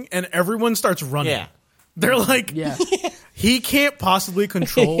spinning and everyone starts running. Yeah. They're like, Yeah. he can't possibly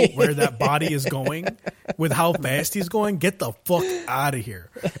control where that body is going with how fast he's going. Get the fuck out of here.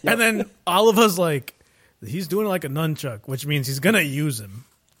 And then all of us like, he's doing it like a nunchuck, which means he's going to use him.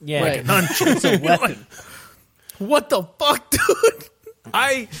 Yeah. Right. Nunchuck. It's a weapon. What the fuck,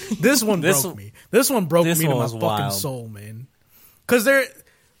 dude? This one broke me. This one broke me to my was fucking wild. soul, man. Because they're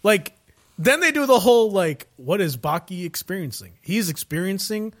like, then they do the whole like, what is Baki experiencing? He's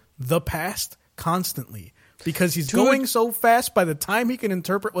experiencing the past constantly because he's going so fast. By the time he can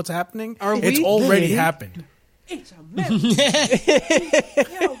interpret what's happening, it's already happened. It's a memory.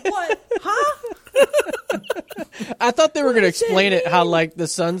 Yeah, what? Huh? I thought they were going to explain it how like the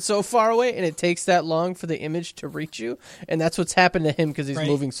sun's so far away and it takes that long for the image to reach you, and that's what's happened to him because he's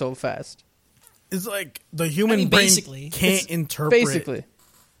moving so fast. It's like the human brain can't interpret basically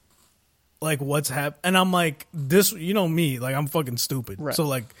like what's happening, and I'm like, this, you know me, like I'm fucking stupid. Right. So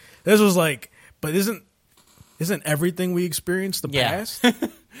like this was like, but isn't everything we experience the past?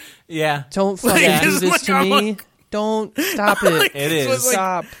 Yeah. Don't fucking do this like, to I'm me. like- Don't stop it. Like, It is. so it's like,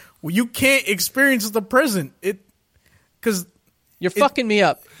 Stop. well, you can't experience the present. Because You're fucking me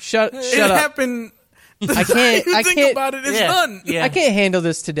up. Shut it up. happened. I can't. You I think can't. about it. It's Yeah. done. Yeah. I can't handle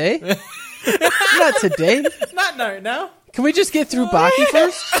this today. Not today. Not right now. Can we just get through Baki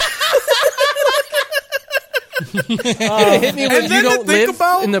first? Hit me when And you then to don't think live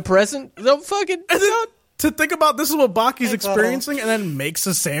about- in the present. Don't fucking. And then to think about this is what Baki's experiencing, and then makes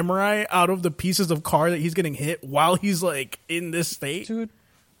a samurai out of the pieces of car that he's getting hit while he's like in this state. Dude.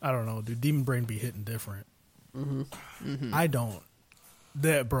 I don't know, dude. Demon Brain be hitting different. I don't.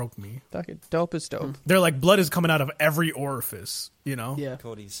 That broke me. Fucking dope is dope. They're like blood is coming out of every orifice. You know. Yeah.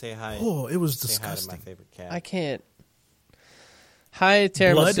 Cody, say hi. Oh, it was Say hi to my disgusting. favorite cat. I can't. Hi,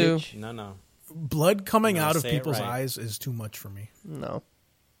 tiramisu. No. Blood coming No, out of say it people's right. eyes is too much for me. No.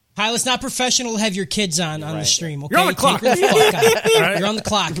 Kyle, it's not professional to have your kids on the right. stream. Okay, You're on the clock. Take her the fuck out. Right? You're on the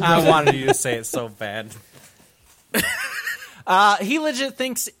clock. I wanted you to say it so bad. He legit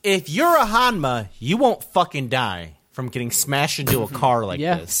thinks if you're a Hanma, you won't fucking die from getting smashed into a car like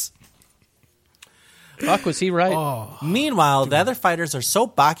Yeah. this. Fuck, was he right? Oh, Meanwhile, the other fighters are so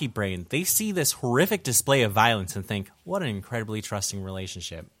Baki brained, they see this horrific display of violence and think, what an incredibly trusting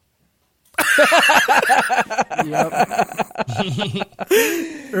relationship. Yep.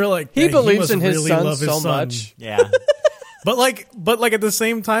 or like He "Dang, believes must in his really son love his so son." much. Yeah. But like at the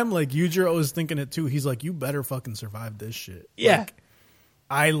same time, like Yujiro is thinking it too. He's like, you better fucking survive this shit. Yeah. Like,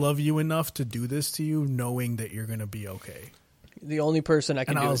 I love you enough to do this to you, knowing that you're gonna be okay. The only person I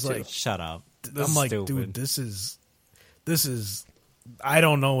can And do I it was to. like, Shut up. This I'm is like, stupid. dude, this is. I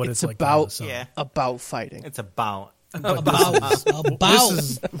don't know what It's it's like. to have a about son. Yeah. about fighting. It's about. But About. this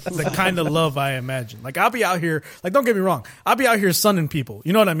is the kind of love I imagine. Like I'll be out here, like don't get me wrong, I'll be out here sunning people.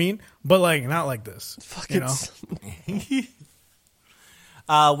 You know what I mean? But like not like this. You know?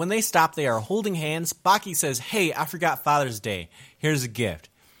 When they stop, they are holding hands. Baki says, hey, I forgot Father's Day. Here's a gift.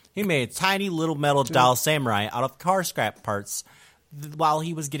 He made a tiny little metal doll samurai out of car scrap parts while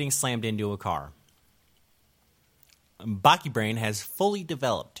he was getting slammed into a car. Baki Brain has fully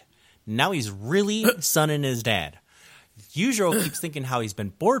developed. Now he's really sonning his dad. Yujiro keeps thinking how he's been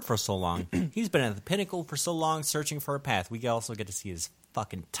bored for so long. He's been at the pinnacle for so long, searching for a path. We also get to see his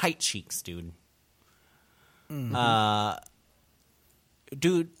fucking tight cheeks, dude.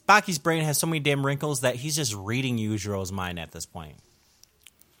 Dude, Baki's brain has so many damn wrinkles that he's just reading Yujiro's mind at this point.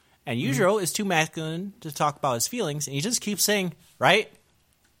 And Yujiro is too masculine to talk about his feelings, and he just keeps saying, right?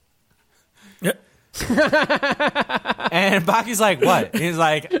 Yep. And Baki's like, what? He's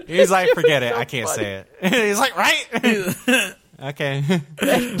like, forget it. I can't say it. He's like, right? Okay.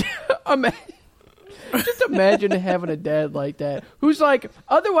 Just imagine having a dad like that who's like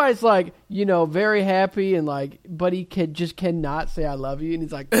otherwise like, you know, very happy and like, but he just cannot say I love you, and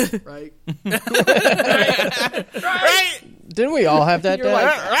he's like, right. Right? Didn't we all have that You're dad?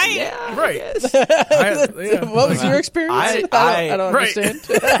 like, Right? yeah, Right. yes. What was your experience? I don't Right. understand.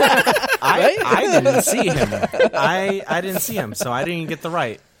 I didn't see him. I didn't see him, so I didn't get the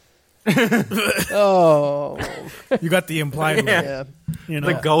right. Oh, You got the implied one, yeah. you know.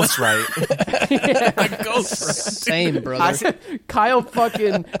 The ghost right. Same, brother. Kyle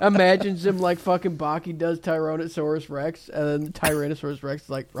fucking imagines him like fucking Baki does Tyrannosaurus Rex, and then the Tyrannosaurus Rex is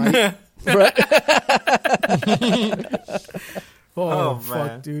like, right? Oh, man.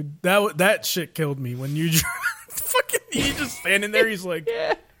 fuck, dude. That shit killed me when you fucking he's just standing there. He's like,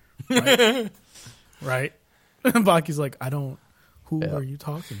 right. And Baki's like, I don't. Who are you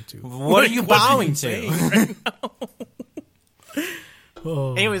talking to? What are you bowing to?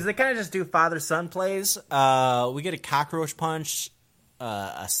 Oh. Anyways, they kind of just do father-son plays. We get a cockroach punch,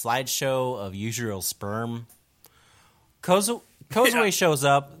 a slideshow of Yujiro's sperm. Kozue shows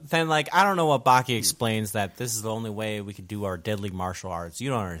up. Then, like, I don't know what Baki explains that this is the only way we could do our deadly martial arts. You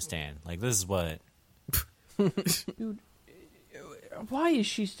don't understand. Like, this is what... Dude, why is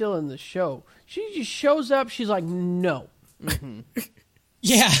she still in the show? She just shows up. She's like, no.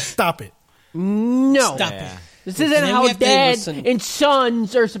 Yeah. Stop it. No. Stop Yeah. it. This isn't then how we have to dads listen. and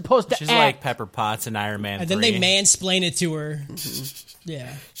sons are supposed to She's act. like Pepper Potts and Iron Man And 3. then they mansplain it to her.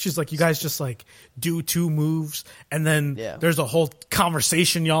 Yeah. She's like, you guys just like do two moves, and then Yeah. there's a whole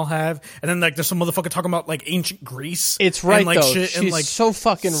conversation y'all have, and then like there's some motherfucker talking about like ancient Greece. It's right and, like, though. shit, She's and like so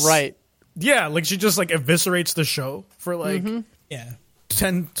fucking right. Yeah, like she just like eviscerates the show for like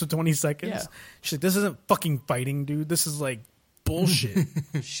 10 to 20 seconds. Yeah. She's like, this isn't fucking fighting, dude. This is like bullshit.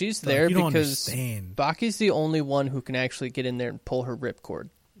 She's there you don't because understand. Baki's the only one who can actually get in there and pull her ripcord.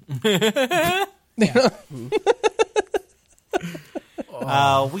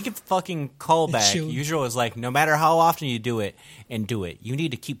 We could fucking call back. Usual is like, no matter how often you do it, you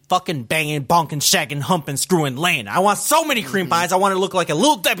need to keep fucking banging, bonking, shagging, humping, screwing, laying. I want so many cream pies, I want to look like a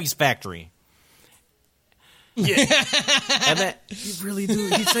Little Debbie's factory. Yeah. And then, You really do.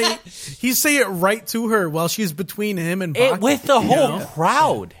 He'd say it right to her while she's between him and Baki. with the whole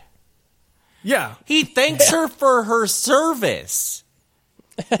crowd. Yeah. He thanks her for her service.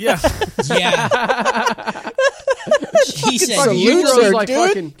 Yeah. Yeah. He said, Yujiro's like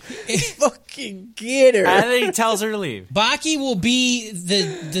fucking. Fucking get her. And then he tells her to leave. Baki will be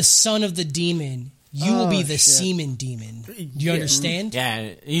the son of the demon. You will be the semen demon. Do you understand? Yeah,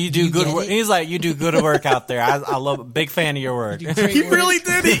 you do good work. He's like, you do good work out there. I love, big fan of your work. You do great He work. really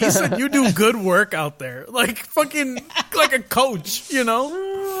did. He said, you do good work out there. Like fucking, like a coach, you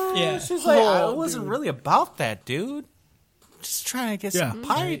know? Yeah. She's like, it wasn't really about that, dude. Just trying to get some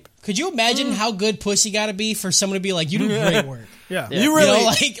pipe. Could you imagine how good pussy got to be for someone to be like, you do great work? Yeah. You really,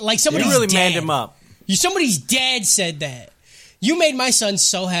 You know, like somebody's you really dad. manned him up. Somebody's dad said that. You made my son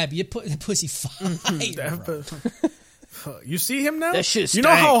so happy. You put the pussy fire. bro. You see him now? That shit You know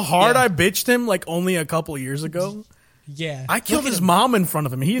how stank. hard Yeah. I bitched him like only a couple years ago? Yeah. I killed his mom in front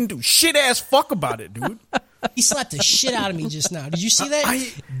of him. He didn't do shit ass fuck about it, dude. He slapped the shit out of me just now. Did you see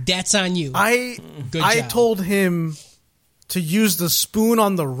that? That's on you. Good I job. told him to use the spoon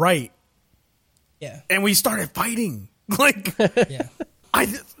on the right, Yeah. and we started fighting. Like, Yeah.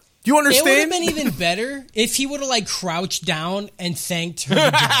 you It would have understand? been even better if he would have like crouched down and thanked her.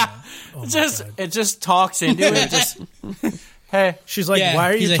 vagina. It just talks into it. Just, hey. She's like, Yeah,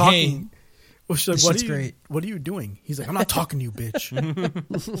 why are he's you like, talking? hey, Well, she's like, this what shit's are you? great. What are you doing? He's like, I'm not talking to you,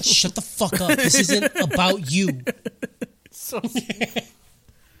 bitch. Shut the fuck up. This isn't about you.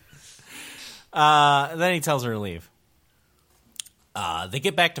 Then he tells her to leave. They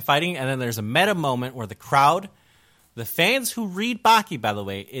get back to fighting, and then there's a meta moment where the crowd, the fans who read Baki, by the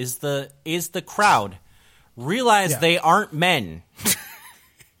way, is the crowd, realize they aren't men.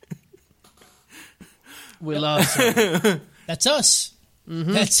 We lost her. That's us.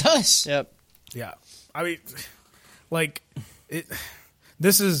 That's us. Yep. Yeah, I mean, like,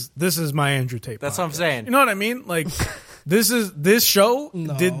 this is my Andrew Tate. That's podcast. what I'm saying. You know what I mean? Like, this show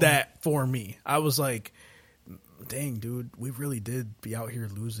No. did that for me. I was like, dang, dude, we really did be out here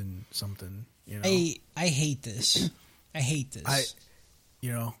losing something. You know, I hate this. I hate this.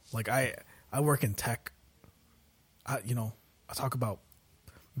 I work in tech. I talk about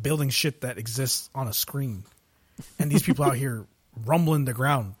building shit that exists on a screen, and these people out here rumbling the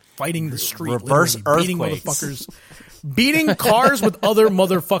ground, fighting the street, Reverse literally beating earthquakes. motherfuckers, beating cars with other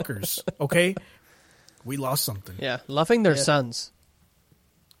motherfuckers. Okay, we lost something. Yeah, loving their sons.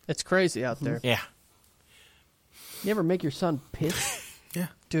 It's crazy out there. Yeah. You ever make your son piss? Yeah,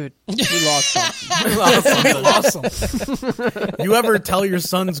 Dude, we lost something. we lost something. You ever tell your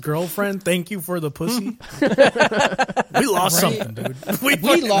son's girlfriend, "Thank you for the pussy"? We lost something, dude.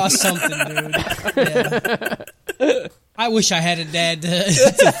 we lost something, dude. Yeah. I wish I had a dad to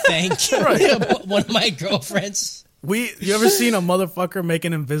thank one of my girlfriends. You ever seen a motherfucker make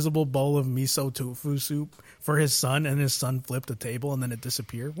an invisible bowl of miso tofu soup for his son, and his son flipped the table and then it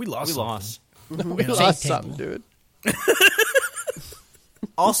disappeared? We lost. Something. We lost something, dude.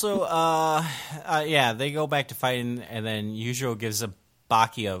 Also, they go back to fighting, and then Yujiro gives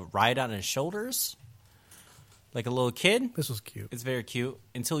Baki a ride on his shoulders, like a little kid. This was cute. It's very cute.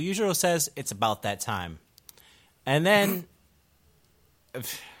 Until Yujiro says, it's about that time. And then,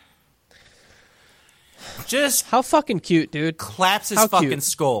 just How fucking cute, dude. claps his How fucking cute.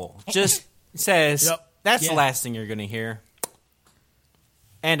 skull. Just says, Yep. that's the Yeah. last thing you're going to hear.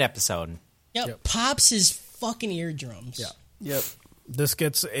 End episode. Yep. Pops his fucking eardrums. Yeah. Yep. This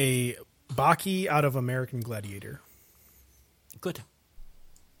gets a Baki out of American Gladiator. Good.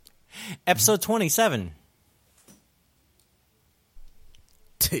 Episode 27.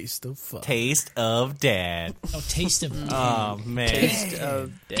 Taste of fuck. Taste of Dad. Oh, taste of Oh, man. Taste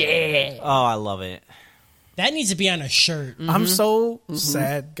of death. Oh, I love it. that needs to be on a shirt. I'm so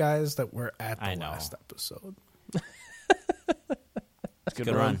sad, guys, that we're at the I know. last episode. Good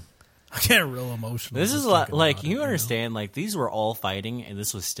run. I get real emotional. This is just a lot, thinking like, about it, you know? understand, like, these were all fighting, and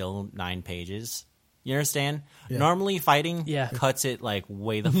this was still 9 pages. You understand? Yeah. Normally, fighting Yeah. cuts it, like,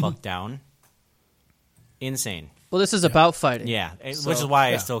 way the fuck down. Insane. Well, this is about fighting. Yeah, which is why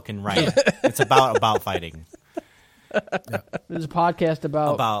I yeah. still can write. It's about fighting. There's a podcast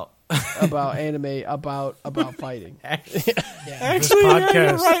about about anime, about fighting. Actually, This podcast-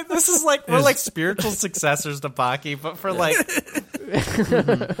 you're right. This is like we're like spiritual successors to Baki, but for like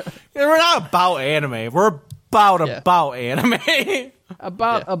we're not about anime. We're about anime.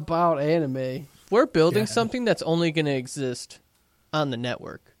 About anime. We're building something that's only going to exist on the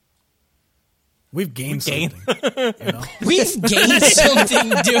network. We've gained something. You know? We've gained something,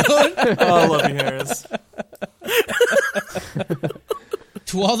 dude. Oh, I love you, Harris.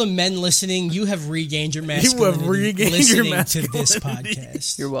 To all the men listening, you have regained your masculinity. regained listening your to this masculinity.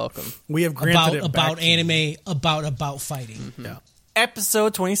 podcast. You're welcome. We have granted it about back to you. anime, about fighting. Mm-hmm. Yeah.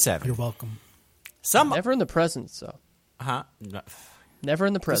 Episode 27. You're welcome. Never in the present, so. Huh? No. Never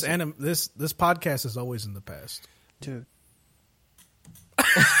in the present. This podcast is always in the past. Dude.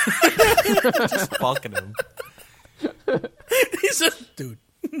 Just fucking him. He's just, dude.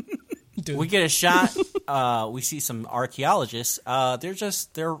 We get a shot. We see some archaeologists.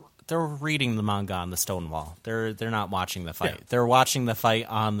 They're reading the manga on the stone wall. They're not watching the fight. Yeah. They're watching the fight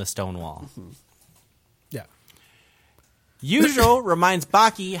on the stone wall. Yeah. Yujiro reminds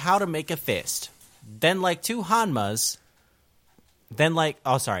Baki how to make a fist. Then, like two Hanmas,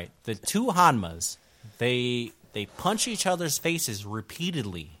 the two Hanmas, they punch each other's faces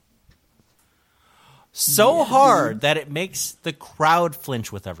repeatedly. So hard that it makes the crowd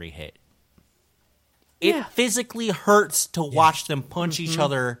flinch with every hit. It physically hurts to watch them punch each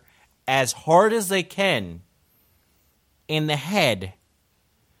other as hard as they can in the head,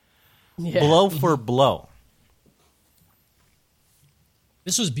 blow for blow.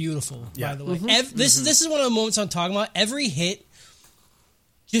 This was beautiful, by the way. This is one of the moments I'm talking about. Every hit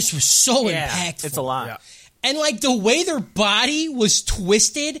just was so impactful. It's a lot. Yeah. And like the way their body was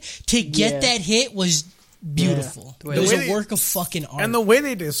twisted to get that hit was beautiful. Yeah. It was The a way they- work of fucking art. And the way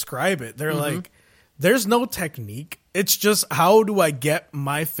they describe it, they're like, there's no technique. It's just, how do I get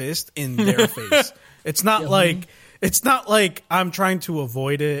my fist in their face? It's not like I'm trying to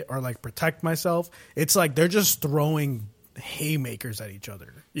avoid it or like protect myself. It's like they're just throwing haymakers at each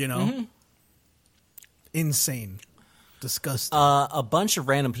other, you know? Insane. Disgusting. A bunch of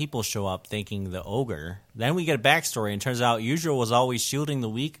random people show up thanking the ogre. Then we get a backstory, and turns out Yujiro was always shielding the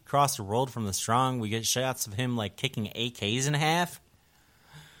weak across the world from the strong. We get shots of him like kicking AKs in half.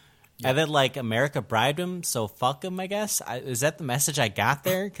 And then like America bribed him, so fuck him, I guess. Is that the message I got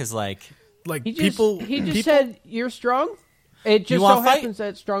there? Because like He just, people said, you're strong. It just so wanna fight? happens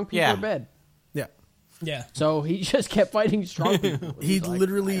that strong people are bad. Yeah. yeah. So he just kept fighting strong people. He He's like,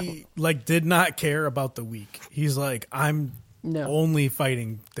 literally like did not care about the weak. He's like, I'm only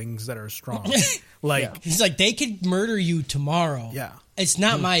fighting things that are strong. Like He's like, they could murder you tomorrow. Yeah. It's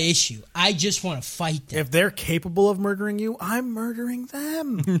not my issue. I just want to fight them. if they're capable of murdering you, I'm murdering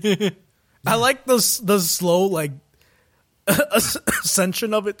them. I like the slow like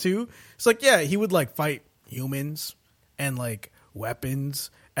ascension of it too. It's like, yeah, he would like fight humans and like weapons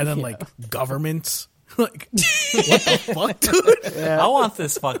and then like governments. Like, what the fuck, dude? I want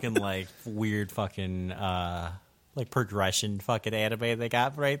this fucking like weird fucking like progression fucking anime they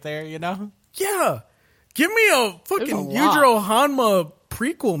got right there, you know? Yeah. Give me a fucking a lot. Yujiro Hanma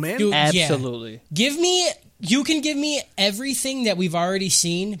prequel, man. Dude, Absolutely. You can give me everything that we've already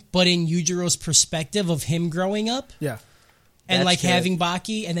seen, but in Yujiro's perspective of him growing up Yeah. and That's like good. having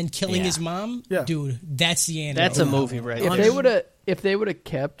Baki and then killing Yeah. his mom. Yeah. Dude, that's the anime. That's a movie right If there. they would have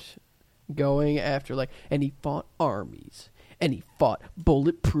kept going after like, and he fought armies, and he fought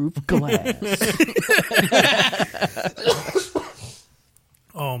bulletproof glass.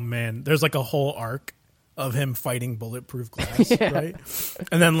 Oh man, there's like a whole arc of him fighting bulletproof glass, right?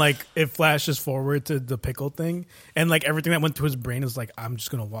 And then like it flashes forward to the pickle thing, and like everything that went to his brain is like, I'm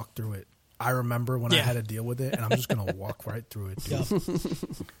just gonna walk through it. I remember when I had to deal with it, and I'm just gonna walk right through it, dude.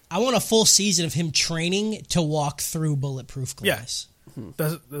 I want a full season of him training to walk through bulletproof glass.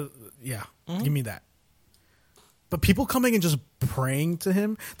 Give me that. But people coming and just praying to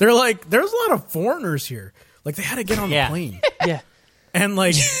him, they're like, there's a lot of foreigners here. Like they had to get on the plane, Yeah. and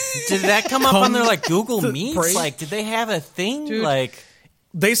like Did that come up on their like Google to Meets? pray? Like, did they have a thing? Dude. Like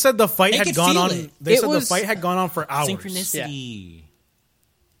they said the fight They had could gone feel on. it. They It said was- the fight had gone on for hours. synchronicity.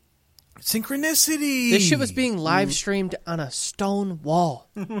 Synchronicity. This shit was being live streamed on a stone wall.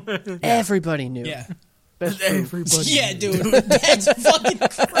 Everybody knew. Yeah. Everybody. Yeah, dude. That's fucking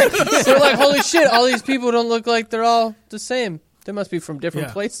crazy. They're like, holy shit, all these people don't look like they're all the same. They must be from different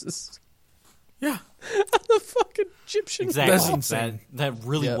Yeah. places. Yeah. The fucking Egyptian Exactly. That's insane. That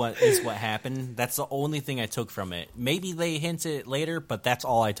really Yep. what is what happened. That's the only thing I took from it. Maybe they hint it later, but that's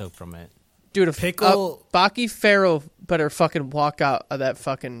all I took from it. Dude, if Pickle- Baki Pharaoh better fucking walk out of that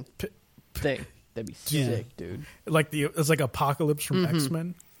fucking thing. That'd be sick, dude. Like it's like Apocalypse from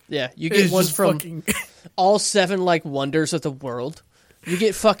X-Men. Yeah, you get It's one just from fucking- all 7 like wonders of the world. You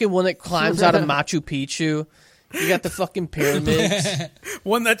get fucking one that climbs out of Machu Picchu. You got the fucking pyramids.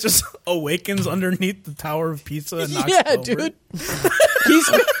 one that just awakens underneath the Tower of Pizza and knocks Yeah, over. dude.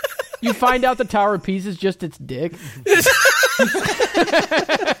 You find out the Tower of Pisa is just its dick.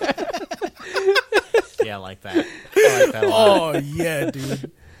 Yeah, I like that. I like that a lot. Oh yeah,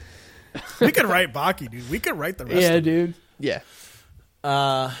 dude. We could write Baki, dude. We could write the rest. Yeah, of it. dude. Yeah.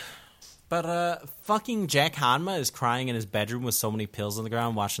 But fucking Jack Hanma is crying in his bedroom with so many pills on the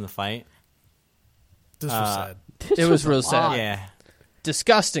ground watching the fight. This was sad. It was real a sad. lot. Yeah.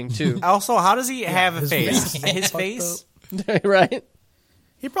 Disgusting, too. Also, how does he have a his face? face is His fucked face? Right?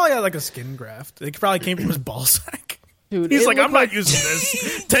 He probably had like a skin graft. It probably came from his ball sack. Dude, He's it like, I'm looked not using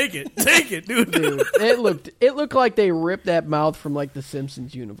this. Take it, dude. Dude, it looked like they ripped that mouth from like the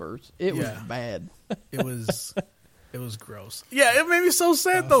Simpsons universe. It was Yeah. bad. It was gross. Yeah, it made me so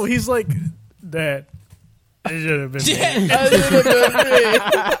sad though. He's like, Dad, it should have been me.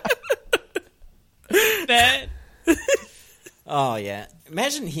 That Oh, yeah.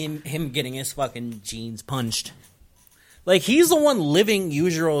 Imagine him getting his fucking jeans punched. Like, he's the one living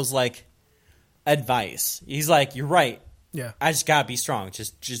Yujiro's, like, advice. He's like, you're right. Yeah, I just gotta be strong.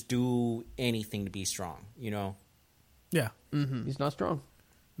 Just do anything to be strong, you know? yeah. He's not strong.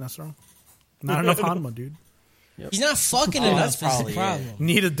 Not strong. Not enough Hanma, dude. he's not fucking Oh, enough. that's Is the probably problem.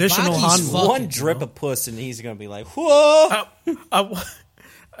 Need additional Baki's Hanma. fucking, One drip of puss and he's gonna be like, whoa!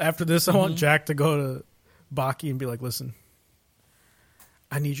 After this, I want Jack to go to Baki and be like, listen,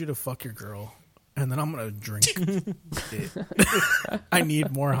 I need you to fuck your girl, and then I'm going to drink it. I need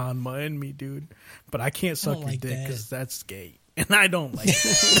more Hanma in me, dude. But I can't suck your like dick that. because that's gay. And I don't like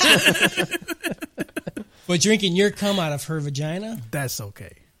it. But drinking your cum out of her vagina? That's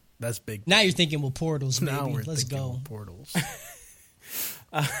okay. That's big. Now you're thinking, well, portals, baby. Now we're Let's thinking go. portals.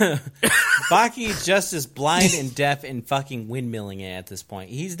 Baki just is blind and deaf and fucking windmilling it at this point.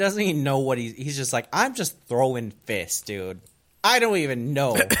 He doesn't even know what he's just like, I'm just throwing fists, dude. I don't even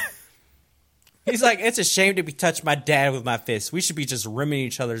know. He's like, it's a shame to be touching my dad with my fists. We should be just rimming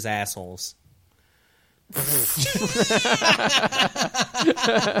each other's assholes.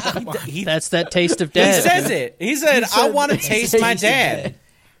 That's that taste of He death. says it. He said, I want to taste my dad.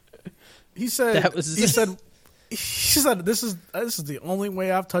 He said, That was- he said, this is the only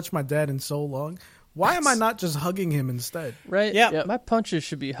way I've touched my dad in so long. Why am I not just hugging him instead? Right? Yeah. My punches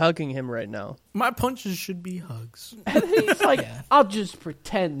should be hugging him right now. My punches should be hugs. And then he's like, I'll just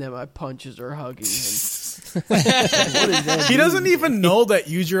pretend that my punches are hugging him. What is that? He doesn't even know that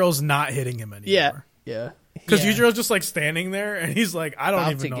Yujiro's not hitting him anymore. Yeah. Yeah. Because Yeah. Yujiro's just like standing there, and he's like, I don't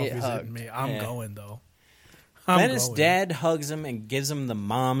About even to know if get he's hugged. hitting me. I'm Yeah. going though. Then his dad hugs him and gives him the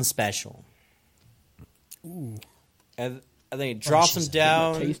mom special. Ooh. And then he drops him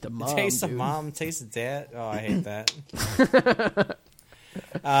down. Taste of mom, Taste of dude. mom, taste of dad. Oh, I hate that.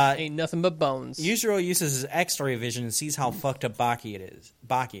 Ain't nothing but bones. Yujiro uses his X-ray vision and sees how fucked up Baki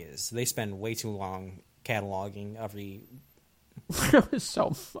is. They spend way too long cataloging every. It was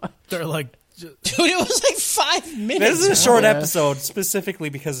so much. They're like, Dude, it was like 5 minutes. This is a short Yeah. episode specifically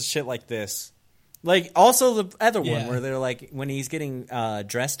because of shit like this. Like, also the other one Yeah. where they're like, when he's getting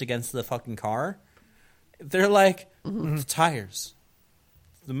dressed against the fucking car, they're like, the tires,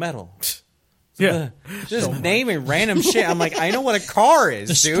 the metal. yeah. Just naming random shit. I'm like, I know what a car is,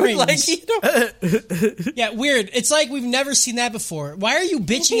 The dude. Like, springs. you know, Yeah, weird. It's like we've never seen that before. Why are you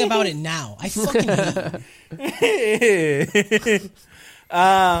bitching about it now? I fucking hate it.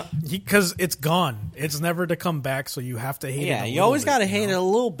 Because it's gone. It's never to come back, so you have to hate it. yeah, a you little always bit, got to you hate know? it a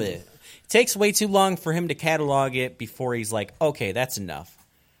little bit. It takes way too long for him to catalog it before he's like, okay, that's enough.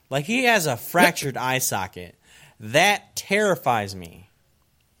 Like, he has a fractured eye socket. That terrifies me.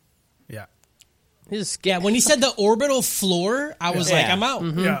 Yeah. His Yeah, when he said the orbital floor, I was like, Yeah. I'm out.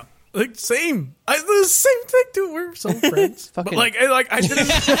 Yeah. Like, same. The same thing, dude. We're so friends. but Fucking- like I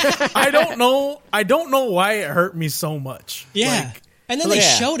didn't. I don't know why it hurt me so much. Yeah. Like, And then they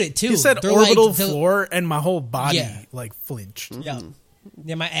Yeah. showed it too. he said They're orbital like, the- floor, and my whole body Yeah. like flinched. Yeah.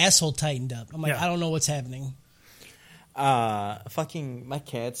 Yeah, my asshole tightened up. I'm like, Yeah. I don't know what's happening. Fucking, my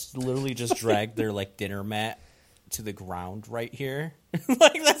cats literally just dragged their, like, dinner mat to the ground right here.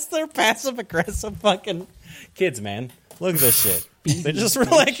 Like, that's their passive-aggressive fucking kids, man. Look at this shit. They just were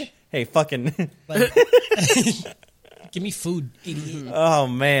like, hey, fucking... Like, give me food, idiot. Oh,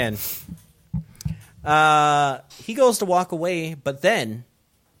 man. He goes to walk away, but then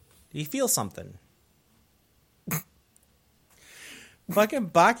he feels something. Fucking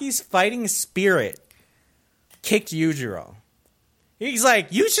Baki's fighting spirit kicked Yujiro. He's like,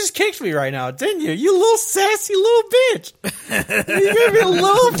 you just kicked me right now, didn't you? You little sassy little bitch. You gave me a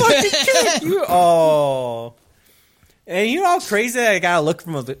little fucking kick. And you know how crazy that I gotta look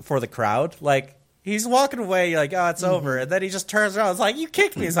for the crowd? Like, he's walking away, you're like, oh, it's over. And then he just turns around. It's like, you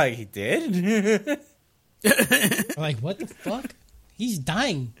kicked me. It's like, he did? Like, what the fuck? He's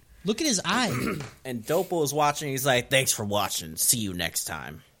dying. Look at his eye. And Dopo is watching. He's like, thanks for watching. See you next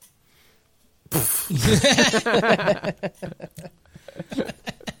time.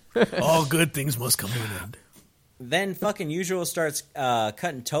 All good things must come to an end. Then fucking Yujiro starts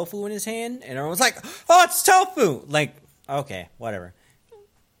cutting tofu in his hand, and everyone's like, oh, it's tofu! Like, okay, whatever.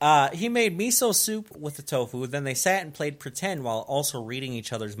 He made miso soup with the tofu, then they sat and played pretend while also reading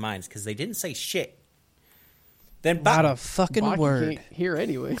each other's minds, because they didn't say shit. Then Not a fucking Baki word. can't hear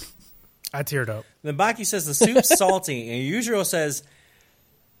anyway. I teared up. Then Baki says the soup's salty, and Yujiro says,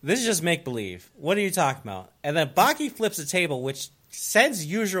 this is just make-believe. What are you talking about? And then Baki flips a table, which sends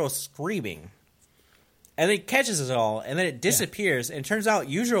Yujiro screaming. And then he catches it all, and then it disappears, and it turns out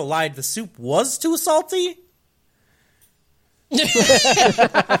Yujiro lied. The soup was too salty?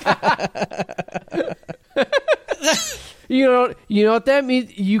 You know what that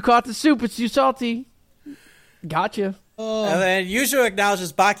means? You caught the soup. It's too salty. Gotcha. And then Yujiro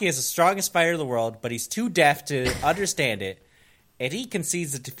acknowledges Baki as the strongest fighter in the world, but he's too deaf to understand it, and he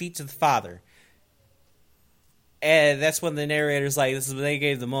concedes the defeat to the father. And that's when the narrator's like, this is when they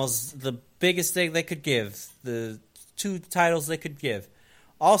gave the biggest thing they could give, the 2 titles they could give.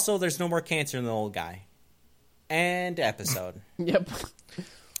 Also, there's no more cancer in the old guy. And episode. Yep.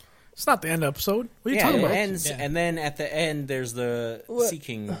 It's not the end episode. What are you talking it about? ends, and then at the end, there's the Sea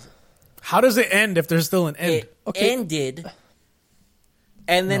King. How does it end if there's still an end? It ended,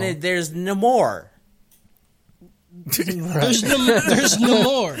 and then there's no more. There's no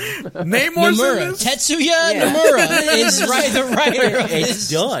more. Namor's in Nomura. this? Tetsuya Nomura is the writer of It's this.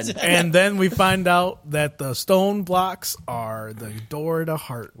 done. And then we find out that the stone blocks are the door to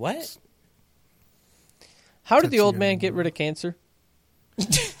heart. What? How did the old man get rid of cancer?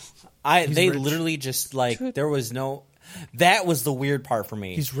 They rich. literally just like there was no. That was the weird part for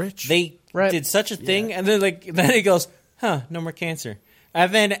me. He's rich. They did such a thing, and then then he goes, "Huh, no more cancer,"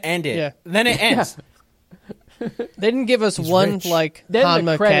 and then ended. Yeah. Then it ends. They didn't give us one rich. like Then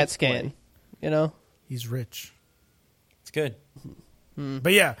the Hanma credits CAT scan. play. You know? He's rich. It's good.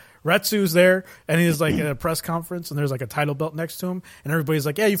 But yeah, Retsu's there, and he's like at a press conference, and there's like a title belt next to him, and everybody's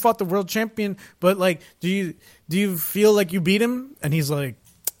like, "Yeah, you fought the world champion, but like, do you feel like you beat him?" And he's like,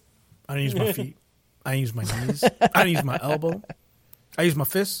 "I didn't use my feet, I didn't use my knees, I didn't use my elbow, I used my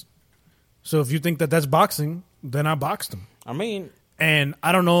fists. So if you think that that's boxing, then I boxed him. I mean, And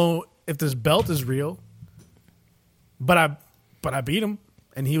I don't know if this belt is real, but I beat him,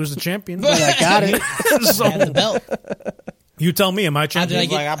 and he was the champion. But I got it. So, I have the belt. you tell me, am I How did champion? I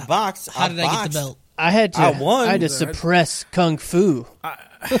get- I boxed. How did I get the belt? I had I won. to suppress kung fu.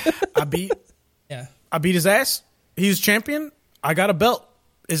 I beat Yeah. his ass. He's champion. I got a belt.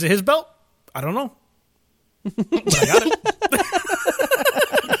 Is it his belt? I don't know. But I got it.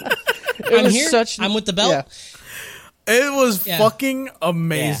 I'm was here. such- I'm with the belt. Yeah. It was Yeah. fucking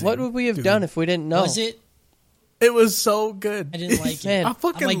amazing. What would we have dude. done if we didn't know? Was it? It was so good. I didn't like it. Man, I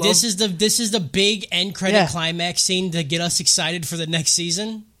fucking I'm like, love this is the big end credit Yeah. climax scene to get us excited for the next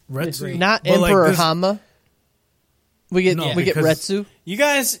season. Retsu. not But, like, Emperor this- Hanma. We get No, we get because- Retsu. You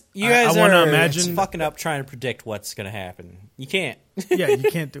guys I wanna are imagine- fucking up trying to predict what's going to happen. You can't. Yeah,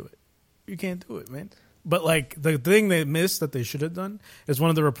 you can't do it. You can't do it, man. But like the thing they missed that they should have done is one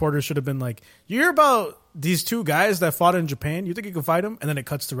of the reporters should have been like, "You hear about these 2 guys that fought in Japan? You think you can fight them?" And then it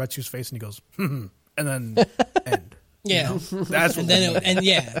cuts to Retsu's face and he goes, and then end. Yeah. That's what And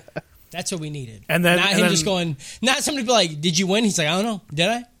then that's what we needed. And then- not and him then- just going. Not somebody be like, "Did you win?" He's like, "I don't know. Did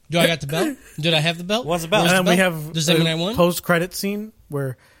I? Do I got the belt? Did I have the belt? What's the belt? Where's And the then we belt? have Does that mean I a won?" post-credit scene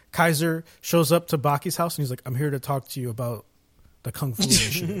where Kaiser shows up to Baki's house and he's like, "I'm here to talk to you about the Kung Fu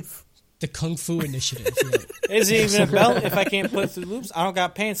Initiative." The Kung Fu Initiative. Yeah. Is it even a belt if I can't put through loops? I don't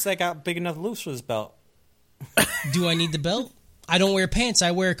got pants that got big enough loops for this belt. Do I need the belt? I don't wear pants.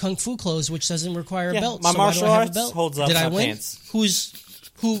 I wear Kung Fu clothes, which doesn't require a Yeah, belt. my so martial why do I have arts a belt? holds up Did I my win? pants.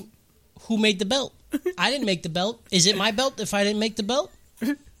 Who made the belt? I didn't make the belt. Is it my belt if I didn't make the belt?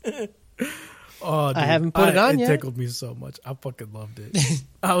 Oh, dude, I haven't put it on yet. It tickled me so much. I fucking loved it.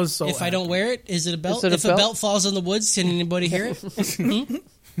 I was so. If I don't happy. wear it, is it a belt? Is it a If belt? a belt falls in the woods, can anybody hear it?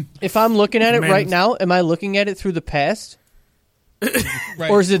 If I'm looking at it Man. right now, am I looking at it through the past,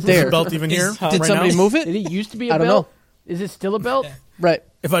 Right. or is it Is there? the belt even here? Did right somebody now? move Did it? it used to be a I don't belt? know. Is it still a belt? Yeah. Right.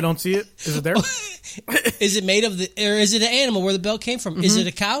 If I don't see it, is it there? Is it made of or is it an animal where the belt came from? Is it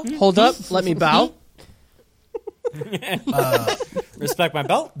a cow? Hold up. Let me bow. Respect my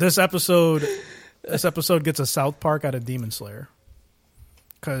belt. This episode gets a South Park out of Demon Slayer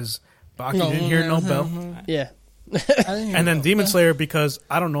because Baki didn't hear no bell, Yeah. and then Demon Slayer because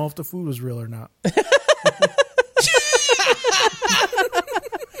I don't know if the food was real or not.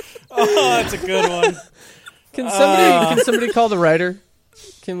 Oh, that's a good one. Can somebody call the writer?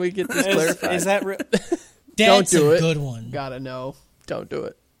 Can we get this clarified? Is that real? That's do a it. good one. Gotta know. Don't do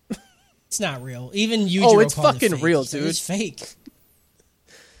it. It's not real. Even Yujiro it's called it fucking fake. real, So dude. It's fake.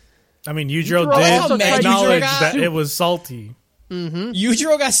 I mean, Yujiro Yujiro did also acknowledge got- that it was salty.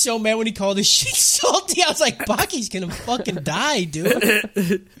 Yujiro got so mad when he called his shit salty. I was like, Baki's gonna fucking die,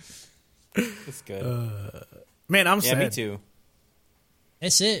 dude. It's good. Man, I'm Yeah, sad. me too.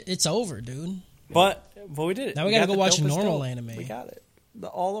 That's it. It's over, dude. But we did it. Now we gotta got go the watch dopest normal dope. anime. We got it. The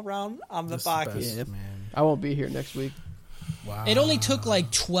all around on the This is the Baki. best, man. I won't be here next week. Wow. It only took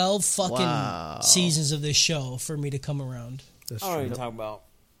like 12 fucking seasons of this show for me to come around. That's I don't true. even talk about.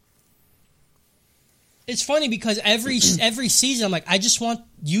 It's funny because every season I'm like, I just want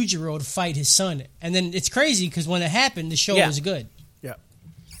Yujiro to fight his son, and then it's crazy because when it happened, the show Yeah. was good. Yeah.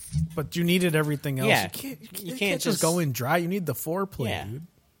 But you needed everything else. Yeah. You can't just go in dry. You need the foreplay, Yeah. dude.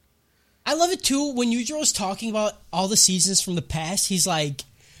 I love it too when Yujiro's talking about all the seasons from the past. He's like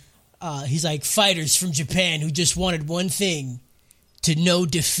fighters from Japan who just wanted one thing, to no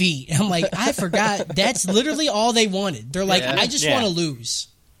defeat. I'm like, I forgot. That's literally all they wanted. They're like, Yeah. I just want to lose.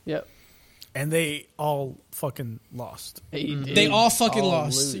 Yep. And they all fucking lost. They all fucking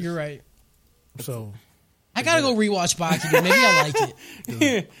lost. lose. You're right. So I gotta go rewatch Baki. Dude. Maybe I like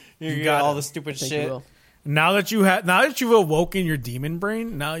it. You got all the stupid I think you shit. will. now that you've awoken your demon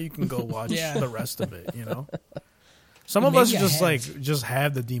brain, now you can go watch Yeah. the rest of it. You know. Some of Maybe us I just have. just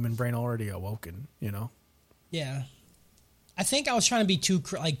have the demon brain already awoken. You know. Yeah. I think I was trying to be too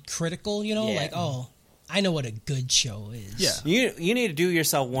critical. You know, Yeah. like, oh, I know what a good show is. Yeah. You need to do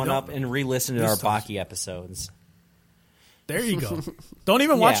yourself one Nope. up and re-listen to our This stuff. Baki episodes. There you go. Don't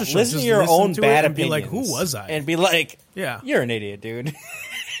even watch the show. Listen Just to your own to bad it and be opinions. like, who was I? And be like, Yeah. you're an idiot, dude.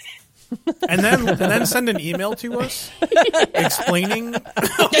 and then send an email to us explaining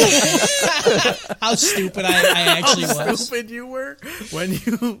How stupid I actually how was. stupid you were when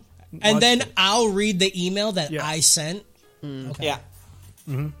you. And watched then it. I'll read the email that Yeah. I sent. Okay. Yeah.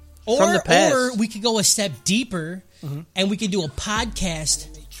 Or, From the past. or we could go a step deeper and we could do a podcast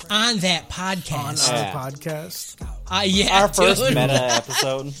on that on podcast. our Yeah. podcast. Yeah, Our first dude. meta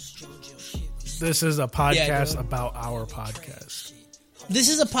episode. This is a podcast dude. about our podcast. This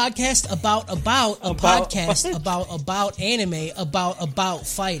is a podcast about a podcast about anime about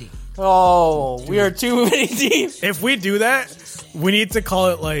fighting. Oh, we are too many deep. If we do that, we need to call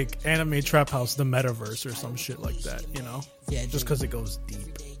it like Anime Trap House, the Metaverse, or some shit like that. You know, Yeah, just dude. because it goes deep,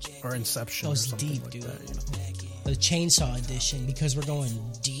 or Inception, Goes or something deep, like dude. that. You know, The Chainsaw Edition because we're going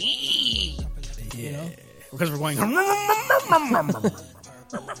deep. yeah, You know? because we're going.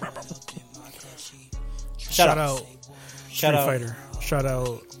 Shout out, Street Shout out. Fighter. Shout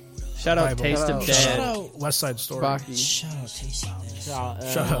out, Shout out Bible. Taste of Shout Dad. out, West Side Story. Baki. shout out Tasty Dad.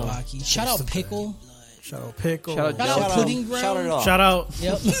 Shout out, Baki. Shout out Pickle. shout out Pickle. Shout out Shout out Pudding Ground. Shout it off. Shout out,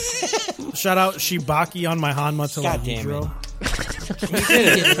 Yep. shout out Shibaki on my Hanma to God damn Hydro.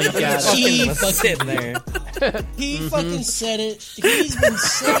 He Let's sit fucking, there. he fucking said it. He's been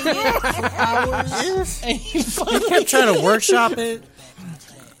saying it for hours. And he fucking I'm trying to workshop it.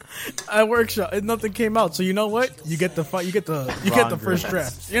 I workshop and nothing came out. So you know what? You get the first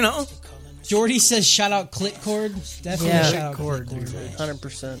draft. You know, Jordy says shout out Clitcord. Definitely Yeah. shout out Clitcord,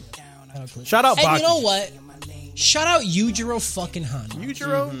 Clitcord. 100%. shout out And Baki. you know what? Shout out Yujiro fucking Hanma.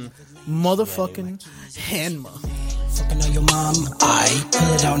 Yujiro, motherfucking Hanma. Fucking on your mom, I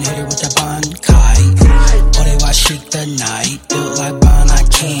pull it out and hit her with the Bankai. Or they watch shake the night, built like Bon, I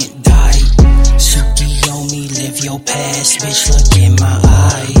can't die. Suki on me, live your past, bitch, look in my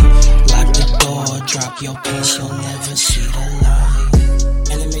eye. Lock the door, drop your pants, you'll never see the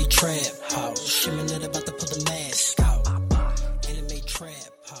light. Anime trap